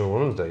International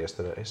Women's Day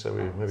yesterday, so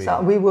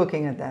we're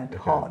working at that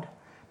hard.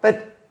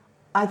 But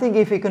I think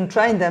if we can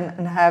train them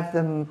and have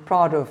them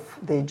proud of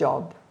their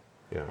job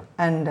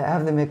and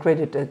have them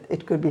accredited,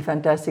 it could be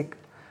fantastic.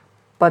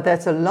 But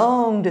that's a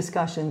long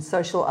discussion.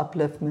 Social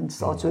upliftment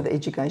starts with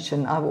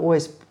education. I've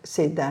always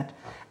said that.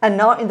 And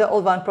now in the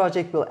Old Vine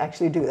Project, we'll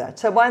actually do that.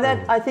 So by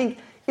that, I think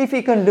if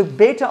we can look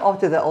better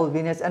after the old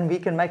vineyards and we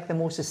can make them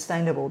more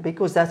sustainable,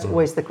 because that's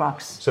always the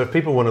crux. So if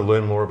people want to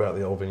learn more about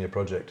the Old Vineyard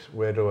Project,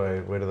 where do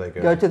they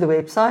go? Go to the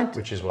website,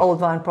 which is what? Old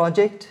Vine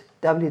Project,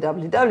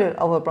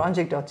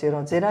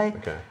 www.oldvineproject.co.za.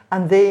 Okay.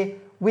 And there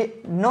we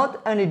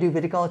not only do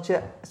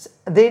viticulture,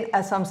 then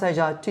at some stage,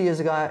 2 years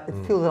ago, it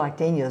feels like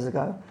 10 years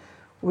ago,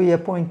 we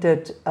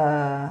appointed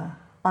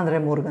Andre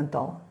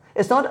Morgenthal.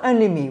 It's not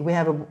only me. We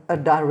have a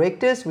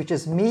directors, which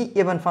is me,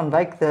 Eben van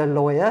Wyk, the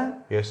lawyer.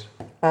 Yes.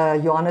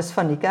 Johannes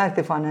van Niekerk,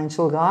 the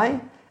financial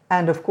guy.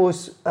 And of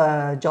course,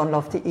 John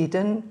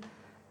Lofty-Eaton,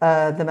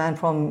 the man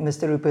from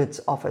Mr. Rupert's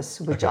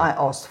office, which I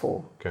asked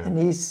for. Okay. And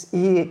he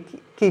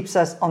keeps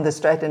us on the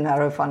straight and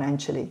narrow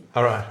financially.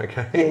 All right,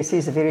 okay. Yes,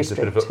 he's very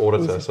strict. He's a bit of an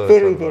auditor. He's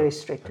very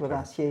strict with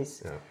us,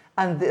 yes. Yeah.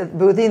 And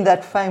within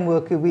that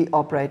framework we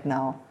operate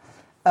now.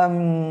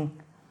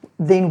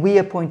 Then we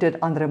appointed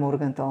Andre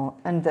Morgenthal,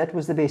 and that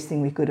was the best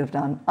thing we could have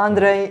done.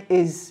 Andre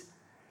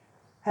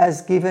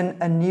has given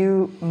a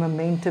new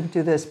momentum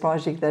to this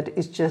project that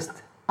is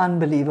just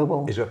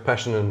unbelievable. He's got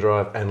passion and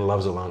drive and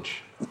loves a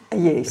lunch.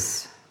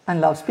 Yes,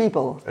 and loves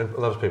people. And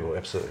loves people,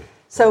 absolutely.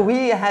 So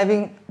we are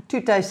having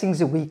 2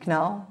 tastings a week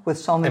now with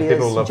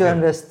sommeliers,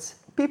 journalists.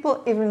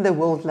 People even in the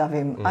world love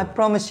him. I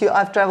promise you,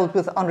 I've travelled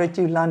with Andre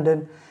to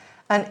London,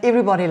 and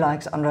everybody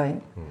likes Andre.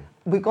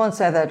 We can't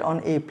say that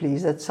on air,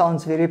 please. That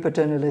sounds very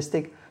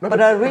paternalistic. No,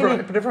 but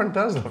everyone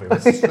does love him.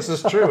 This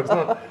is true. It's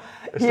not.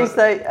 Yes,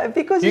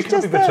 because you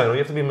can't be paternal. You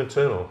have to be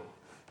maternal.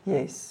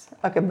 Yes.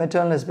 Okay,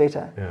 maternal is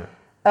better. Yeah.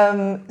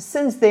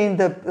 Since then,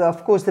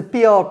 of course, the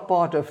PR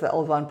part of the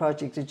Old Vine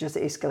Project has just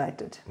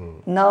escalated.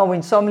 Now,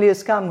 when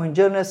sommeliers come, when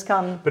journalists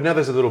come. But now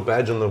there's a little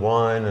badge on the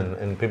wine,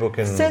 and people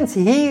can. Since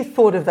he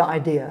thought of the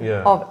idea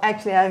of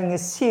actually having a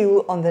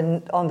seal on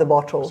the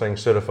bottle, saying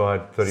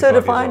certified 35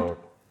 years old.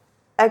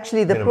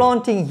 Actually, the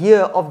planting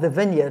year of the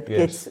vineyard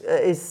is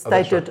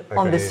stated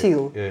on the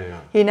seal. Yeah.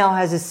 He now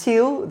has a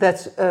seal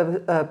that's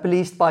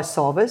policed by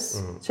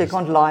SARVIS, so you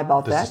can't lie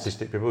about that. The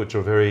statistic people, which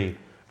are very.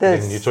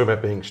 You're talking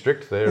about being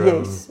strict.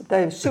 They're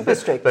they're super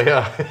strict. They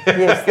are.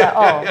 Yes, they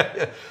are.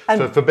 Yeah.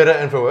 And for better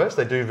and for worse,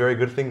 they do very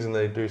good things, and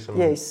they do some.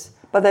 Yes,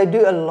 but they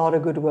do a lot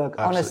of good work,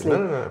 honestly.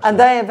 No, and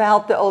they have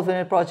helped the Old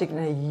Vineyard Project in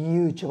a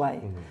huge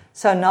way.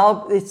 So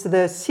now it's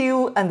the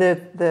seal and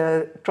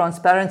the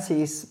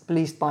transparency is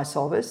policed by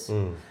SARVIS.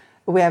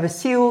 We have a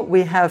seal.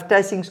 We have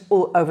tastings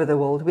all over the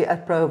world. We're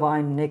at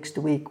ProWine next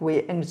week.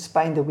 We're in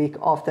Spain the week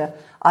after.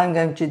 I'm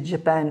going to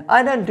Japan.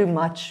 I don't do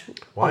much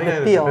Why of the are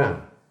you PR. going to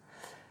Japan?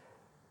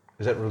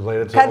 Is that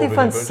related to Cathy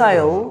van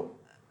Zyl?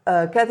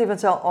 Cathy van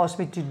Zyl asked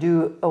me to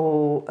do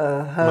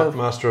her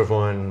Master of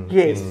Wine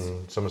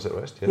in Somerset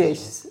West.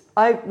 Yes,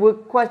 I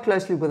work quite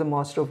closely with the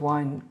Master of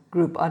Wine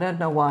group. I don't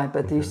know why,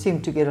 but they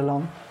seem to get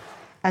along.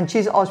 And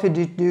she's asked me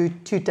to do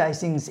 2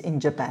 tastings in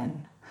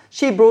Japan.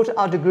 She brought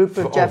out a group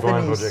of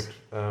Japanese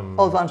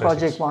Old Vine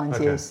Project wines.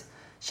 Okay. Yes,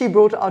 she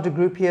brought out a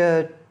group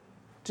here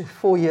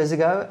 4 years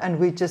ago, and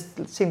we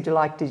just seemed to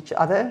like each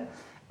other.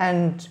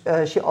 And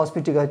she asked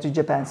me to go to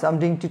Japan, so I'm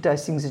doing 2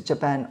 tastings in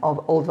Japan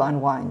of Old Vine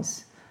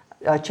wines.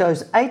 I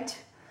chose 8.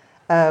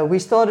 We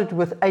started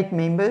with 8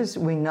 members.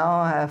 We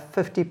now have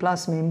 50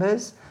 plus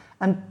members.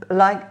 And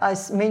like I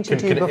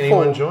mentioned to you before, can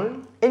anyone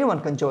join? Anyone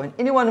can join.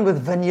 Anyone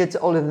with vineyards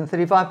older than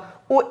 35,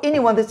 or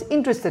anyone that's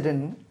interested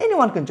in,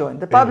 anyone can join.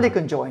 The public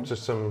can join.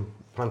 Just some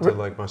punter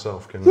like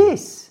myself can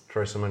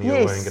throw some money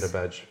your way and get a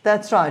badge.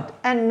 That's right.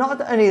 And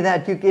not only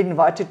that, you get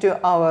invited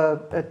to our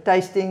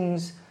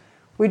tastings.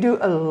 We do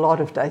a lot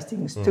of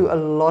tastings to a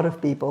lot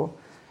of people.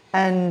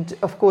 And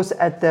of course,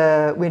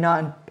 we're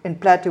now in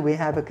Plato, we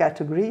have a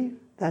category.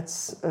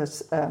 That's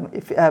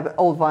if you have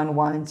old vine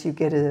wines, you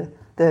get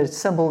the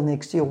symbol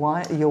next to your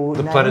wine.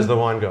 The Plato is the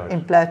wine guide.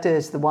 In Plato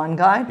is the wine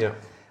guide. Yeah.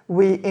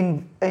 We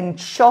in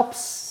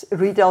shops,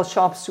 retail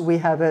shops, we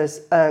have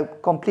a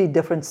complete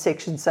different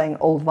section saying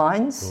old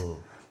vines.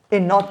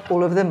 In not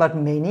all of them, but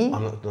many. I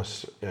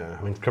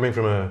mean, coming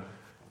from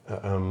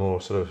a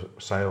more sort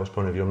of sales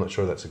point of view, I'm not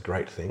sure that's a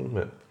great thing,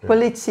 but well,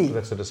 let's see.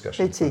 That's a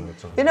discussion. Let's see.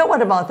 You know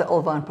what about the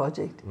Old Vine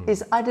Project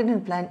is I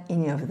didn't plan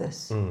any of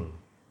this.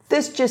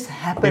 This just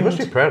happened. You must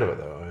be proud of it,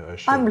 though.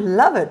 I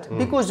love it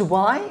because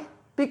why?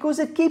 Because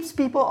it keeps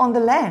people on the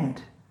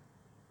land.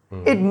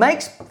 It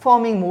makes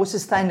farming more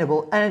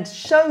sustainable, and it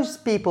shows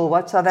people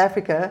what South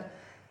Africa.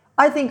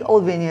 I think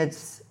old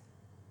vineyards.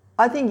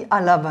 I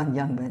love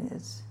young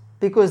vineyards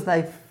because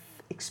they're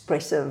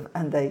expressive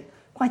and they.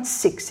 Quite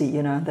sexy,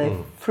 you know, they're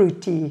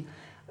fruity.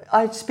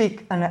 I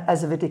speak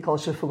as a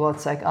viticulturist, for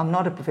God's sake. I'm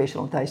not a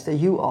professional taster.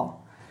 You are.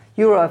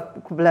 You're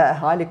a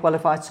highly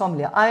qualified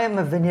sommelier. I am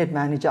a vineyard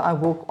manager. I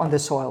walk on the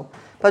soil.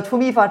 But for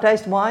me, if I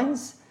taste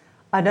wines,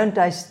 I don't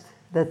taste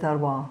the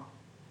terroir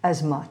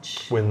as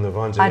much. When the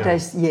vines are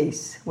young?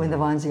 When the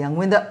vines are young.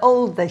 When they're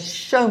old, they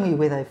show me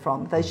where they're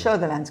from. They show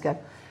the landscape.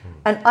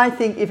 And I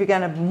think if you're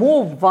going to have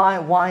more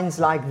wines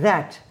like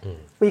that,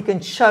 we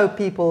can show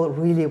people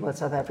really what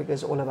South Africa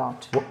is all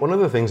about. One of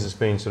the things that's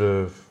been sort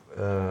of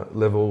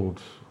levelled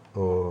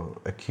or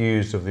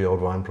accused of the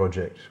Old Vine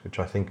Project, which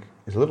I think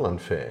is a little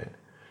unfair,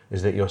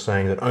 is that you're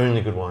saying that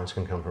only good wines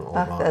can come from old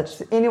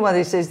vines. Anyone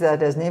who says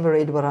that has never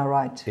read what I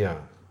write. Yeah,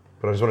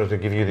 but I just wanted to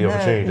give you the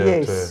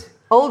opportunity to...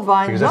 Old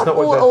vines, not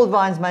all old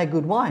vines make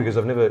good wine. Because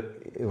I've never...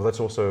 Well, that's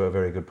also a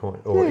very good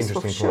point, or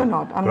interesting point. Sure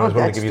not. I'm not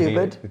that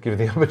stupid. Give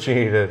you the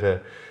opportunity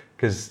to...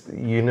 Because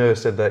you never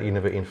said that, you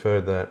never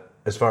inferred that,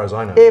 as far as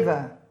I know.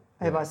 Ever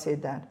have I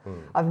said that.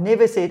 I've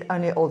never said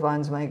only old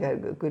vines make a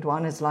good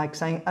wine. It's like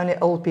saying only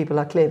old people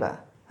are clever.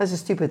 That's a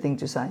stupid thing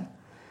to say.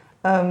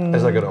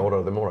 As I get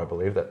older, the more I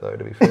believe that, though,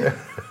 to be fair.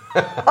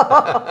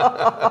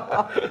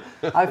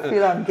 I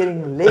feel I'm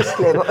getting less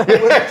clever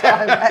with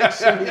time,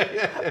 actually.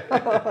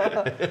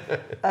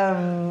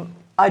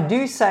 I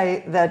do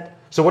say that...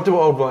 So what do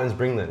old vines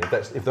bring then?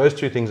 If those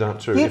two things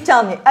aren't true... You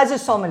tell me, as a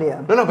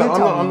sommelier. No, but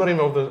I'm not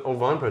involved in the Old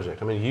Vine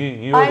Project. I mean,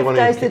 you are the one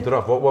who kicked it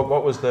off.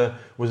 What was the...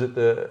 Was it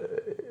the...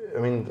 I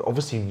mean,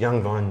 obviously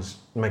young vines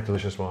make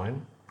delicious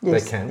wine.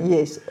 Yes, they can.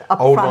 Yes,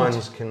 old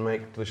vines can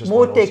make delicious wine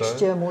more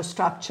texture, also. More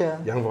structure.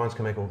 Young vines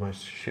can make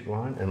almost shit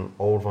wine, and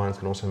old vines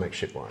can also make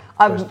shit wine.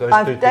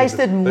 I've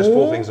tasted more... Those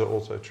 4 things are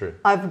also true.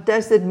 I've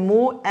tasted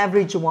more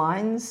average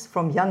wines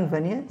from young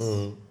vineyards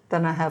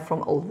than I have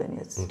from old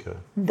vineyards. Okay.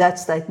 That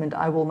statement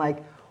I will make.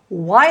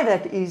 Why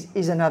that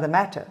is another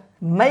matter.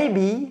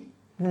 Maybe,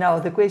 now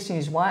the question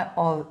is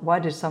why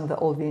did some of the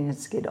old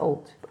vineyards get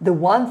old? The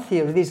one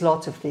theory, there's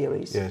lots of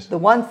theories. Yes. The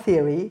one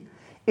theory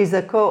is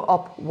the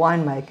co-op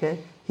winemaker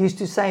used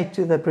to say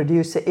to the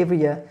producer every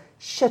year,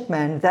 shit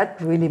man,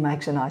 that really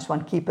makes a nice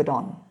one, keep it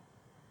on.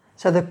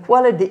 So the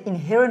quality, the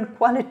inherent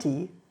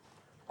quality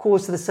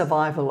caused the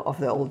survival of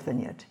the old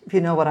vineyard, if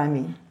you know what I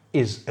mean.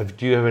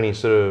 Do you have any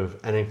sort of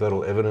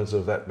anecdotal evidence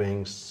of that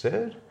being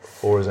said?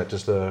 Or is that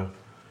just an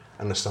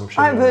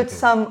assumption?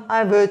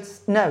 Sometimes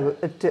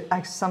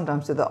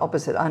to the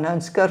opposite. I know in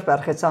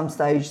Skurfberg at some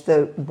stage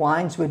the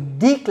wines were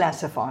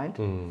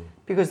declassified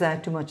because they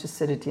had too much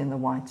acidity in the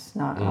wines.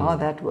 Now, how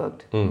that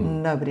worked,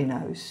 nobody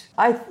knows.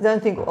 I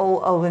don't think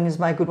all old vineyards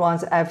make good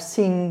wines. I've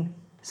seen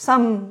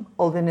some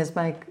old vineyards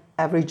make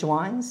average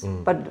wines,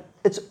 but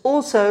it's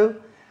also...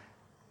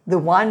 The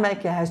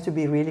winemaker has to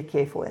be really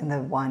careful in the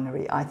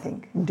winery, I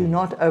think. Do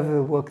not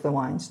overwork the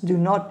wines. Do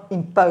not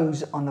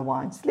impose on the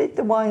wines. Let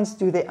the wines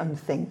do their own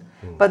thing.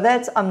 But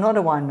I'm not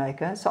a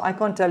winemaker, so I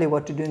can't tell you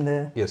what to do in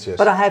the... Yes.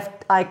 But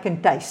I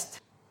can taste,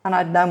 and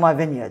I know my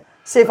vineyard.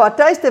 So if I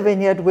taste a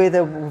vineyard where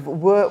the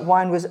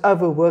wine was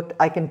overworked,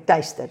 I can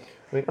taste it.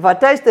 If I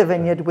taste a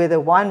vineyard where the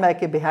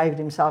winemaker behaved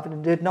himself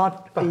and did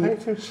not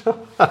behave himself,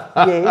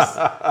 yes,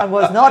 and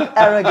was not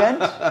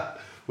arrogant.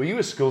 Were you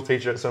a school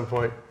teacher at some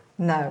point?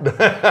 No,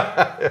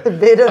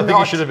 better I think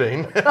you should have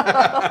been.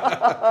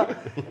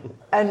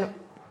 And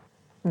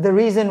the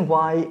reason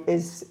why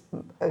is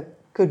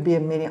could be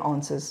many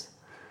answers.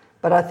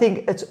 But I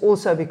think it's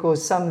also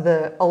because some of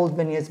the old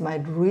vineyards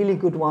made really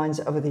good wines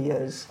over the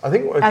years. I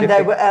think, and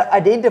they were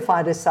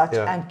identified as such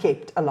and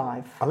kept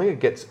alive. I think it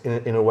gets,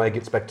 in a way,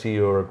 gets back to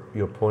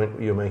your point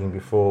you were making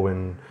before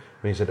when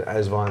you said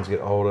as vines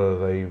get older,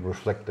 they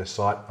reflect their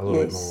site a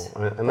little bit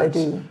more. And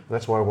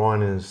that's why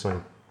wine is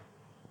so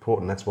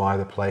important. That's why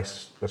we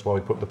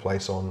put the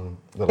place on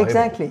the label.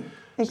 Exactly.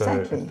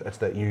 So it's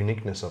that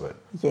uniqueness of it.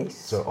 Yes.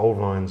 So old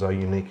vines are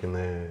unique in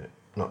their,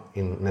 not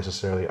in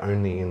necessarily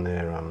only in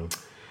their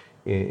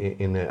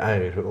in their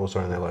age, but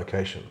also in their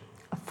location.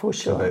 For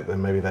sure. So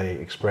maybe they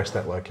express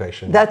that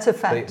location. That's a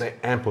fact. They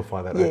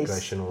amplify that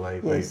location, or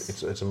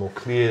it's a more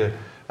clear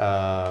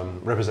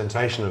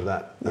representation of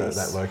that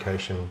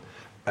location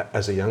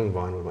as a young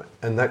vine would.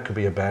 And that could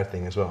be a bad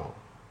thing as well.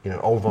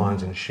 Old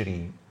vines in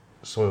shitty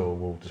soil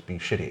will just be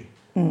shitty.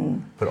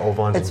 But old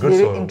vines in good soil.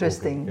 It's very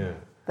interesting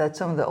that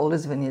some of the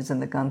oldest vineyards in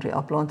the country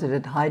are planted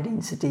at high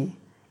density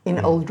in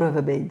old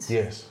riverbeds.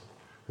 Yes.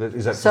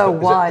 Is that a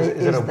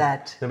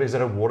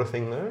water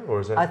thing though, or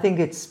is that? I think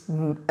it's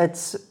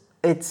because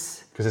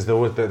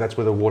that's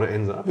where the water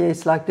ends up.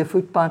 Yes, like the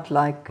footpath,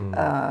 like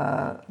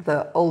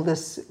the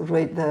oldest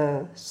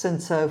the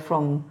Cinsault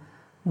from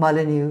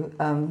Molyneux.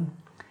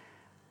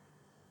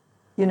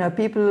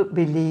 People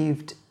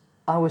believed.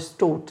 I was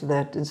taught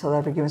that in South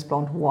Africa you must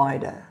plant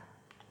wider.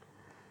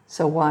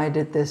 So why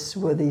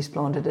were these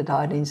planted at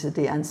high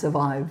density and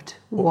survived?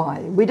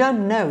 Why? We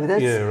don't know.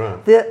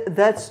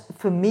 That's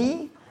for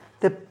me.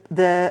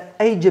 The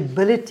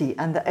ageability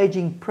and the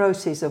aging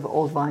process of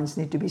old vines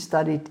need to be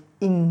studied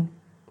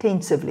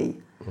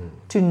intensively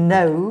to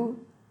know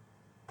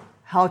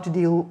how to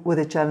deal with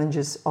the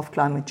challenges of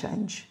climate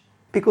change.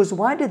 Because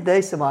why did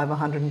they survive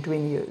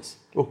 120 years?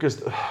 Well,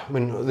 because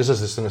this is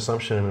just an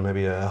assumption and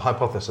maybe a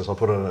hypothesis. I'll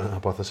put it on a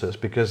hypothesis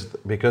because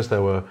they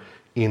were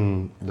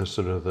in the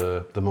sort of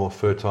the more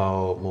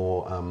fertile,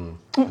 more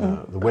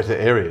the wetter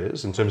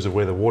areas in terms of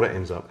where the water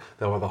ends up.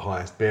 They were the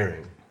highest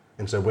bearing.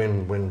 And so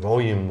when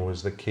volume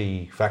was the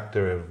key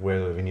factor of where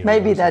the vineyard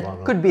maybe that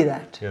could be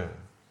that. Yeah.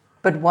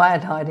 But why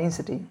at high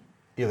density?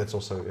 Yeah, that's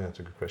a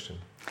good question.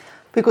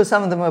 Because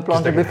some of them were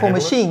planted before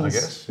machines. I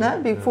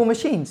guess. Before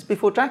machines,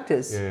 before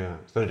tractors. Yeah.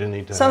 So they didn't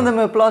need to. Some of them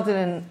were planted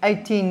in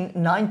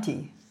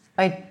 1890,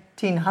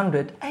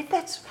 1800.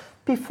 That's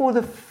before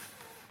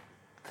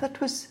that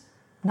was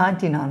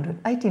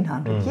 1900,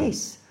 1800.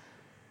 Yes,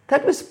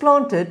 that was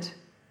planted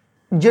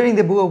during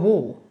the Boer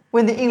War.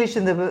 When the English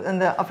and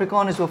the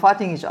Afrikaners were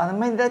fighting each other.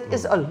 That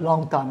is a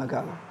long time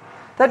ago.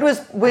 That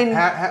was when...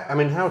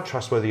 How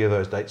trustworthy are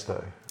those dates,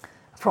 though?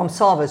 From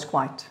Salvers,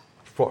 quite.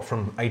 What,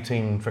 from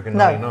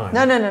 1899?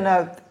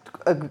 No.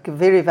 A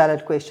very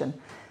valid question.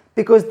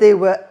 Because there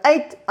were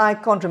 8, I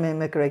can't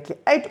remember correctly,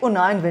 8 or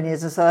 9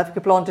 vineyards in South Africa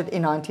planted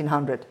in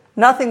 1900.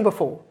 Nothing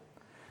before.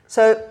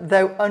 So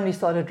they only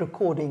started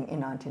recording in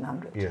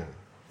 1900. Yeah.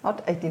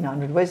 Not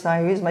 1800. Where's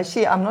my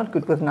sheet? I'm not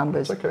good with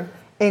numbers. It's okay.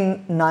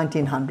 In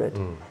 1900.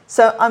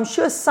 So I'm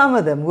sure some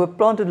of them were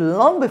planted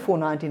long before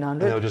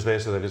 1900. And they were just there,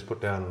 so they just put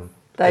down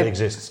it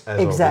exists as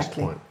of this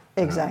point.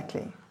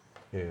 Exactly.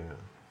 Yeah.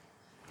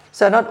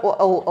 So not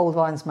all old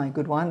vines make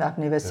good wine. I've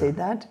never said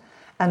that.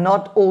 And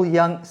not all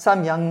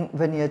some young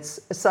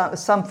vineyards,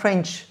 some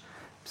French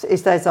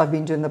estates I've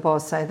been to in the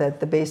past say that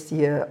the best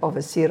year of a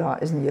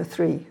Syrah is in year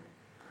 3.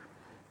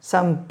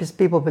 Some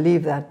people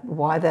believe that.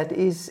 Why that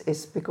is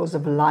because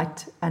of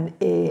light and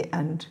air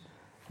and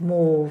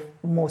more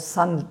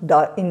sun,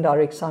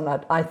 indirect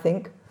sunlight, I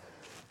think.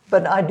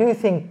 But I do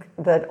think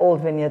that old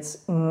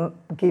vineyards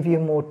give you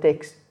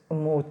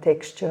more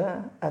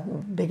texture, a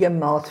bigger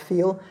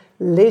mouthfeel,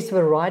 less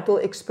varietal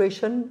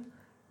expression,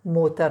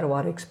 more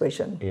terroir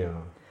expression. Yeah.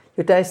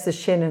 You taste the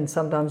Chenin,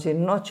 sometimes you're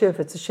not sure if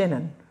it's a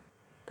Chenin.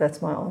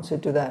 That's my answer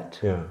to that.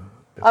 Yeah.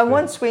 I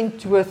once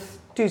went with,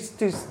 to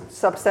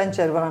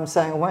substantiate what I'm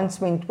saying, I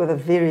once went with a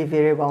very,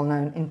 very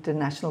well-known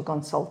international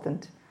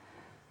consultant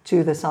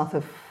to the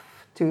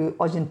to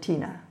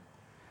Argentina,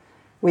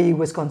 where he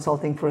was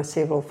consulting for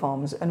several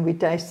farms, and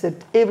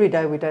every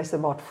day we tasted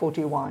about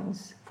 40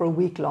 wines for a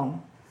week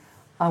long.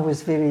 I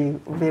was very,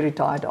 very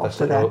tired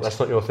after that. That's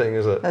not your thing,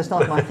 is it? That's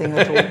not my thing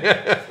at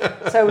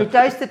all. So we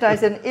tasted,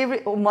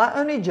 and my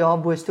only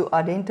job was to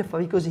identify,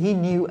 because he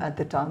knew at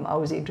the time I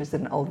was interested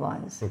in old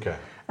wines. Okay.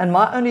 And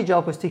my only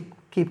job was to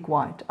keep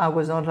quiet. I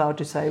was not allowed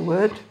to say a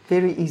word,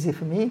 very easy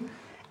for me.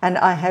 And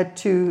I had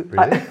to...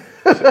 Really?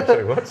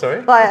 Sorry, what?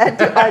 Sorry? I had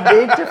to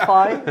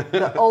identify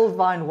the old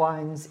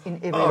wines in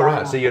every wine. Oh,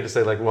 right. So you had to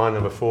say like wine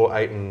number 4,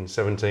 8 and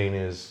 17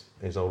 is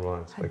old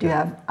wines. Okay. Do you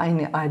have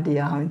any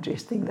idea how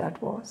interesting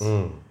that was?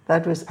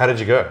 That was... How did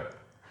you go?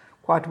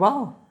 Quite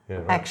well, yeah,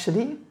 right.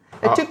 actually.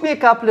 It took me a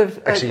couple of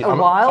a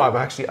while. I'm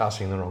actually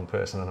asking the wrong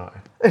person, aren't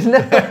I?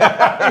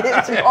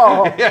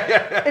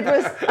 It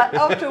was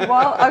after a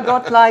while I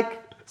got like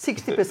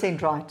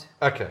 60% right.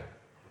 Okay.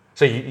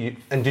 So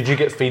and did you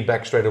get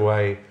feedback straight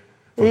away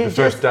from the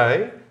first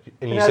day?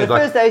 And the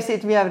first day he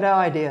said to me, "You have no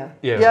idea.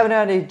 Yeah. You have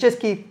no idea. Just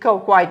keep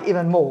quiet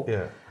even more."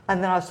 Yeah.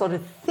 And then I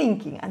started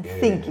thinking and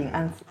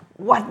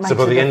what makes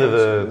the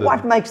difference?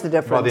 What makes the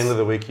difference? By the end of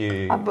the week,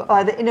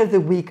 by the end of the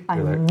week, I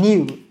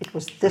knew it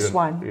was this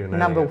one,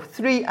 number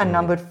 3 and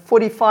number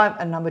 45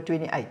 and number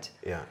 28.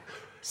 Yeah.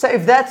 So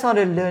if that's not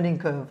a learning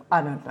curve,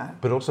 I don't know.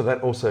 But also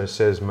that also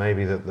says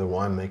maybe that the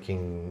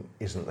winemaking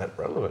isn't that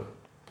relevant.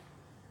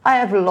 I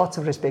have lots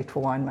of respect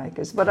for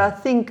winemakers, but I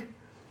think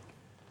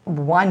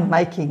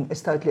winemaking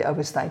is totally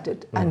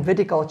overstated and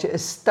viticulture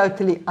is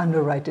totally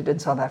underrated in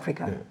South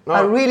Africa. Yeah. No,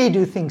 I really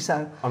do think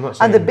so. I'm not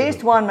saying and the best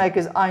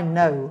winemakers I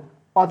know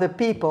are the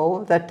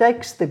people that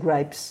takes the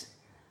grapes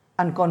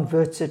and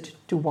converts it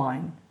to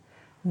wine,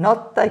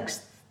 not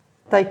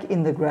take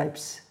in the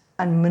grapes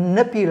and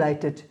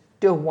manipulate it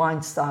to a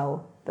wine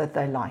style that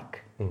they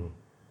like.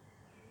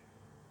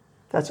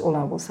 That's all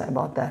I will say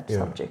about that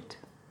subject.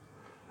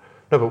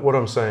 No, but what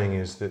I'm saying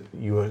is that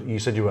you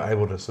said you were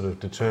able to sort of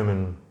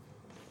determine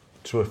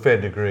to a fair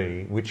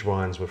degree which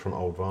wines were from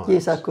old vines.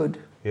 Yes, I could.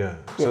 Yeah.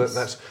 So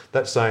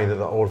that's saying that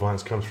the old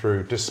vines come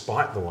through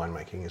despite the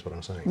winemaking is what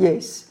I'm saying.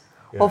 Yes.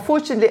 Yeah. Well,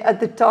 fortunately, at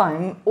the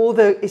time, all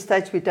the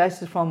estates we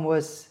tasted from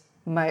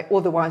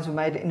all the wines were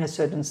made in a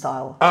certain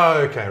style. Oh,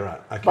 okay, right.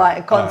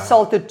 Okay.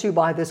 Consulted to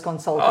by this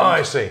consultant. Oh,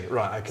 I see.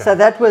 Right, okay. So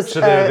that was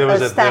there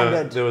was a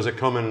standard. There was a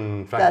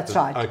common factor. That's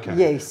right. Okay.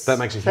 Yes. That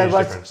makes a huge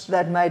difference.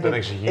 That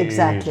makes a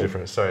huge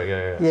difference. Sorry,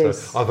 yeah. Yes.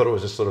 So I thought it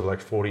was just sort of like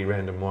 40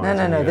 random wines.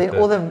 No.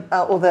 Then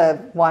all the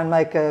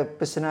winemaker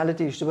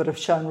personalities would have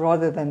shown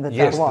rather than the terroir.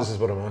 Yes, this is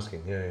what I'm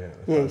asking. Yeah.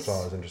 Yes. That's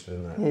why I was interested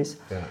in that. Yes.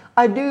 Yeah.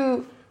 I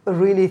do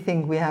really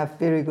think we have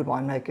very good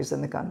winemakers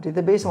in the country.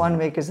 The best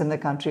winemakers in the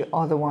country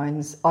are the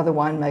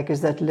winemakers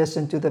that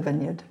listen to the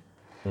vineyard.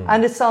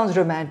 And it sounds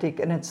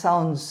romantic and it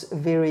sounds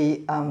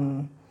very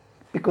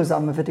because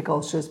I'm a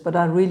viticulturist, but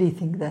I really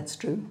think that's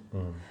true.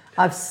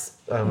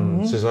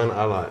 Suzanne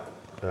Allight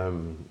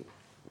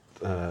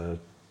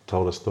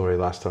told a story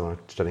last time I was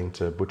chatting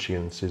to Butchie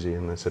and Susie,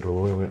 and they said,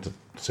 well, we went to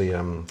see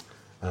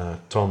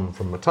Tom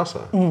from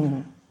Matassa,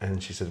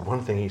 and she said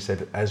one thing he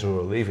said as we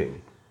were leaving.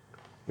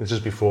 This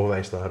is before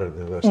they started.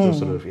 They were still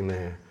sort of in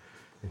there.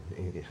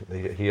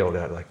 He yelled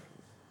out like,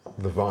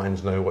 "The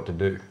vines know what to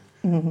do."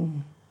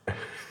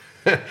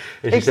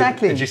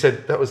 Exactly. She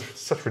said that was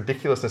such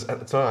ridiculousness at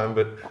the time,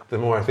 but the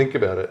more I think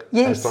about it,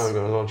 as time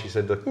goes on, she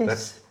said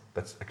that's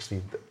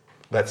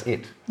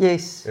it.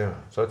 Yes. Yeah.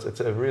 So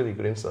it's a really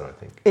good insight, I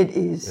think. It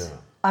is. Yeah.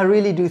 I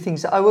really do think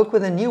so. I work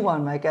with a new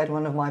winemaker at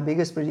one of my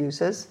biggest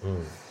producers.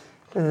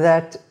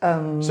 That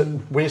so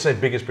when you say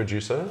biggest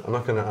producer, I'm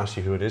not going to ask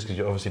you who it is because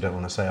you obviously don't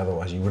want to say,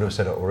 otherwise you would have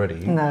said it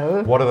already.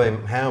 No. What are they?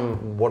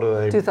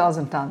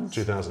 2,000 tons.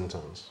 2,000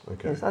 tons.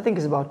 Okay. Yes, I think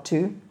it's about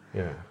 2.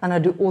 Yeah. And I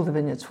do all the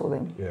vineyards for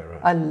them. Yeah,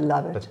 right. I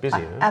love it. That's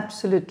busy,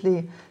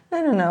 Absolutely.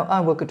 No.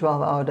 I work a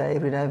 12-hour day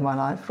every day of my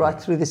life,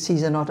 right through the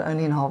season, not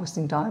only in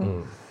harvesting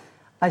time.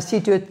 I see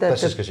to it that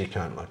that's just because you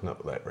can't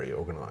not that very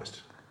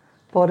organised.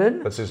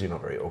 Pardon? That says you're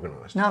not very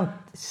organised. No, I'm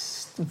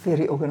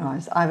very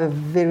organised. I have a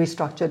very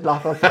structured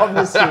life, I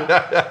promise you.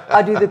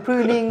 I do the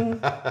pruning.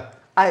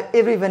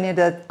 Every vineyard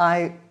that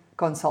I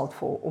consult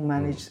for or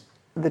manage,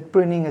 the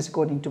pruning is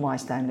according to my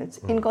standards,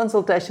 in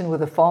consultation with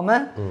the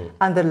farmer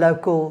and the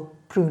local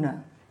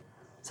pruner.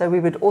 So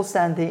we would all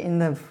stand there in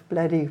the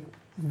bloody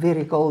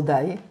very cold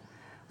day,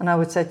 and I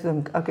would say to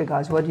them, okay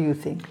guys, what do you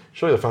think?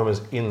 Surely the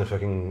farmer's in the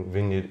fucking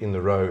vineyard in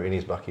the row in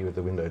his bucky with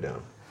the window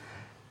down.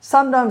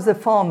 Sometimes the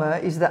farmer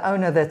is the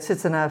owner that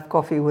sits and have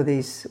coffee with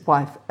his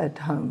wife at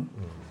home.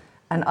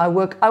 And I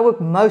work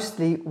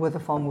mostly with the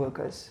farm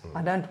workers.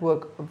 I don't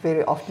work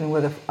very often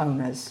with the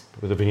owners.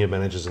 With the vineyard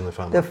managers and the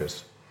farm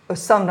workers?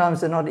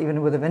 Sometimes they're not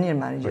even with the vineyard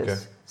managers.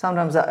 Okay.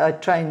 Sometimes I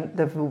train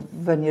the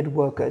vineyard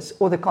workers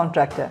or the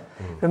contractor.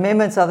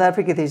 Remember, in South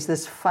Africa, there's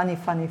this funny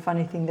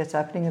thing that's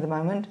happening at the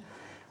moment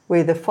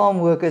where the farm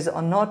workers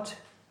are not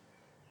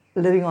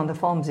living on the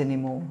farms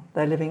anymore.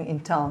 They're living in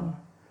town.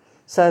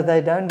 So they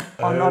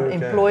are not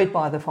employed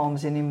by the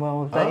farms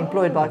anymore. They're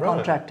employed by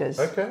contractors.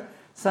 Okay.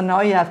 So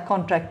now you have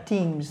contract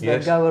teams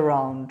that go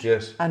around.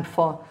 Yes. And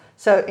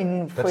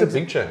that's a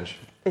big change.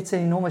 It's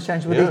an enormous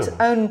change with its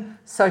own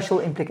social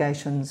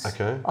implications.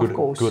 Okay. Of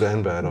course. Good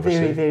and bad,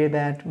 obviously. Very, very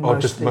bad.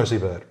 Mostly. Just mostly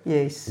bad.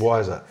 Yes. Why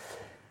is that?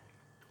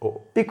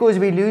 Because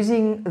we're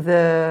losing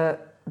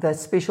that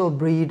special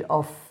breed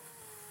of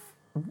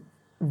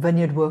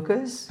vineyard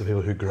workers. The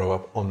people who grow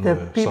up on the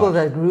people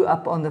site. that grew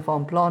up on the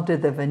farm,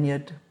 planted the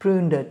vineyard,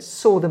 pruned it,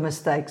 saw the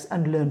mistakes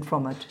and learned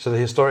from it. So the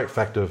historic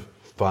fact of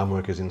farm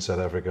workers in South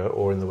Africa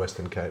or in the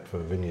Western Cape for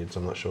vineyards,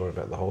 I'm not sure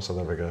about the whole South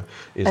Africa,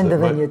 is and that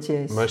the vineyards,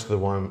 yes. most of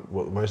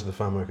the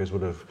farm workers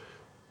would have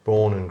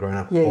born and grown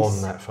up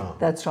on that farm.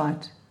 That's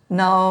right.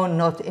 No,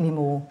 not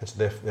anymore. It's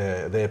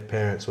their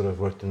parents would have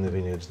worked in the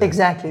vineyards.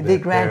 Exactly, their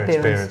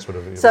grandparents. Parents would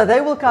have. So they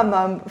will come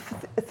home,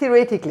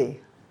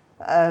 theoretically,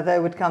 they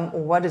would come,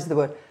 or what is the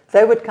word?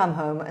 They would come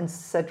home and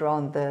sit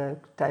around the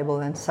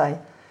table and say,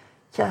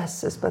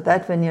 yes, but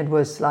that vineyard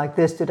was like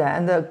this today.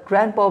 And the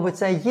grandpa would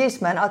say,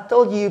 yes, man, I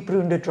told you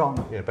pruned it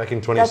wrong. Yeah, back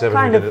in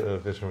 27 we did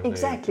it differently.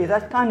 Exactly,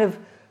 that kind of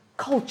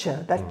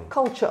culture,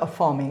 culture of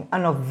farming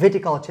and of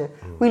viticulture.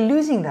 We're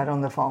losing that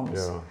on the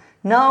farms. Yeah.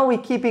 Now we're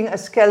keeping a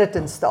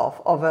skeleton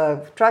staff of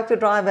a tractor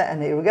driver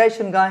and an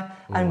irrigation guy,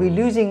 and we're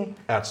losing...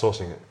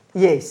 Outsourcing it.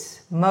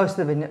 Yes, most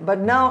of it. But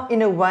now,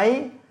 in a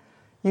way,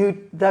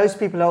 those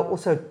people are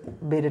also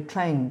better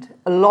trained.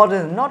 A lot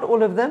of them, not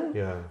all of them,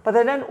 but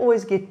they don't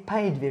always get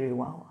paid very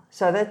well.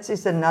 So that's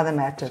just another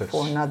matter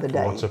for another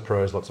day. Lots of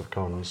pros, lots of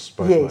cons,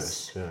 both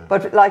ways. Yeah.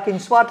 But like in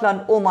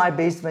Swartland, all my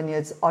best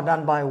vineyards are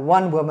done by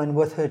one woman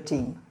with her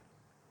team.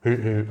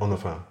 Who on the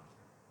farm?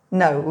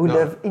 No, who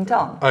live in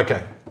town.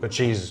 Okay, but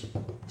she's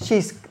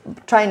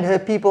trained her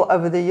people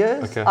over the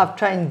years. Okay. I've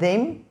trained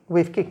them.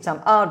 We've kicked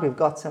some out. We've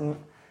got some.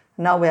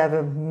 Now we have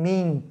a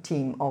mean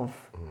team of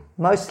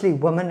mostly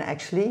women,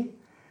 actually,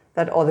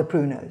 that are the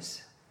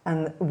pruners.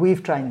 And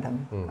we've trained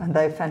them, and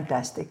they're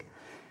fantastic.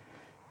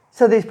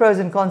 So there's pros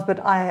and cons,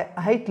 but I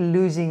hate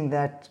losing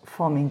that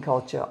farming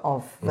culture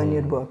of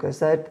vineyard workers,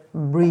 that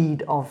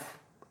breed of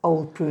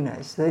old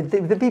pruners,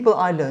 the people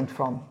I learned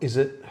from. Is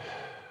it,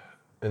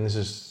 and this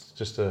is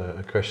just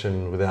a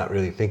question without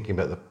really thinking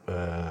about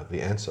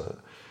the answer,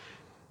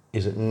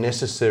 is it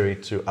necessary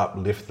to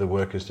uplift the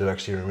workers to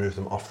actually remove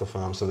them off the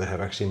farm so they have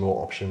actually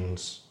more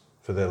options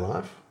for their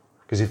life?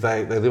 Because if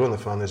they live on the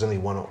farm, there's only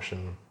one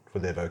option for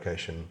their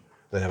vocation.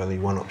 They have only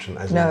one option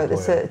as an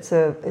employer.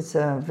 No, it's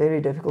a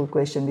very difficult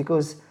question,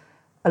 because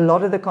a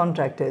lot of the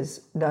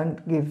contractors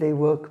don't give their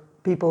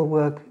people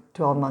work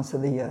 12 months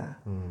of the year.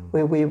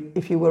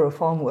 If you were a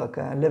farm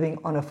worker living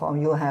on a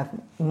farm, you'll have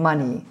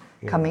money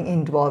coming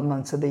in 12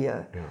 months of the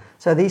year. Yeah.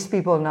 So these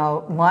people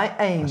now, my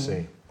aim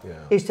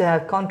is to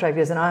have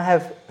contractors, and I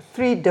have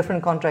 3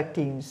 different contract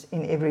teams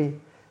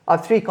I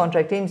have 3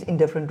 contract teams in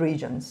different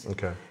regions.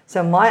 Okay.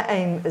 So my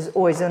aim is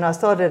always, and I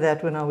started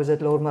that when I was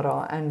at Lord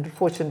Marat, and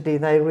fortunately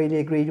they really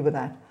agreed with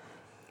that,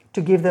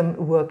 to give them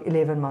work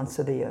 11 months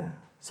of the year.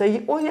 So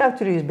all you have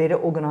to do is better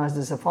organized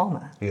as a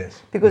farmer.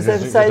 Yes. Because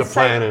there's a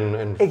plan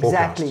and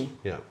exactly.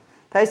 forecast. Yeah.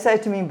 They say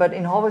to me, but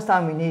in harvest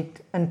time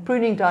and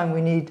pruning time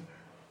we need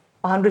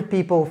 100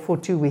 people for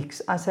 2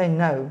 weeks. I say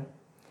no.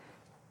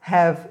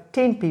 Have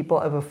 10 people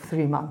over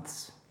 3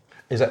 months.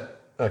 Is that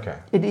okay?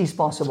 It is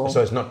possible.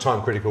 So it's not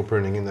time critical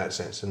pruning in that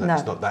sense, and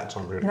that's not that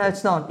time critical. No,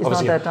 it's not. It's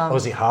not that time.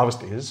 Obviously,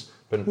 harvest is,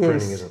 but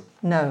pruning isn't.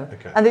 No.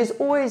 Okay. And there's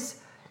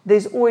always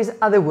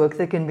other work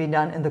that can be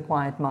done in the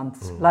quiet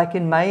months, like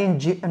in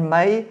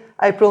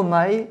April,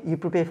 May, you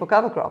prepare for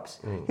cover crops.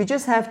 You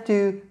just have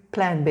to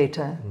plan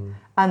better,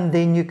 and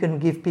then you can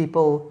give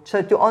people.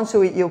 So to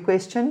answer your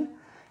question,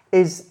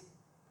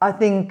 I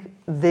think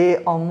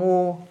there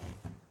were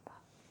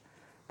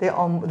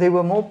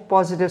more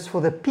positives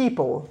for the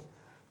people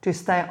to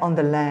stay on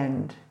the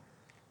land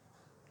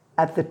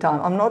at the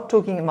time. I'm not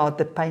talking about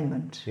the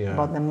payment,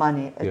 about the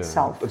money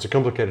itself. It's a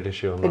complicated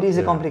issue. It is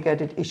a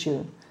complicated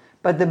issue.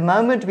 But the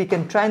moment we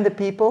can train the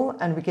people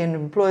and we can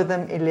employ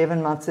them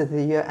 11 months of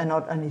the year and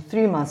not only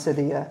 3 months of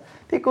the year,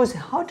 because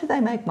how do they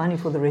make money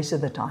for the rest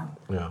of the time?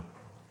 Yeah.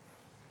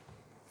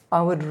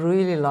 I would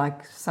really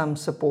like some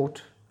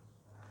support.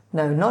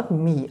 No, not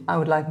me. I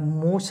would like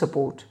more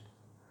support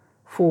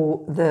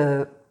for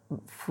the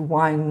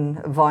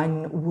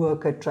vine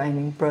worker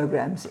training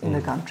programs in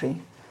the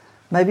country.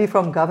 Maybe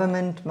from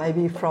government,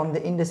 maybe from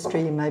the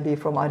industry, maybe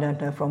from I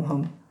don't know from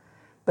whom.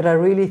 But I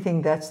really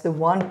think that's the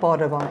one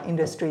part of our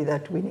industry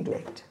that we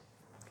neglect.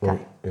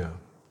 Okay. Well,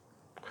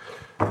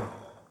 yeah.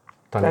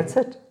 Tanya, that's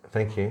it.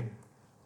 Thank you.